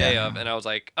 day Yeah. of, and I was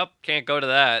like, oh, can't go to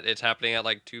that. It's happening at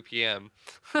like 2 p.m.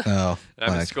 Oh. And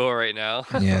I'm in fuck. school right now.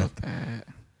 Yeah. that.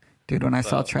 Dude, when I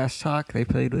saw So- Trash Talk, they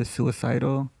played with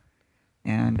Suicidal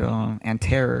and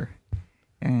Terror.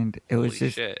 And it was Holy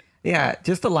just shit. yeah,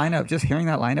 just the lineup, just hearing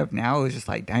that lineup now is just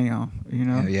like damn, you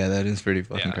know. Yeah, that is pretty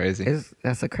fucking Yeah. crazy.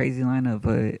 That's a crazy lineup,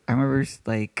 but I remember just,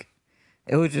 like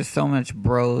it was just so much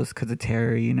bros because of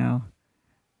Terror, you know.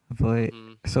 But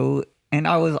so, and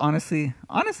I was honestly,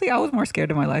 I was more scared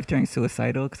of my life during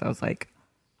Suicidal because I was like,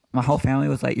 my whole family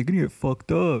was like, "You're gonna get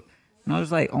fucked up," and I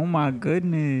was like, "Oh my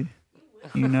goodness,"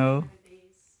 you know.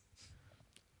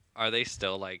 Are they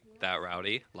still like that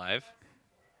rowdy live?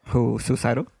 Who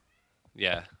Suicidal?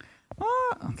 Yeah.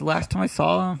 The last time I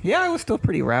saw him, yeah, it was still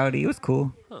pretty rowdy. It was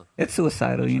cool. Huh. It's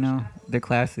Suicidal, you know. They're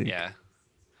classic. Yeah.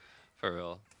 For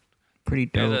real.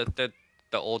 Pretty They're dope.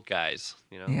 the old guys,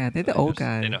 you know? Yeah, they're the They old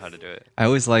They know guys. how to do it. I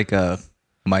always like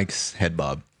Mike's head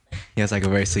bob. He has like a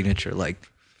very signature like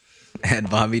head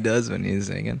bob he does when he's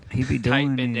singing. He be Tight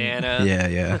doing it. bandana. Yeah,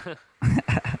 yeah.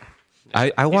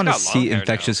 I want to got long see hair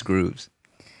Infectious Grooves.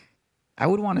 I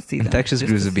would want to see them. Infectious just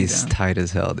Grooves to would be see them. tight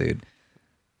as hell, dude.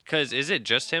 Because is it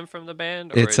just him from the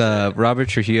band? Or It's is it- Robert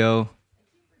Trujillo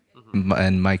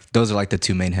and Mike. Those are like the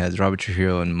two main heads. Robert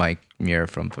Trujillo and Mike Muir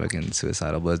from fucking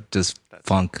Suicidal, but just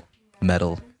funk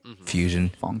metal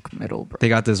fusion. funk metal, bro. They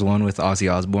got this one with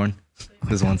Ozzy Osbourne.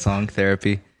 This one song,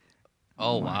 Therapy.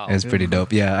 Oh, wow. It's pretty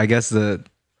dope. Yeah, I guess I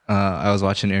was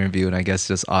watching an interview and I guess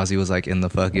just Ozzy was like in the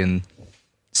fucking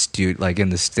like in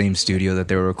the same studio that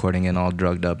they were recording in, all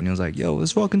drugged up, and he was like, "Yo,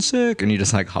 it's fucking sick," and he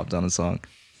just like hopped on the song.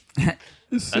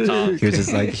 That's awesome. He was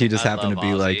just like, he just I happened to love be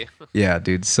Ozzy. like, "Yeah,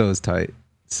 dude, so tight,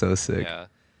 so sick." Yeah.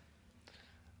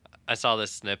 I saw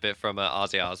this snippet from an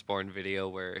Ozzy Osbourne video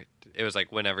where it was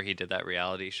like whenever he did that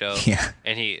reality show. Yeah.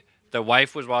 And the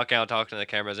wife was walking out talking to the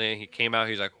cameras, and he came out.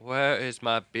 He's like, "Where is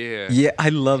my beer?" Yeah, I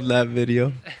love that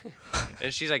video.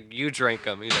 And she's like, "You drank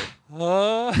them." He's like,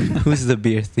 "Huh?" Who's the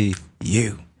beer thief?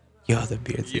 You. You're the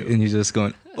beer thief. You. And he's just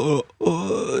going, oh.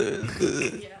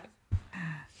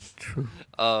 True.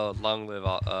 Oh, long live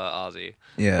Ozzy.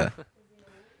 Yeah.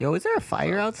 Yo, is there a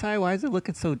fire outside? Why is it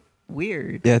looking so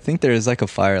weird? Yeah, I think there is like a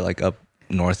fire like up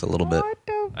north a little bit. What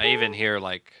the I even hear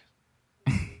like,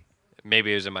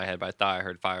 maybe it was in my head, but I thought I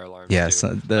heard fire alarms. Yeah, too.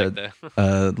 so Like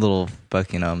little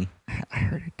fucking I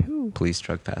heard it too. police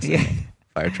truck passing. Yeah.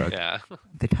 Fire truck. yeah.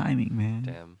 The timing, man.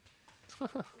 Damn.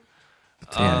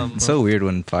 Yeah, it's so weird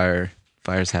when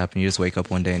fires happen. You just wake up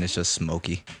one day and it's just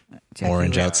smoky, Jackie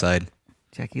orange looks- outside.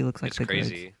 Jackie looks like It's the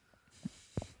crazy.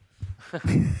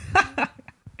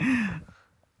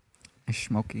 It's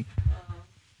smoky.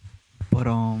 But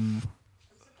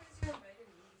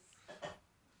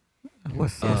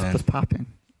what's man. popping?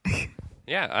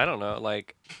 Yeah, I don't know.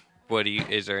 Like,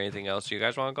 is there anything else you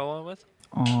guys want to go on with?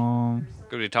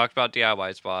 'Cause we talked about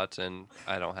DIY spots, and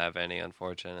I don't have any,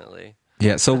 unfortunately.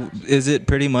 Yeah, so is it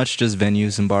pretty much just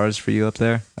venues and bars for you up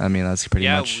there? I mean, that's pretty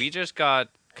Yeah, much. we just got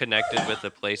connected with a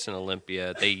place in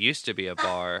Olympia. They used to be a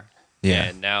bar. Yeah.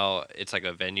 And now it's like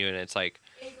a venue, and it's like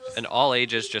an all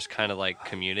ages, just kind of like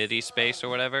community space or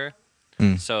whatever.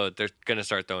 Mm. So they're gonna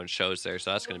start throwing shows there,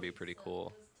 so that's gonna be pretty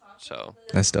cool. So,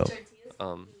 That's dope.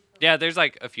 yeah, there's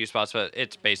like a few spots, but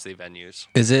it's basically venues.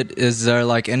 Is there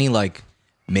like any like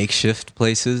makeshift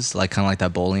places, like kind of like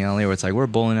that bowling alley where it's like, we're a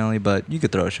bowling alley, but you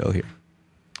could throw a show here?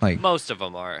 Like, Most of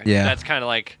them are. Yeah. That's kind of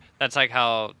like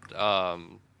how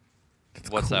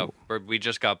what's cool. that? We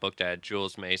just got booked at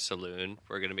Jules May Saloon.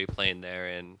 We're gonna be playing there,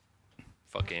 and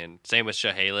fucking same with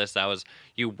Chehalis. That was,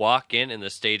 you walk in and the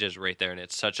stage is right there, and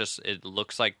it's it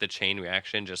looks like the Chain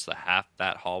Reaction, just the half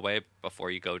that hallway before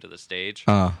you go to the stage.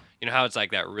 You know how it's like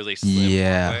that really slim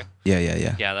yeah. hallway?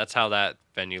 Yeah. Yeah, that's how that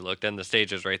venue looked, and the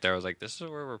stage is right there. I was like, this is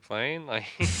where we're playing, like.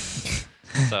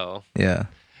 So Yeah.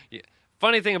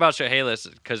 funny thing about Chehalis,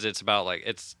 because it's about like,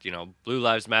 it's, Blue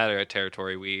Lives Matter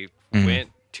territory. We Mm-hmm.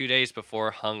 went 2 days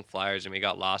before, hung flyers, and we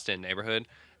got lost in a neighborhood.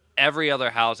 Every other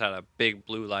house had a big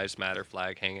Blue Lives Matter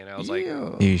flag hanging. I was like,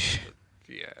 Yeesh.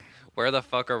 yeah, where the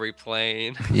fuck are we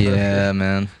playing? Yeah,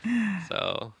 man.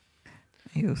 So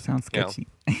Ew, sounds You know. sketchy.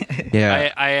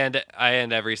 Yeah. I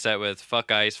end every set with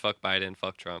fuck ICE, fuck Biden,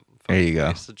 fuck Trump. Fuck There you go.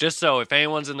 ICE. Just so if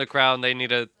anyone's in the crowd and they need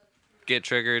to get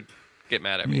triggered, get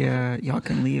mad at me. Yeah, y'all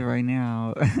can leave right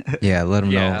now. Yeah, let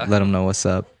them Yeah. know. Let them know what's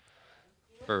up.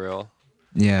 For real.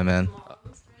 Yeah, man.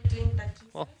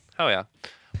 Well, hell yeah.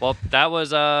 Well, that was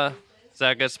is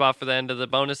that a good spot for the end of the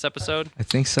bonus episode? I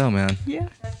think so, man. Yeah.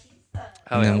 Hell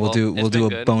And then yeah. we'll Well, it's do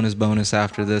been a good. bonus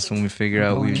after this when we figure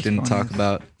out we Bonus, didn't talk bonus.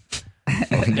 about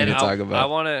what we need to And talk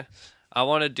about. I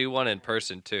want to do one in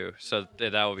person too, so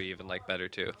that would be even like better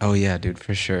too. Oh yeah, dude,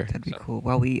 for sure. That'd be cool.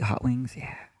 While we eat hot wings,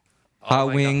 yeah. Oh Hot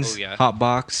my God. wings, Oh, yeah. hot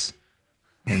box,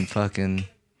 and fucking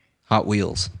Hot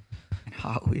Wheels. And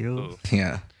Hot Wheels. Ooh.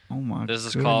 Yeah. Oh my. This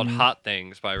is called goodness. Hot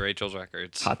Things by Rachel's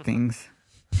Records. Hot things.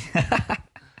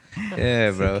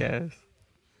 Yeah, bro. Sick ass.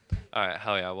 All right,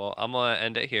 hell yeah. Well, I'm gonna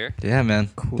end it here. Yeah, man.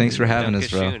 Cool. Thanks for having us,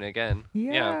 bro. Kishun again. Yeah,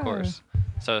 of Yeah. course.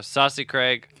 So Saucy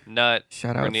Craig, Nut,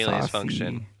 Shout out Cornelius Saucy.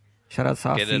 Function. Shout out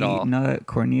Saucy, Get it all. Nut,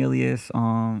 Cornelius,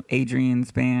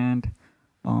 Adrian's band,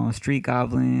 Street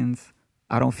Goblins,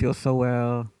 I Don't Feel So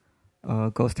Well,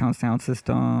 Ghost Town Sound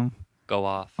System. Go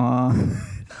off.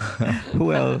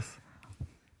 Who else?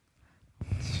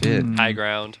 Shit. High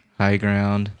Ground. High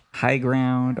ground. High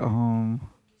Ground.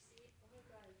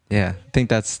 Yeah, I think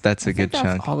that's a I good think that's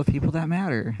chunk. all the people that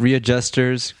matter.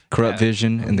 Readjusters, Corrupt Yeah.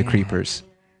 Vision, and the Yeah. Creepers.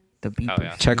 The beepers.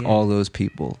 yeah. Check yeah. all those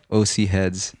people. OC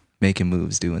heads making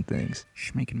moves, doing things.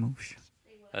 Making moves.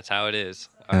 That's how it is.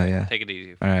 Oh, All right, yeah. take it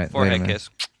easy. All right, Forehead later, man.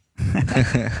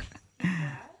 kiss.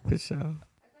 For sure.